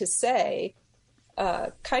happened to say,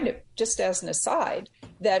 kind of just as an aside,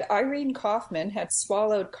 that Irene Kaufman had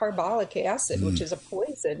swallowed carbolic acid, which is a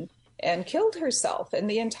poison, and killed herself. And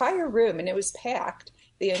the entire room, and it was packed,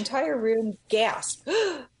 the entire room gasped.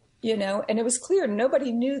 And it was clear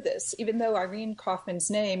nobody knew this, even though Irene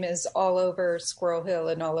Kaufman's name is all over Squirrel Hill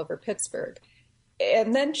and all over Pittsburgh.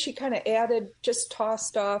 And then she kind of added, just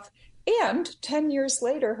tossed off. And 10 years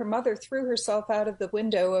later, her mother threw herself out of the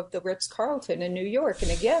window of the Ritz-Carlton in New York.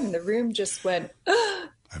 And again, the room just went, I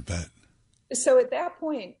bet. So at that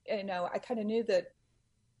point, I kind of knew that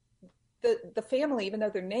the family, even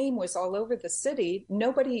though their name was all over the city,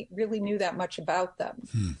 nobody really knew that much about them.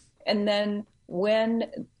 And then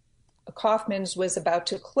when Kaufman's was about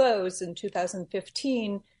to close in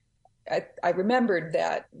 2015, I remembered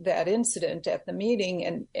that incident at the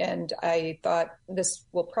meeting, and I thought this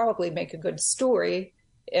will probably make a good story.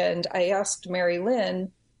 And I asked Mary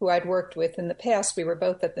Lynn, who I'd worked with in the past, we were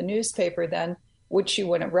both at the newspaper then, would she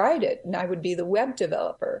want to write it? And I would be the web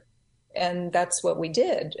developer. And that's what we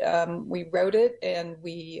did. We wrote it, and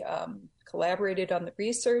we collaborated on the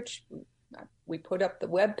research. We put up the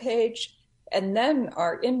web page. And then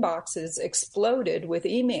our inboxes exploded with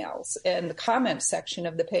emails, and the comment section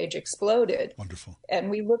of the page exploded. Wonderful. And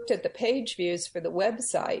we looked at the page views for the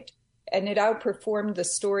website, and it outperformed the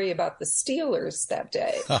story about the Steelers that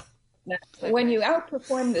day. Now, when you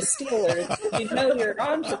outperform the Steelers, you know you're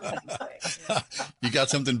onto something. You got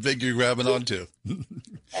something big you're grabbing onto.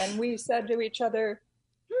 And we said to each other,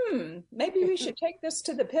 maybe we should take this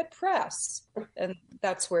to the Pitt Press. And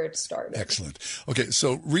that's where it started. Excellent. Okay,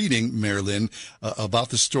 so reading, Marilyn, about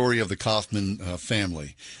the story of the Kaufman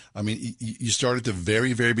family. I mean, you start at the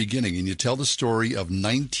very, very beginning, and you tell the story of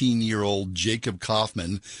 19-year-old Jacob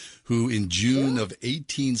Kaufman, who in June of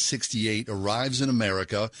 1868 arrives in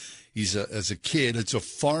America. He's as a kid, it's a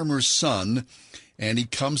farmer's son, and he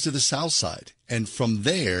comes to the South Side. And from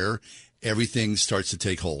there, everything starts to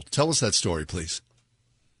take hold. Tell us that story, please.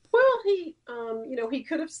 Well, he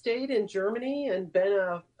could have stayed in Germany and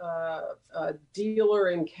been a dealer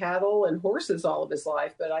in cattle and horses all of his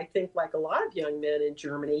life. But I think, like a lot of young men in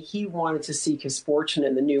Germany, he wanted to seek his fortune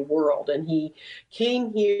in the New World. And he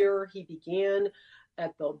came here. He began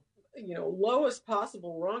at the lowest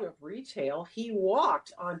possible rung of retail. He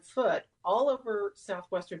walked on foot all over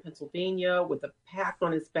southwestern Pennsylvania with a pack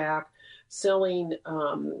on his back, selling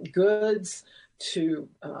goods to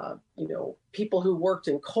people who worked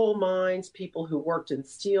in coal mines, people who worked in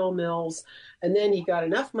steel mills. And then he got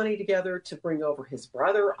enough money together to bring over his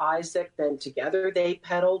brother Isaac. Then together they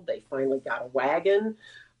peddled. They finally got a wagon.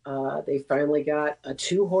 They finally got a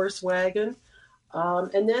 2-horse wagon.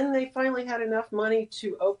 And then they finally had enough money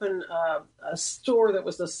to open a store that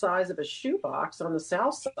was the size of a shoebox on the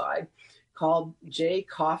South Side called J.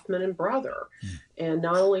 Kaufman and Brother. And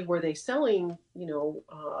not only were they selling,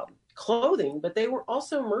 clothing, but they were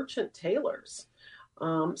also merchant tailors.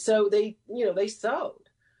 So they sewed.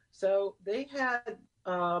 So they had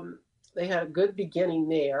a good beginning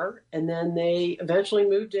there, and then they eventually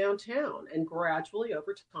moved downtown, and gradually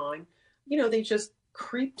over time, they just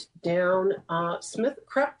crept down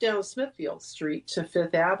Smithfield Street to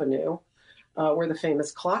Fifth Avenue, where the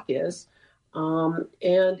famous clock is. Within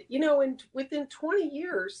 20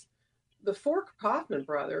 years, the 4 Kaufman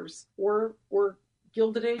brothers were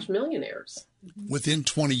Gilded Age millionaires. Within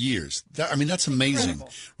 20 years. That's amazing,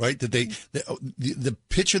 right? That the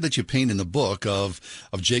picture that you paint in the book of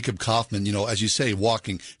Jacob Kaufman, as you say,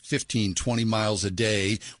 walking 15, 20 miles a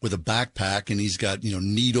day with a backpack, and he's got,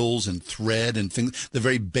 needles and thread and things, the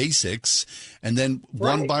very basics. And then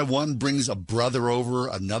one by one brings a brother over,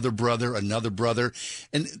 another brother.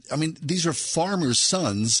 And I mean, these are farmers'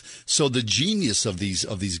 sons. So the genius of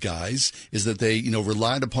these guys is that they,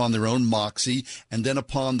 relied upon their own moxie and then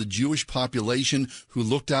upon the Jewish population who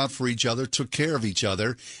looked out for each other, took care of each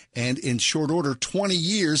other. And in short order, 20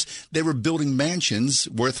 years, they were building mansions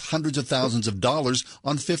worth hundreds of thousands of dollars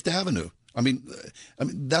on Fifth Avenue. I mean,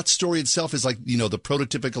 that story itself is like, the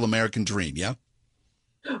prototypical American dream, yeah?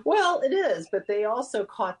 Well, it is, but they also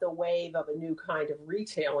caught the wave of a new kind of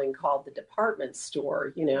retailing called the department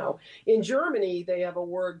store. In Germany, they have a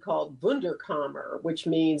word called Wunderkammer, which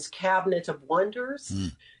means cabinet of wonders.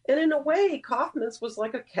 And in a way, Kaufmann's was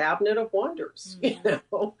like a cabinet of wonders. There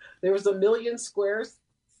was 1 million square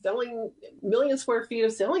feet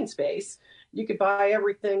of selling space. You could buy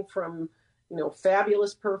everything from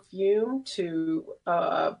fabulous perfume to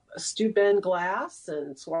Steuben glass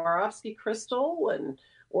and Swarovski crystal,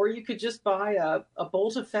 or you could just buy a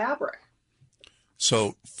bolt of fabric.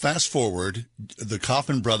 So fast forward, the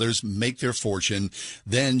Kaufman brothers make their fortune.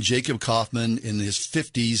 Then Jacob Kaufman in his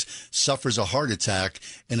 50s suffers a heart attack.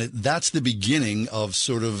 And that's the beginning of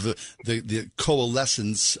sort of the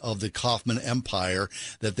coalescence of the Kaufman empire,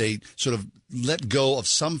 that they sort of let go of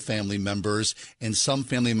some family members and some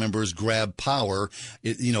family members grab power.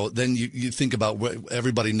 Then you think about what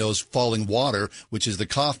everybody knows, falling water, which is the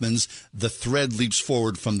Kaufmans. The thread leaps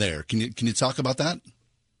forward from there. Can you talk about that?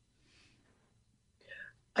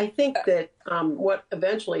 I think that what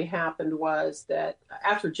eventually happened was that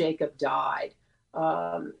after Jacob died,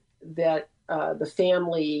 that the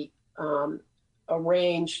family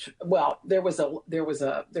arranged. Well, there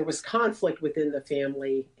was conflict within the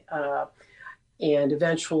family, and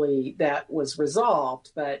eventually that was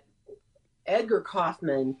resolved. But Edgar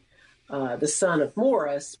Kaufman, the son of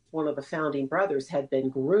Morris, one of the founding brothers, had been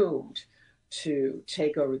groomed to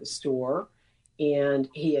take over the store. And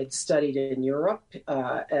he had studied in Europe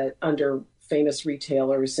under famous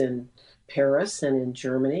retailers in Paris and in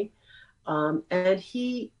Germany. And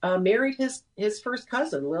he married his first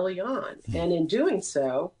cousin, Lilian. And in doing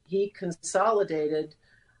so, he consolidated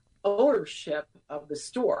ownership of the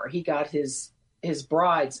store. He got his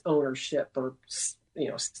bride's ownership, or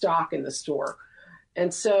stock in the store.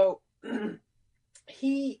 And so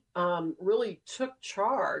he really took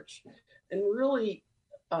charge and really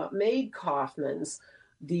made Kaufman's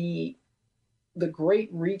the great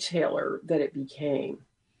retailer that it became.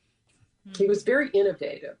 He was very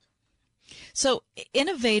innovative. So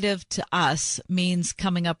innovative to us means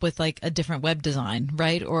coming up with like a different web design,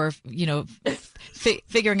 right? Or,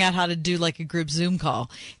 figuring out how to do like a group Zoom call.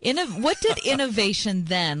 What did innovation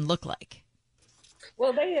then look like?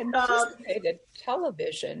 Well, they anticipated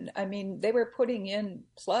television. I mean, they were putting in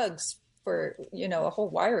plugs for, a whole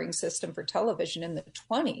wiring system for television in the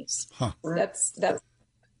 20s. Huh. That's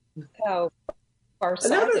how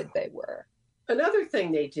far-sighted they were. Another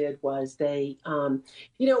thing they did was they, in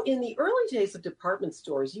the early days of department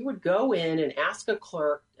stores, you would go in and ask a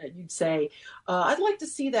clerk, you'd say, I'd like to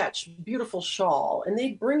see that beautiful shawl. And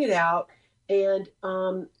they'd bring it out, and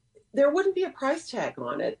there wouldn't be a price tag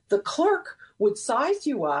on it. The clerk would size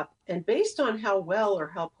you up, and based on how well or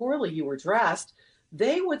how poorly you were dressed,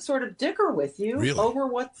 they would sort of dicker with you over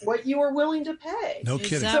what you were willing to pay. No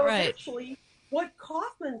kidding. So eventually, what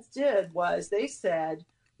Kaufman's did was they said,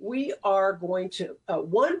 we are going to,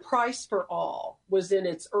 one price for all was in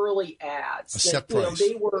its early ads. A set price.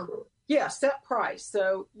 They were, set price.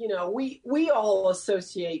 So, we all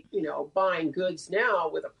associate, buying goods now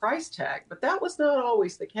with a price tag, but that was not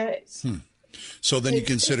always the case. So then you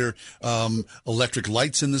consider electric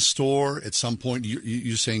lights in the store. At some point,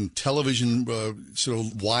 you're saying television sort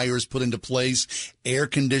of wires put into place, air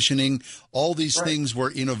conditioning. All these things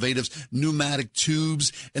were innovative. Pneumatic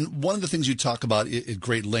tubes. And one of the things you talk about at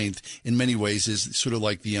great length in many ways is sort of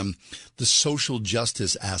like the social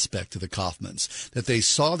justice aspect of the Kaufmans, that they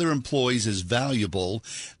saw their employees as valuable.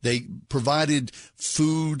 They provided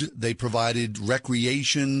food. They provided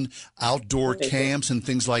recreation, outdoor camps and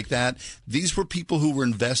things like that. These were people who were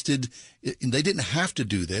invested. They didn't have to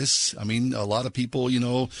do this. I mean, a lot of people,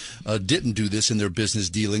 didn't do this in their business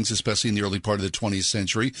dealings, especially in the early part of the 20th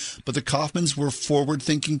century. But the Kaufmans were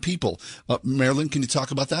forward-thinking people. Marilyn, can you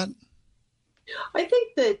talk about that? I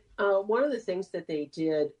think that one of the things that they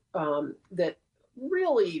did that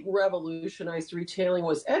really revolutionized retailing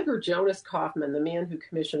was Edgar Jonas Kaufman, the man who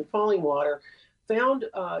commissioned Falling Water,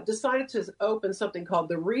 decided to open something called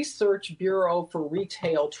the Research Bureau for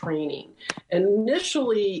Retail Training. And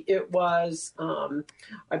initially it was,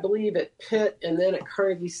 I believe, at Pitt and then at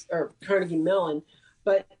Carnegie Mellon.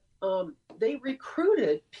 But they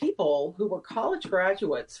recruited people who were college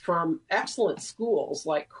graduates from excellent schools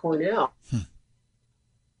like Cornell.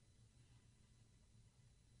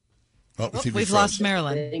 We've lost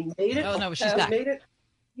Marilyn. They made it, no, she's back.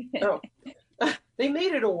 They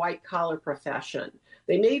made it a white-collar profession.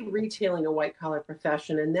 They made retailing a white-collar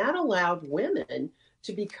profession, and that allowed women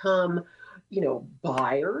to become,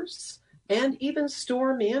 buyers and even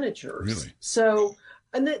store managers. Really? So,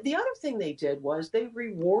 and the other thing they did was they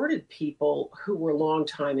rewarded people who were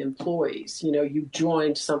longtime employees. You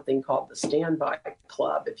joined something called the Standby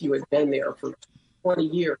Club if you had been there for 20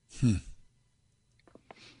 years.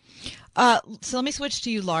 So let me switch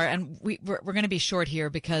to you, Laura, and we're going to be short here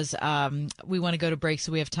because we want to go to break,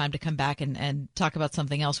 so we have time to come back and talk about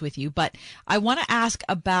something else with you. But I want to ask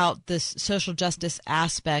about this social justice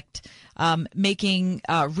aspect, making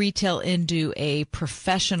retail into a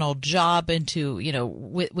professional job, into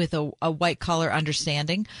with a white collar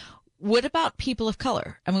understanding. What about people of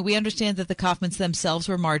color? I mean, we understand that the Kaufmans themselves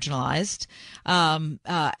were marginalized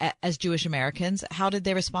as Jewish Americans. How did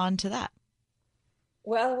they respond to that?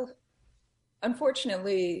 Well,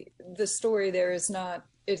 unfortunately, the story there is not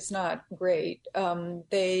great. While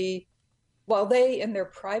they in their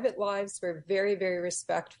private lives were very, very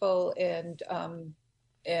respectful and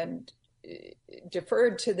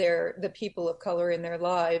deferred to the people of color in their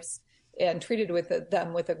lives and treated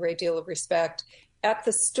them with a great deal of respect, at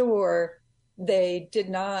the store they did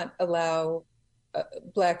not allow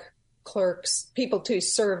Black clerks, people to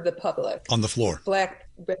serve the public on the floor.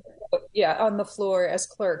 On the floor as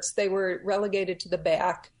clerks. They were relegated to the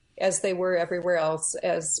back, as they were everywhere else,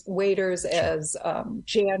 as waiters, as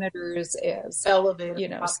janitors, as stock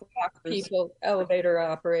people, elevator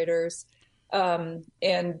operators.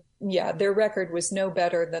 Their record was no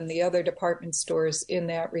better than the other department stores in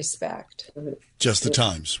that respect. Just the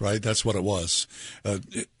times, right? That's what it was.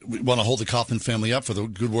 We want to hold the Kaufman family up for the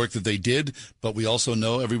good work that they did, but we also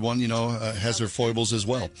know everyone, has their foibles as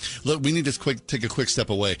well. Look, we need to take a quick step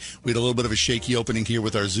away. We had a little bit of a shaky opening here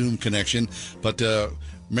with our Zoom connection, but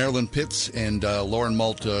Marilyn Pitts and Lauren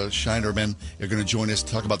Malt Scheinerman are going to join us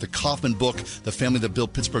to talk about the Kaufman book, The Family That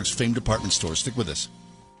Built Pittsburgh's Famed Department Store. Stick with us.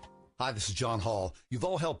 Hi, this is John Hall. You've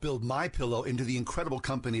all helped build MyPillow into the incredible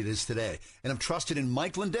company it is today, and have trusted in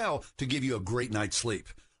Mike Lindell to give you a great night's sleep.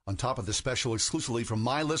 On top of the special exclusively from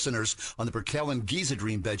my listeners on the Perkel and Giza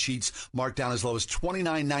Dream bed sheets, marked down as low as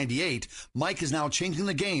 $29.98, Mike is now changing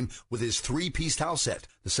the game with his 3-piece towel set.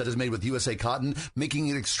 The set is made with USA cotton, making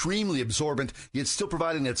it extremely absorbent, yet still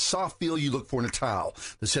providing that soft feel you look for in a towel.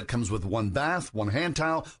 The set comes with 1 bath, 1 hand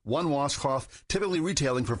towel, 1 washcloth, typically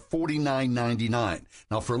retailing for $49.99.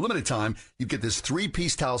 Now, for a limited time, you get this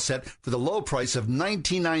 3-piece towel set for the low price of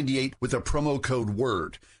 $19.98 with a promo code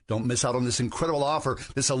WORD. Don't miss out on this incredible offer.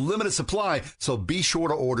 This is a limited supply, so be sure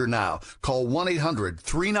to order now. Call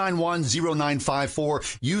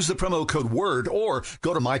 1-800-391-0954. Use the promo code WORD or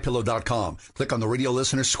go to MyPillow.com. Click on the radio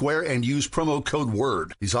listener square and use promo code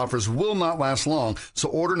WORD. These offers will not last long, so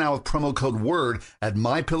order now with promo code WORD at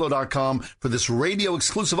MyPillow.com for this radio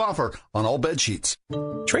exclusive offer on all bed sheets.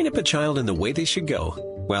 Train up a child in the way they should go.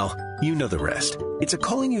 Well, you know the rest. It's a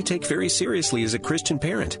calling you take very seriously as a Christian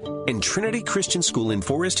parent. And Trinity Christian School in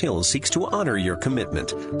Forest Hills seeks to honor your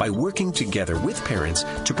commitment by working together with parents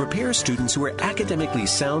to prepare students who are academically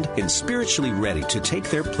sound and spiritually ready to take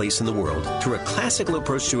their place in the world through a classical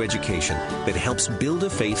approach to education that helps build a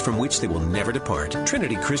faith from which they will never depart.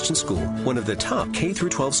 Trinity Christian School, one of the top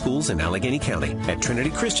K-12 schools in Allegheny County, at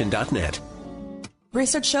trinitychristian.net.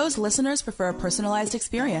 Research shows listeners prefer a personalized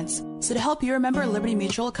experience. So to help you remember, Liberty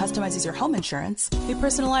Mutual customizes your home insurance. We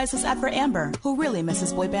personalize this ad for Amber, who really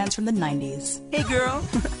misses boy bands from the 90s. Hey girl,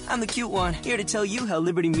 I'm the cute one, here to tell you how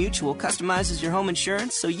Liberty Mutual customizes your home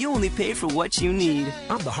insurance so you only pay for what you need.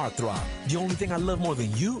 I'm the heartthrob. The only thing I love more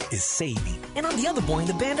than you is Sadie. And I'm the other boy in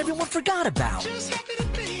the band everyone forgot about.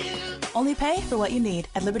 Only pay for what you need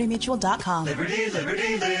at libertymutual.com. Liberty,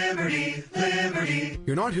 liberty, liberty, liberty.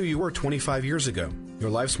 You're not who you were 25 years ago. Your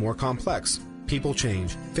life's more complex. People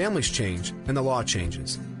change, families change, and the law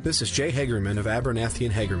changes. This is Jay Hagerman of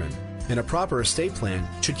Abernathy & Hagerman, and a proper estate plan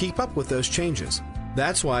should keep up with those changes.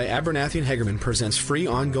 That's why Abernathy & Hagerman presents free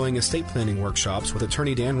ongoing estate planning workshops with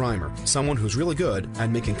attorney Dan Reimer, someone who's really good at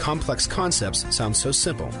making complex concepts sound so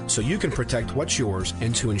simple, so you can protect what's yours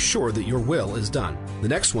and to ensure that your will is done. The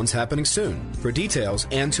next one's happening soon. For details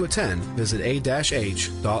and to attend, visit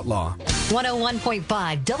a-h.law.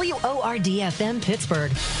 101.5 WORD-FM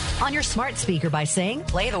Pittsburgh. On your smart speaker by saying,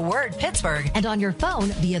 play the word Pittsburgh. And on your phone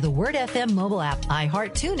via the Word FM mobile app,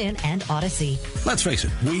 iHeart, TuneIn, and Odyssey. Let's face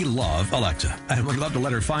it, we love Alexa. And when love to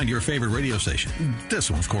let her find your favorite radio station.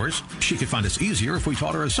 This one, of course. She could find us easier if we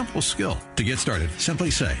taught her a simple skill. To get started,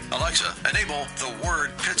 simply say, Alexa, enable the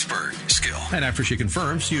word Pittsburgh skill. And after she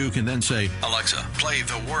confirms, you can then say, Alexa, play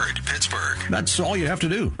the word Pittsburgh. That's all you have to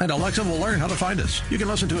do. And Alexa will learn how to find us. You can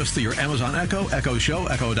listen to us through your Amazon Echo, Echo Show,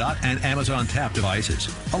 Echo Dot, and Amazon Tap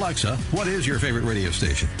devices. Alexa, what is your favorite radio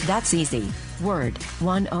station? That's easy. Word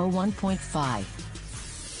 101.5.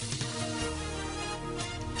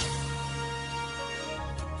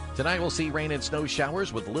 Tonight we'll see rain and snow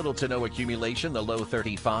showers with little to no accumulation, the low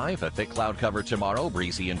 35. A thick cloud cover tomorrow,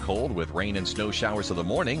 breezy and cold with rain and snow showers in the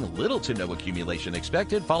morning, little to no accumulation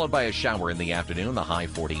expected, followed by a shower in the afternoon, the high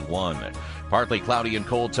 41. Partly cloudy and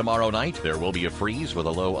cold tomorrow night. There will be a freeze with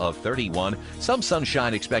a low of 31. Some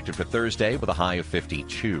sunshine expected for Thursday with a high of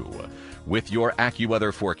 52. With your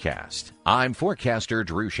AccuWeather forecast, I'm forecaster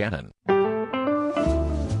Drew Shannon.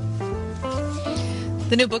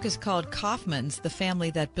 The new book is called Kaufman's, the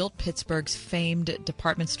family that built Pittsburgh's famed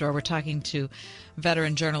department store. We're talking to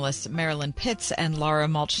veteran journalists Marilyn Pitts and Laura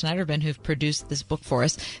Maltz-Schneiderman, who've produced this book for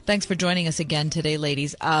us. Thanks for joining us again today,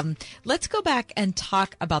 ladies. Let's go back and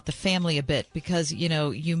talk about the family a bit because, you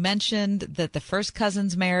know, you mentioned that the first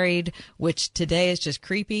cousin's married, which today is just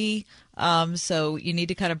creepy. So you need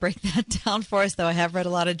to kind of break that down for us, though I have read a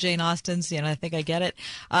lot of Jane Austen's, I think I get it.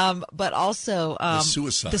 But also the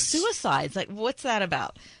suicides. Like, what's that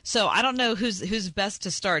about? So I don't know who's best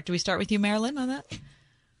to start. Do we start with you, Marilyn, on that?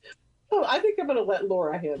 Oh, I think I'm going to let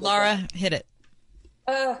Laura handle it. Laura, hit it.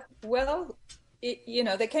 Well,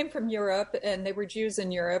 they came from Europe, and they were Jews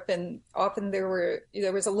in Europe, and often there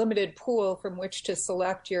was a limited pool from which to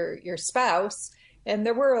select your spouse, and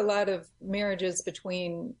there were a lot of marriages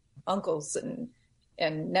between uncles and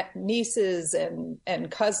nieces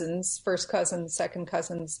and cousins, first cousins, second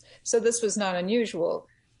cousins. So this was not unusual.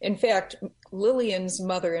 In fact, Lillian's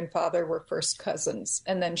mother and father were first cousins,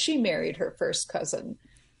 and then she married her first cousin.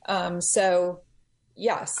 So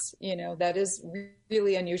yes, that is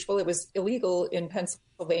really unusual. It was illegal in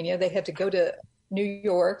Pennsylvania. They had to go to New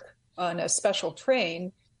York on a special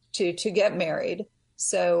train to get married.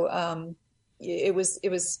 So it was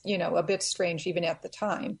a bit strange even at the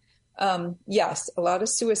time. Yes, a lot of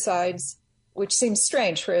suicides, which seems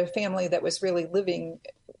strange for a family that was really living,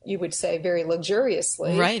 you would say, very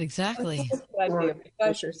luxuriously. Right, exactly.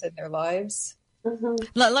 Pleasures in their lives. Mm-hmm.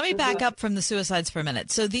 Let me back up from the suicides for a minute.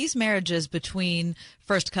 So these marriages between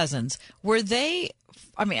first cousins, were they,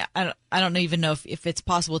 I don't even know if it's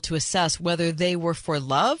possible to assess whether they were for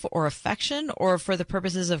love or affection or for the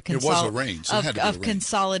purposes of It was arranged. It had to be arranged.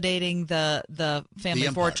 Consolidating the family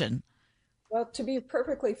fortune. Well, to be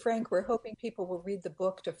perfectly frank, we're hoping people will read the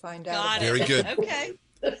book to find out. Very good. Okay.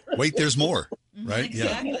 Wait, there's more, right?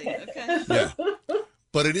 Exactly. Yeah. Okay. Yeah.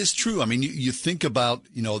 But it is true. I mean, you think about,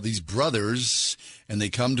 these brothers, and they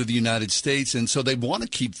come to the United States, and so they want to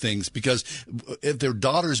keep things, because if their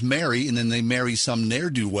daughters marry and then they marry some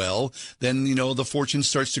ne'er-do-well, then, the fortune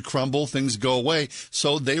starts to crumble, things go away.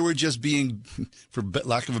 So they were just being, for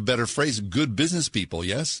lack of a better phrase, good business people,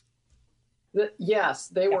 yes? Yes,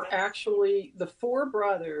 they were actually the four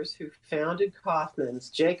brothers who founded Kaufman's,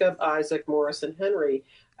 Jacob, Isaac, Morris, and Henry,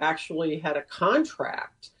 actually had a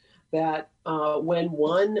contract that when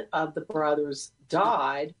one of the brothers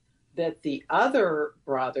died, that the other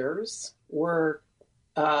brothers were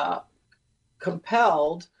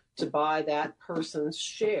compelled to buy that person's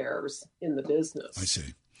shares in the business. I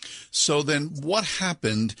see. So then what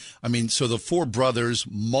happened? So the four brothers,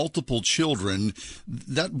 multiple children,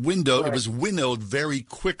 that window, It was winnowed very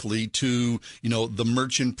quickly to, the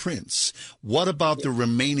merchant prince. What about the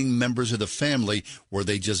remaining members of the family? Were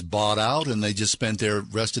they just bought out and they just spent their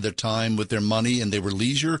rest of their time with their money and they were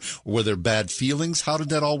leisure? Or were there bad feelings? How did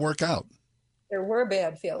that all work out? There were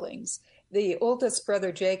bad feelings. The oldest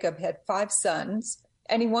brother, Jacob, had 5 sons,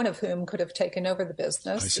 any one of whom could have taken over the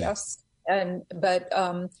business. Yes. But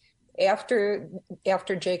after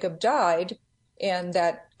Jacob died, and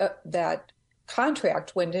that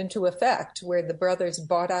contract went into effect, where the brothers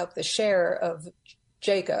bought out the share of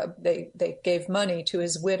Jacob, they gave money to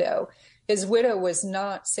his widow. His widow was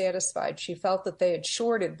not satisfied. She felt that they had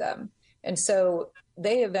shorted them, and so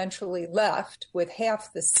they eventually left with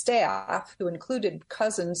half the staff, who included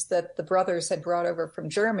cousins that the brothers had brought over from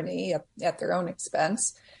Germany at their own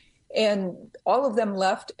expense. And all of them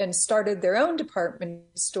left and started their own department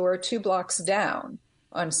store 2 blocks down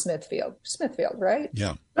on Smithfield, right?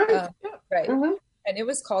 Yeah. Right. Mm-hmm. And it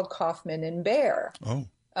was called Kaufman and Bear. Oh.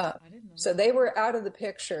 So they were out of the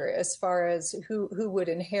picture as far as who would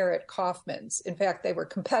inherit Kaufman's. In fact, they were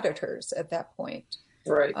competitors at that point.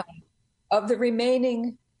 Right. Of the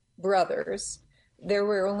remaining brothers, there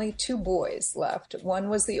were only 2 boys left. One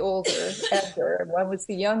was the older, Edgar, and one was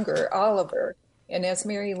the younger, Oliver. And as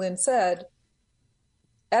Mary Lynn said,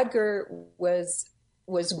 Edgar was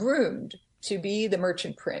groomed to be the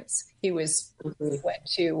merchant prince. He went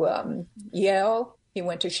to Yale. He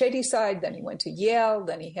went to Shadyside, then he went to Yale,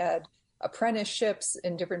 then he had apprenticeships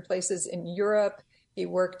in different places in Europe. He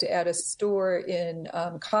worked at a store in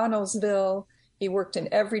Connellsville. He worked in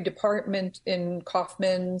every department in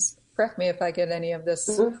Kaufman's. Correct me if I get any of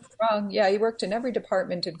this wrong. Yeah, he worked in every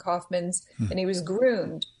department in Kaufman's, and he was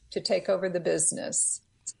groomed to take over the business.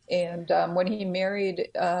 And when he married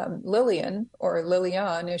Lillian, or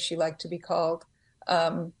Lillian as she liked to be called,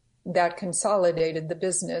 that consolidated the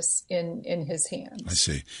business in his hands. I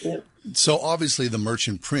see. Yeah. So obviously the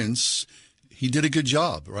merchant prince, he did a good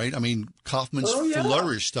job, right? I mean, Kaufman's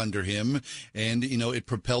flourished under him, and, it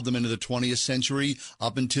propelled them into the 20th century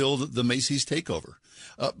up until the Macy's takeover.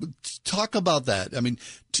 Talk about that. I mean,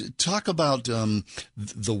 talk about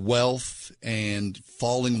the wealth and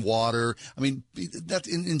falling water. I mean, that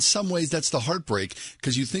in some ways, that's the heartbreak,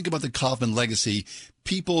 because you think about the Kaufman legacy.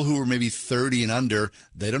 People who are maybe 30 and under,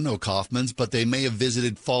 they don't know Kaufman's, but they may have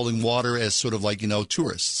visited Falling Water as sort of like,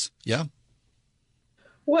 tourists. Yeah?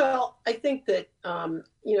 Well, I think that,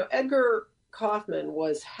 Edgar Kaufman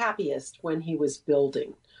was happiest when he was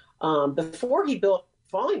building. Before he built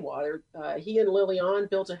Falling Water, he and Lillian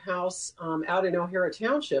built a house out in O'Hara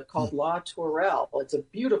Township called La Tourelle. It's a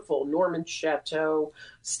beautiful Norman Chateau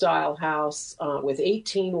style house with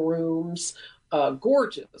 18 rooms.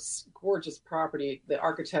 Gorgeous property. The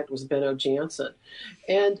architect was Benno Jansen.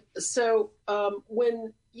 And so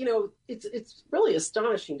when, it's really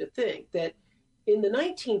astonishing to think that in the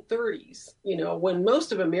 1930s, when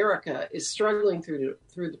most of America is struggling through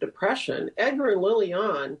the Depression, Edgar and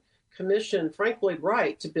Lillian commissioned Frank Lloyd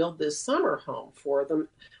Wright to build this summer home for them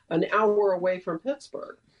an hour away from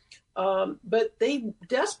Pittsburgh. But they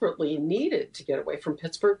desperately needed to get away from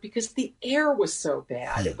Pittsburgh because the air was so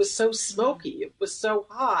bad. It was so smoky. It was so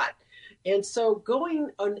hot. And so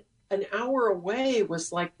going an hour away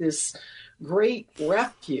was like this great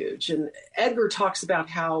refuge. And Edgar talks about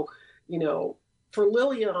how, for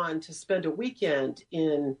Lillian to spend a weekend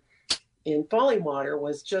in Falling Water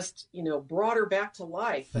was just, brought her back to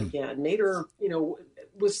life again, made her,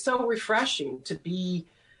 was so refreshing to be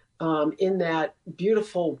in that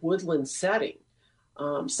beautiful woodland setting.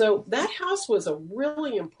 So that house was a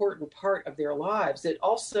really important part of their lives. It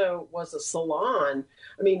also was a salon.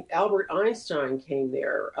 I mean, Albert Einstein came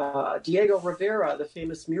there. Diego Rivera, the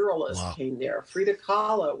famous muralist, came there. Frida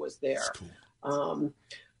Kahlo was there. Cool.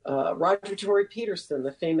 Roger Tory Peterson,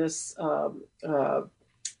 the famous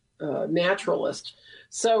naturalist.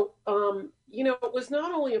 So, it was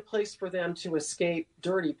not only a place for them to escape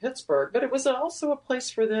dirty Pittsburgh, but it was also a place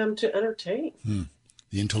for them to entertain.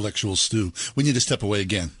 The intellectual stew. We need to step away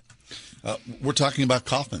again. We're talking about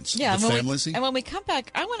Kaufman's, the families. And when we come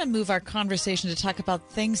back, I want to move our conversation to talk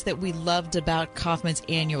about things that we loved about Kaufman's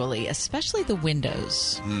annually, especially the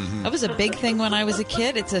windows. Mm-hmm. That was a big thing when I was a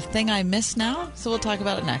kid. It's a thing I miss now, so we'll talk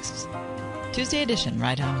about it next. Tuesday edition,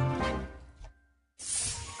 Ride Home.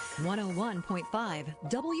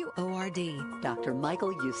 101.5 WORD. Dr.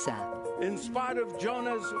 Michael Youssef. In spite of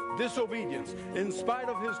Jonah's disobedience, in spite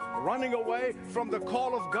of his running away from the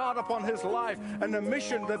call of God upon his life and the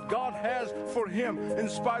mission that God has for him, in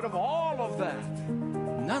spite of all of that,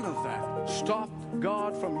 none of that stopped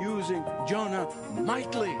God from using Jonah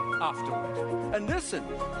mightily afterward. And listen,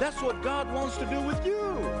 that's what God wants to do with you.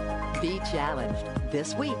 Be challenged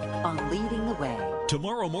this week on Leading the Way.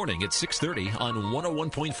 Tomorrow morning at 6:30 on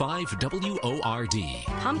 101.5 WORD.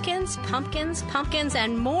 Pumpkins, pumpkins, pumpkins,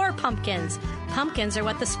 and more pumpkins. Pumpkins are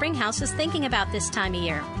what the Springhouse is thinking about this time of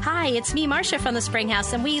year. Hi, it's me, Marcia, from the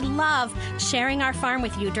Springhouse, and we love sharing our farm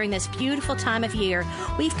with you during this beautiful time of year.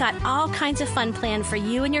 We've got all kinds of fun planned for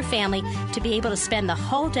you and your family to be able to spend the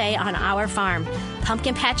whole day on our farm.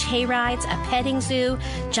 Pumpkin patch hay rides, a petting zoo,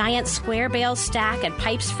 giant square bale stack and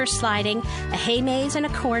pipes for sliding, a hay maze and a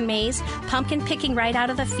corn maze, pumpkin picking right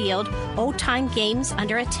out of the field, old-time games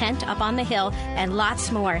under a tent up on the hill, and lots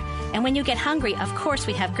more. And when you get hungry, of course,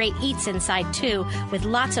 we have great eats inside, too, with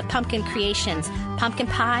lots of pumpkin creations. Pumpkin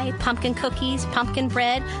pie, pumpkin cookies, pumpkin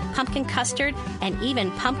bread, pumpkin custard, and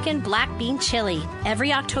even pumpkin black bean chili.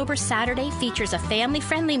 Every October Saturday features a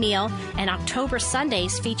family-friendly meal, and October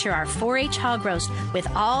Sundays feature our 4-H hog roast with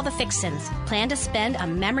all the fixins. Plan to spend a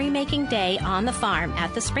memory-making day on the farm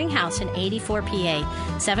at the Springhouse in 84 PA.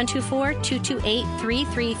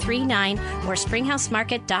 724-228-3339 or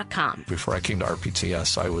springhousemarket.com. Before I came to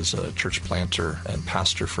RPTS, I was a church planter and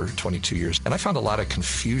pastor for 22 years. And And I found a lot of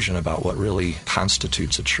confusion about what really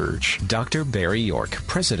constitutes a church. Dr. Barry York,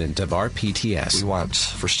 president of RPTS. We want,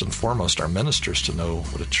 first and foremost, our ministers to know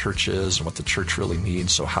what a church is and what the church really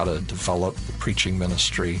needs, so how to develop the preaching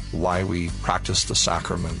ministry, why we practice the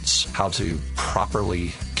sacraments, how to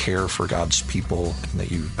properly care for God's people, and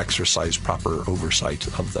that you exercise proper oversight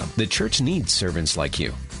of them. The church needs servants like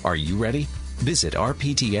you. Are you ready? Visit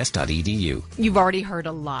rpts.edu. You've already heard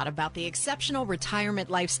a lot about the exceptional retirement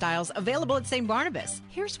lifestyles available at St. Barnabas.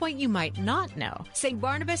 Here's what you might not know. St.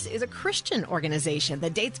 Barnabas is a Christian organization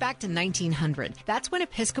that dates back to 1900. That's when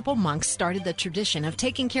Episcopal monks started the tradition of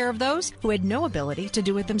taking care of those who had no ability to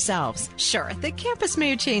do it themselves. Sure, the campus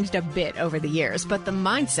may have changed a bit over the years, but the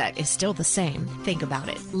mindset is still the same. Think about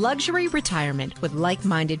it. Luxury retirement with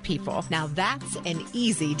like-minded people. Now that's an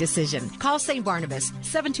easy decision. Call St. Barnabas,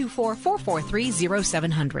 724-443-0700.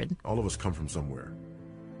 All of us come from somewhere.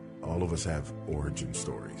 All of us have origin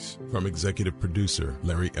stories. From executive producer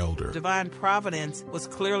Larry Elder, divine providence was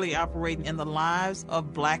clearly operating in the lives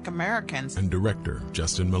of Black Americans, and director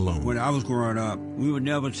Justin Malone. When I was growing up, we were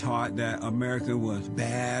never taught that America was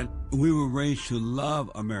bad. We were raised to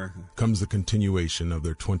love America. Comes the continuation of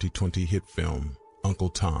their 2020 hit film, Uncle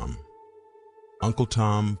Tom. Uncle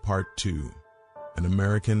Tom Part 2, An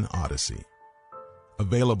American Odyssey.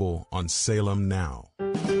 Available on Salem Now.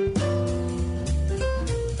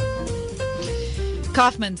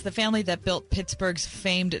 Kaufman's, the family that built Pittsburgh's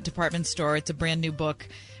famed department store. It's a brand new book.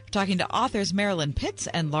 We're talking to authors Marilyn Pitts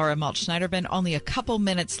and Laura Mulch-Schneiderman. Only a couple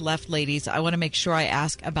minutes left, ladies. I want to make sure I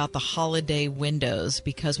ask about the holiday windows,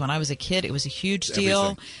 because when I was a kid, it was a huge deal.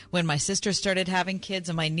 Everything. When my sister started having kids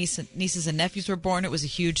and my nieces and nephews were born, it was a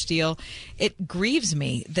huge deal. It grieves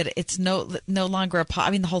me that it's no longer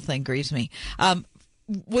the whole thing grieves me.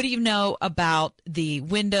 What do you know about the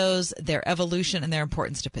windows, their evolution, and their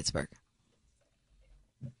importance to Pittsburgh?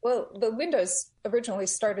 Well, the windows originally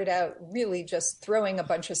started out really just throwing a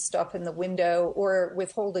bunch of stuff in the window or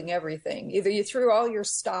withholding everything. Either you threw all your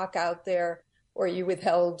stock out there or you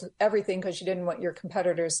withheld everything because you didn't want your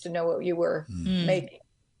competitors to know what you were making,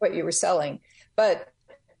 what you were selling. But,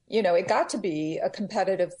 it got to be a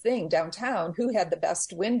competitive thing downtown. Who had the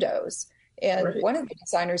best windows? And right. One of the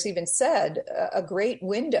designers even said a great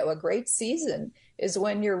window, a great season is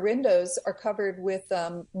when your windows are covered with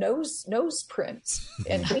nose prints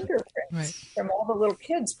and fingerprints from all the little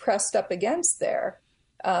kids pressed up against there.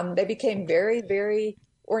 They became very, very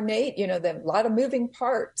ornate. A lot of moving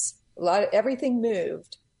parts, everything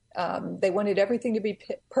moved. They wanted everything to be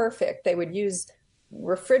perfect. They would use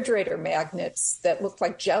refrigerator magnets that looked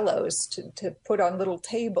like jellos to put on little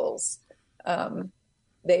tables.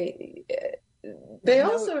 They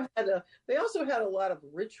also had a lot of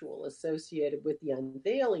ritual associated with the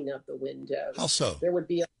unveiling of the windows. How so? There would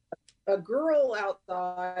be a girl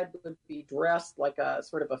outside would be dressed like a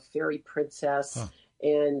sort of a fairy princess,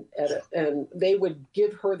 and they would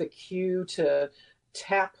give her the cue to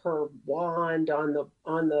tap her wand on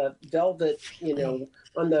the velvet,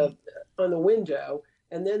 on the window,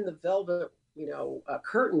 and then the velvet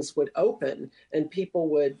curtains would open and people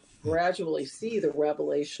would gradually see the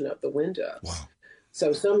revelation of the windows. Wow.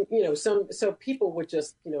 So so people would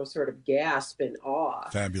just, sort of gasp in awe.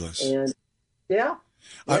 Fabulous. And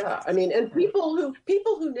and people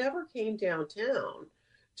who never came downtown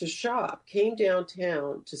to shop came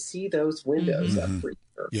downtown to see those windows up for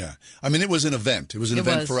sure. Yeah. It was an event. It was an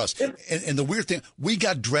event for us. And the weird thing, we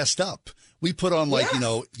got dressed up. We put on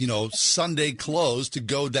Sunday clothes to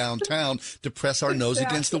go downtown to press our nose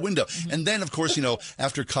against the window. And then, of course,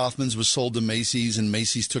 after Kaufman's was sold to Macy's and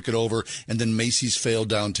Macy's took it over and then Macy's failed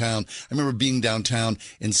downtown. I remember being downtown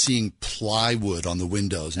and seeing plywood on the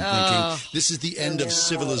windows and thinking, this is the end of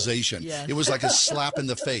civilization. Yes. It was like a slap in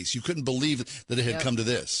the face. You couldn't believe that it had come to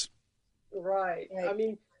this. Right.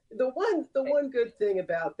 The one good thing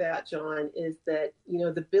about that, John, is that,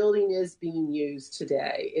 the building is being used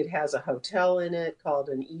today. It has a hotel in it called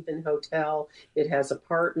an Even Hotel. It has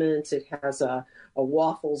apartments. It has a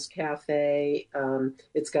Waffles Cafe.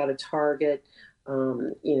 It's got a Target.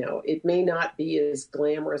 It may not be as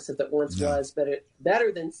glamorous as it once was, but it's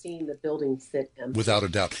better than seeing the building sit empty. Without a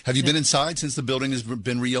doubt. Have you been inside since the building has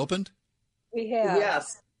been reopened? We have.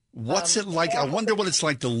 Yes. What's it like? I wonder what it's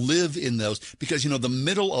like to live in those, because, the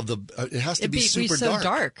middle of it has to be super so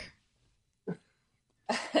dark.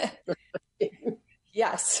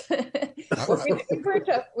 Yes.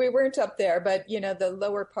 we weren't up there, but, the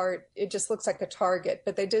lower part, it just looks like a Target.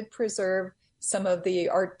 But they did preserve some of the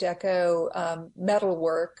Art Deco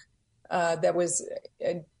metalwork that was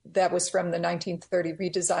from the 1930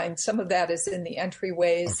 redesign. Some of that is in the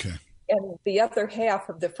entryways. Okay. And the other half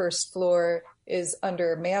of the first floor is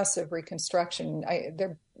under massive reconstruction.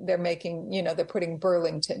 They're making, they're putting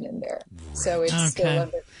Burlington in there. Right. So it's still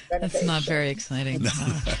under renovation. That's not very exciting.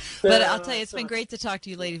 But I'll tell you, it's been great to talk to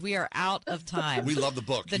you ladies. We are out of time. We love the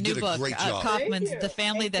book. The you new did book, a great job. Kaufman's The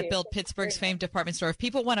Family That Built Pittsburgh's Famed Department Store. If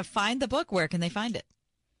people want to find the book, where can they find it?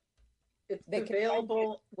 It's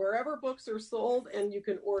available wherever books are sold, and you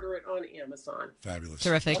can order it on Amazon. Fabulous.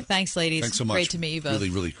 Terrific. Thanks, ladies. Thanks so much. Great to meet you both. Really,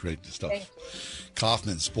 really great stuff.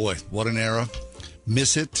 Kaufman's, boy, what an era.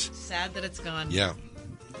 Miss it. Sad that it's gone. Yeah.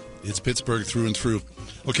 It's Pittsburgh through and through.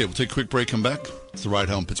 Okay, we'll take a quick break, come back. It's The Ride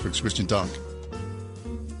Home, Pittsburgh's Christian Talk.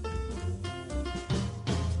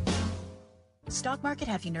 Stock market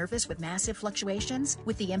have you nervous with massive fluctuations?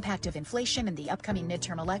 With the impact of inflation and the upcoming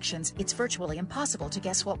midterm elections, it's virtually impossible to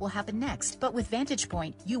guess what will happen next. But with Vantage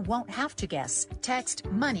Point, you won't have to guess. Text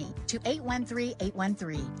MONEY to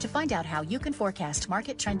 813-813 to find out how you can forecast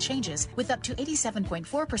market trend changes with up to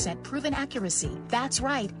 87.4% proven accuracy. That's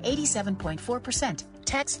right, 87.4%.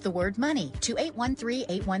 Text the word MONEY to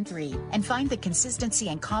 813-813 and find the consistency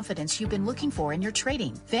and confidence you've been looking for in your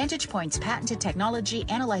trading. Vantage Point's patented technology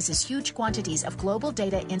analyzes huge quantities of global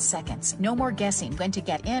data in seconds. No more guessing when to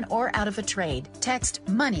get in or out of a trade. Text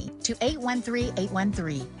MONEY to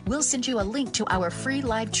 813-813. We'll send you a link to our free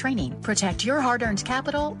live training. Protect your hard-earned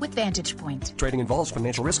capital with Vantage Point. Trading involves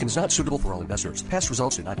financial risk and is not suitable for all investors. Past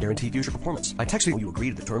results do not guarantee future performance. By texting, you agree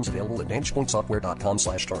to the terms available at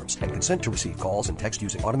VantagePointSoftware.com/terms and consent to receive calls and text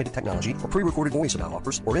using automated technology or pre-recorded voice about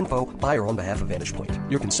offers or info by or on behalf of Vantage Point.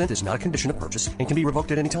 Your consent is not a condition of purchase and can be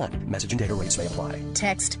revoked at any time. Message and data rates may apply.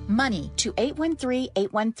 Text MONEY to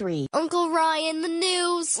 813-813. Uncle Ryan, the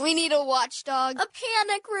news. We need a watchdog. A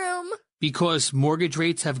panic room. Because mortgage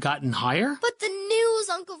rates have gotten higher? But the news,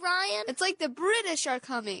 Uncle Ryan. It's like the British are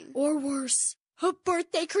coming. Or worse, a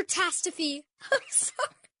birthday catastrophe. I'm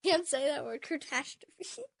sorry. Can't say that word,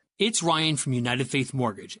 catastrophe. It's Ryan from United Faith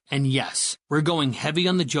Mortgage, and yes, we're going heavy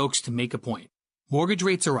on the jokes to make a point. Mortgage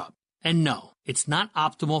rates are up, and no, it's not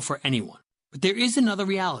optimal for anyone. But there is another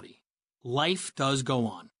reality. Life does go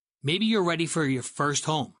on. Maybe you're ready for your first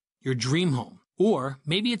home, your dream home, or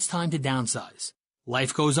maybe it's time to downsize.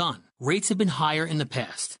 Life goes on. Rates have been higher in the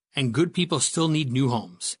past, and good people still need new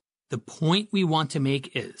homes. The point we want to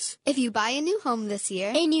make is, if you buy a new home this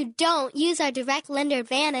year and you don't use our direct lender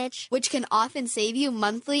advantage, which can often save you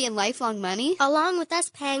monthly and lifelong money, along with us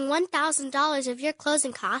paying $1,000 of your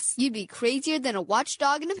closing costs, you'd be crazier than a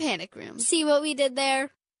watchdog in a panic room. See what we did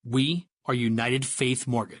there? we are United Faith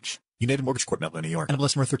Mortgage. United Mortgage Corp, Melville, New York.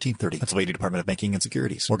 NMLS number 1330. Pennsylvania Department of Banking and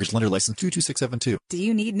Securities. Mortgage lender license 22672. Do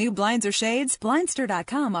you need new blinds or shades?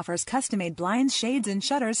 Blindster.com offers custom-made blinds, shades, and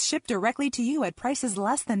shutters shipped directly to you at prices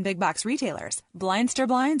less than big box retailers. Blindster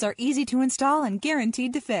blinds are easy to install and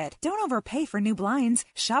guaranteed to fit. Don't overpay for new blinds.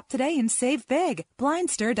 Shop today and save big.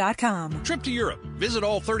 Blindster.com. Trip to Europe. Visit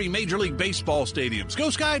all 30 Major League Baseball stadiums. Go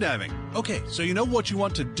skydiving. Okay, so you know what you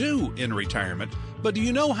want to do in retirement, but do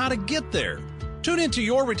you know how to get there? Tune into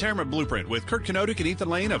Your Retirement Blueprint with Kurt Knodik and Ethan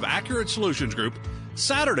Lane of Accurate Solutions Group,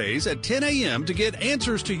 Saturdays at 10 a.m. to get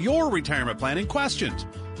answers to your retirement planning questions.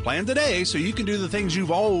 Plan today so you can do the things you've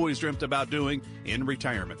always dreamt about doing in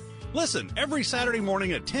retirement. Listen every Saturday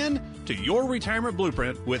morning at 10 to Your Retirement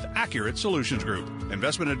Blueprint with Accurate Solutions Group.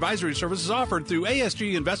 Investment advisory services offered through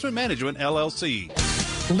ASG Investment Management, LLC.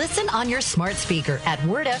 Listen on your smart speaker at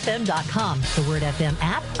wordfm.com, the Word FM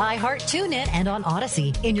app, iHeart, TuneIn, and on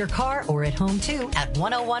Odyssey. In your car or at home, too, at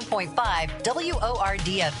 101.5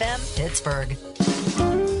 WORD-FM, Pittsburgh.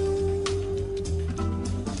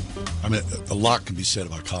 I mean, a lot can be said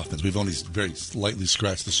about Kaufman's. We've only very slightly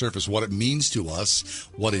scratched the surface, what it means to us,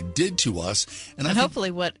 what it did to us. And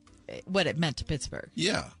hopefully what it meant to Pittsburgh.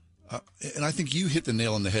 Yeah. And I think you hit the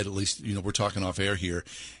nail on the head, at least, we're talking off air here.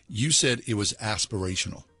 You said it was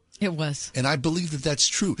aspirational. It was. And I believe that that's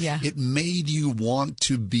true. Yeah. It made you want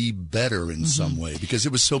to be better in some way because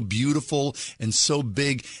it was so beautiful and so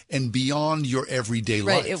big and beyond your everyday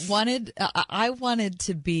life. Right. I wanted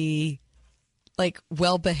to be like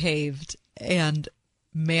well-behaved and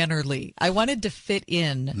mannerly. I wanted to fit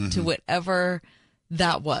in to whatever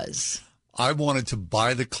that was. I wanted to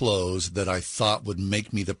buy the clothes that I thought would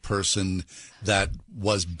make me the person that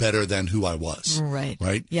was better than who I was. Right.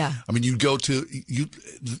 Right? Yeah. I mean, you'd go to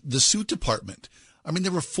the suit department. I mean,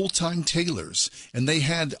 there were full-time tailors, and they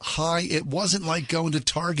had it wasn't like going to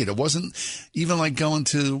Target. It wasn't even like going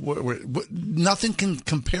to, nothing can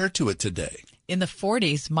compare to it today. In the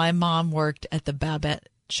 40s, my mom worked at the Babette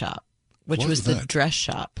shop, which was the dress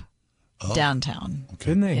shop. downtown.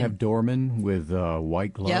 Didn't they have doormen with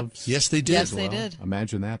white gloves? Yes, they did. Yes, they did.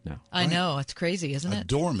 Imagine that now. I know. It's crazy, isn't A it?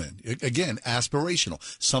 doorman. Again, aspirational.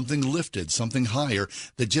 Something lifted, something higher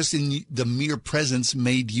that just in the mere presence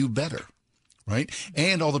made you better. Right?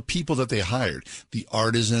 And all the people that they hired, the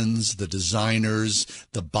artisans, the designers,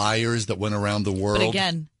 the buyers that went around the world. But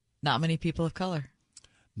again, not many people of color.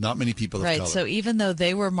 Not many people of color. Right. So even though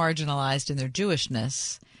they were marginalized in their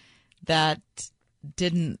Jewishness, that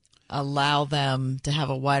didn't allow them to have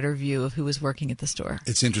a wider view of who was working at the store.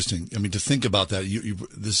 It's interesting. I mean, to think about that,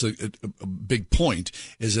 this is a big point,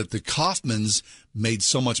 is that the Kaufmans made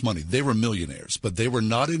so much money. They were millionaires, but they were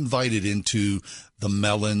not invited into the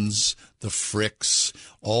Mellons, the Fricks,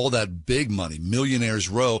 all that big money, Millionaires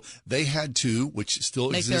Row. They had to, which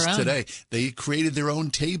still exists today, they created their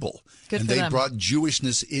own table. Good and for they them. brought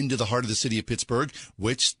Jewishness into the heart of the city of Pittsburgh,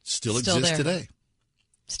 which still exists there. today.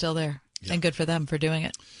 Still there. Yeah. And good for them for doing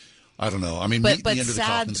it. I don't know. I mean, but meet me under the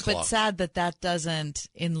Kaufman's clock. But sad that doesn't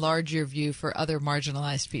enlarge your view for other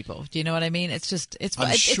marginalized people. Do you know what I mean? It's just it's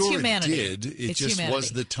humanity. It did. It just humanity.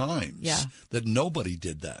 Was the times that nobody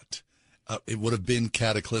did that. It would have been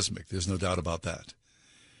cataclysmic. There's no doubt about that.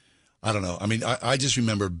 I don't know. I mean, I just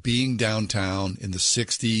remember being downtown in the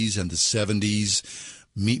 60s and the 70s.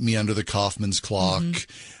 Meet me under the Kaufman's clock.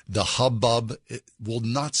 Mm-hmm. The hubbub. We'll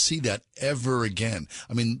not see that ever again.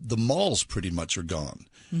 I mean, the malls pretty much are gone.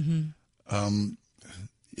 Mm-hmm.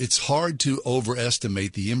 It's hard to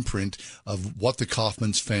overestimate the imprint of what the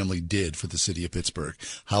Kaufman's family did for the city of Pittsburgh,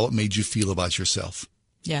 how it made you feel about yourself.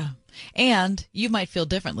 Yeah. And you might feel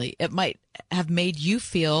differently. It might have made you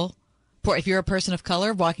feel, if you're a person of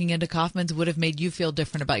color, walking into Kaufman's would have made you feel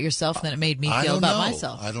different about yourself than it made me feel about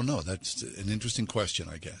myself. I don't know. That's an interesting question,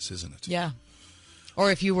 I guess, isn't it? Yeah.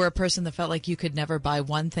 Or if you were a person that felt like you could never buy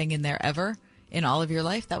one thing in there ever in all of your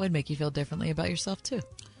life, that would make you feel differently about yourself, too.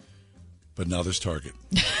 But now there's Target.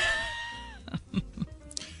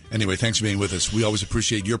 Anyway, thanks for being with us. We always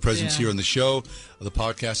appreciate your presence here on the show. The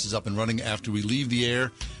podcast is up and running after we leave the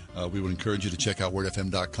air. We would encourage you to check out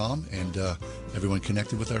wordfm.com and everyone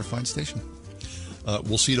connected with our fine station.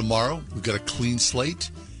 We'll see you tomorrow. We've got a clean slate.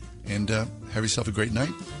 And have yourself a great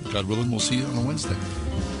night. God willing, we'll see you on a Wednesday.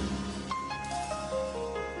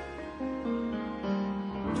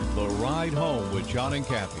 The Ride Home with John and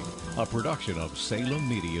Kathy, a production of Salem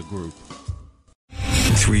Media Group.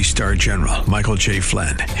 3-star General Michael J.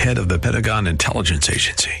 Flynn, head of the Pentagon Intelligence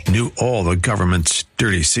Agency, knew all the government's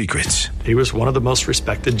dirty secrets. He was one of the most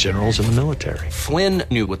respected generals in the military. Flynn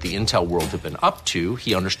knew what the intel world had been up to.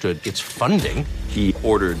 He understood its funding. He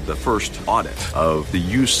ordered the first audit of the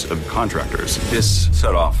use of contractors. This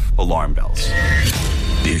set off alarm bells.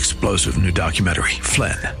 The explosive new documentary,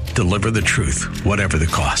 Flynn, Deliver the Truth, Whatever the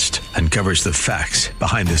Cost, uncovers the facts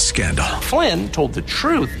behind this scandal. Flynn told the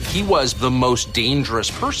truth. He was the most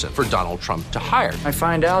dangerous person for Donald Trump to hire. I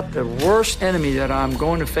find out the worst enemy that I'm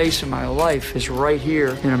going to face in my life is right here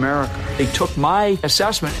in America. They took my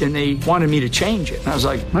assessment and they wanted me to change it. And I was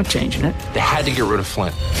like, I'm not changing it. They had to get rid of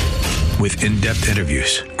Flynn. With in-depth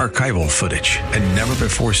interviews, archival footage, and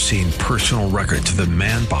never-before-seen personal records of the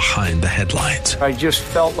man behind the headlines. I just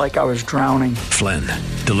felt like I was drowning. Flynn,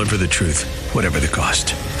 Deliver the Truth, Whatever the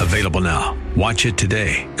Cost. Available now. Watch it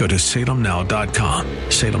today. Go to salemnow.com.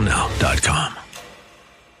 salemnow.com.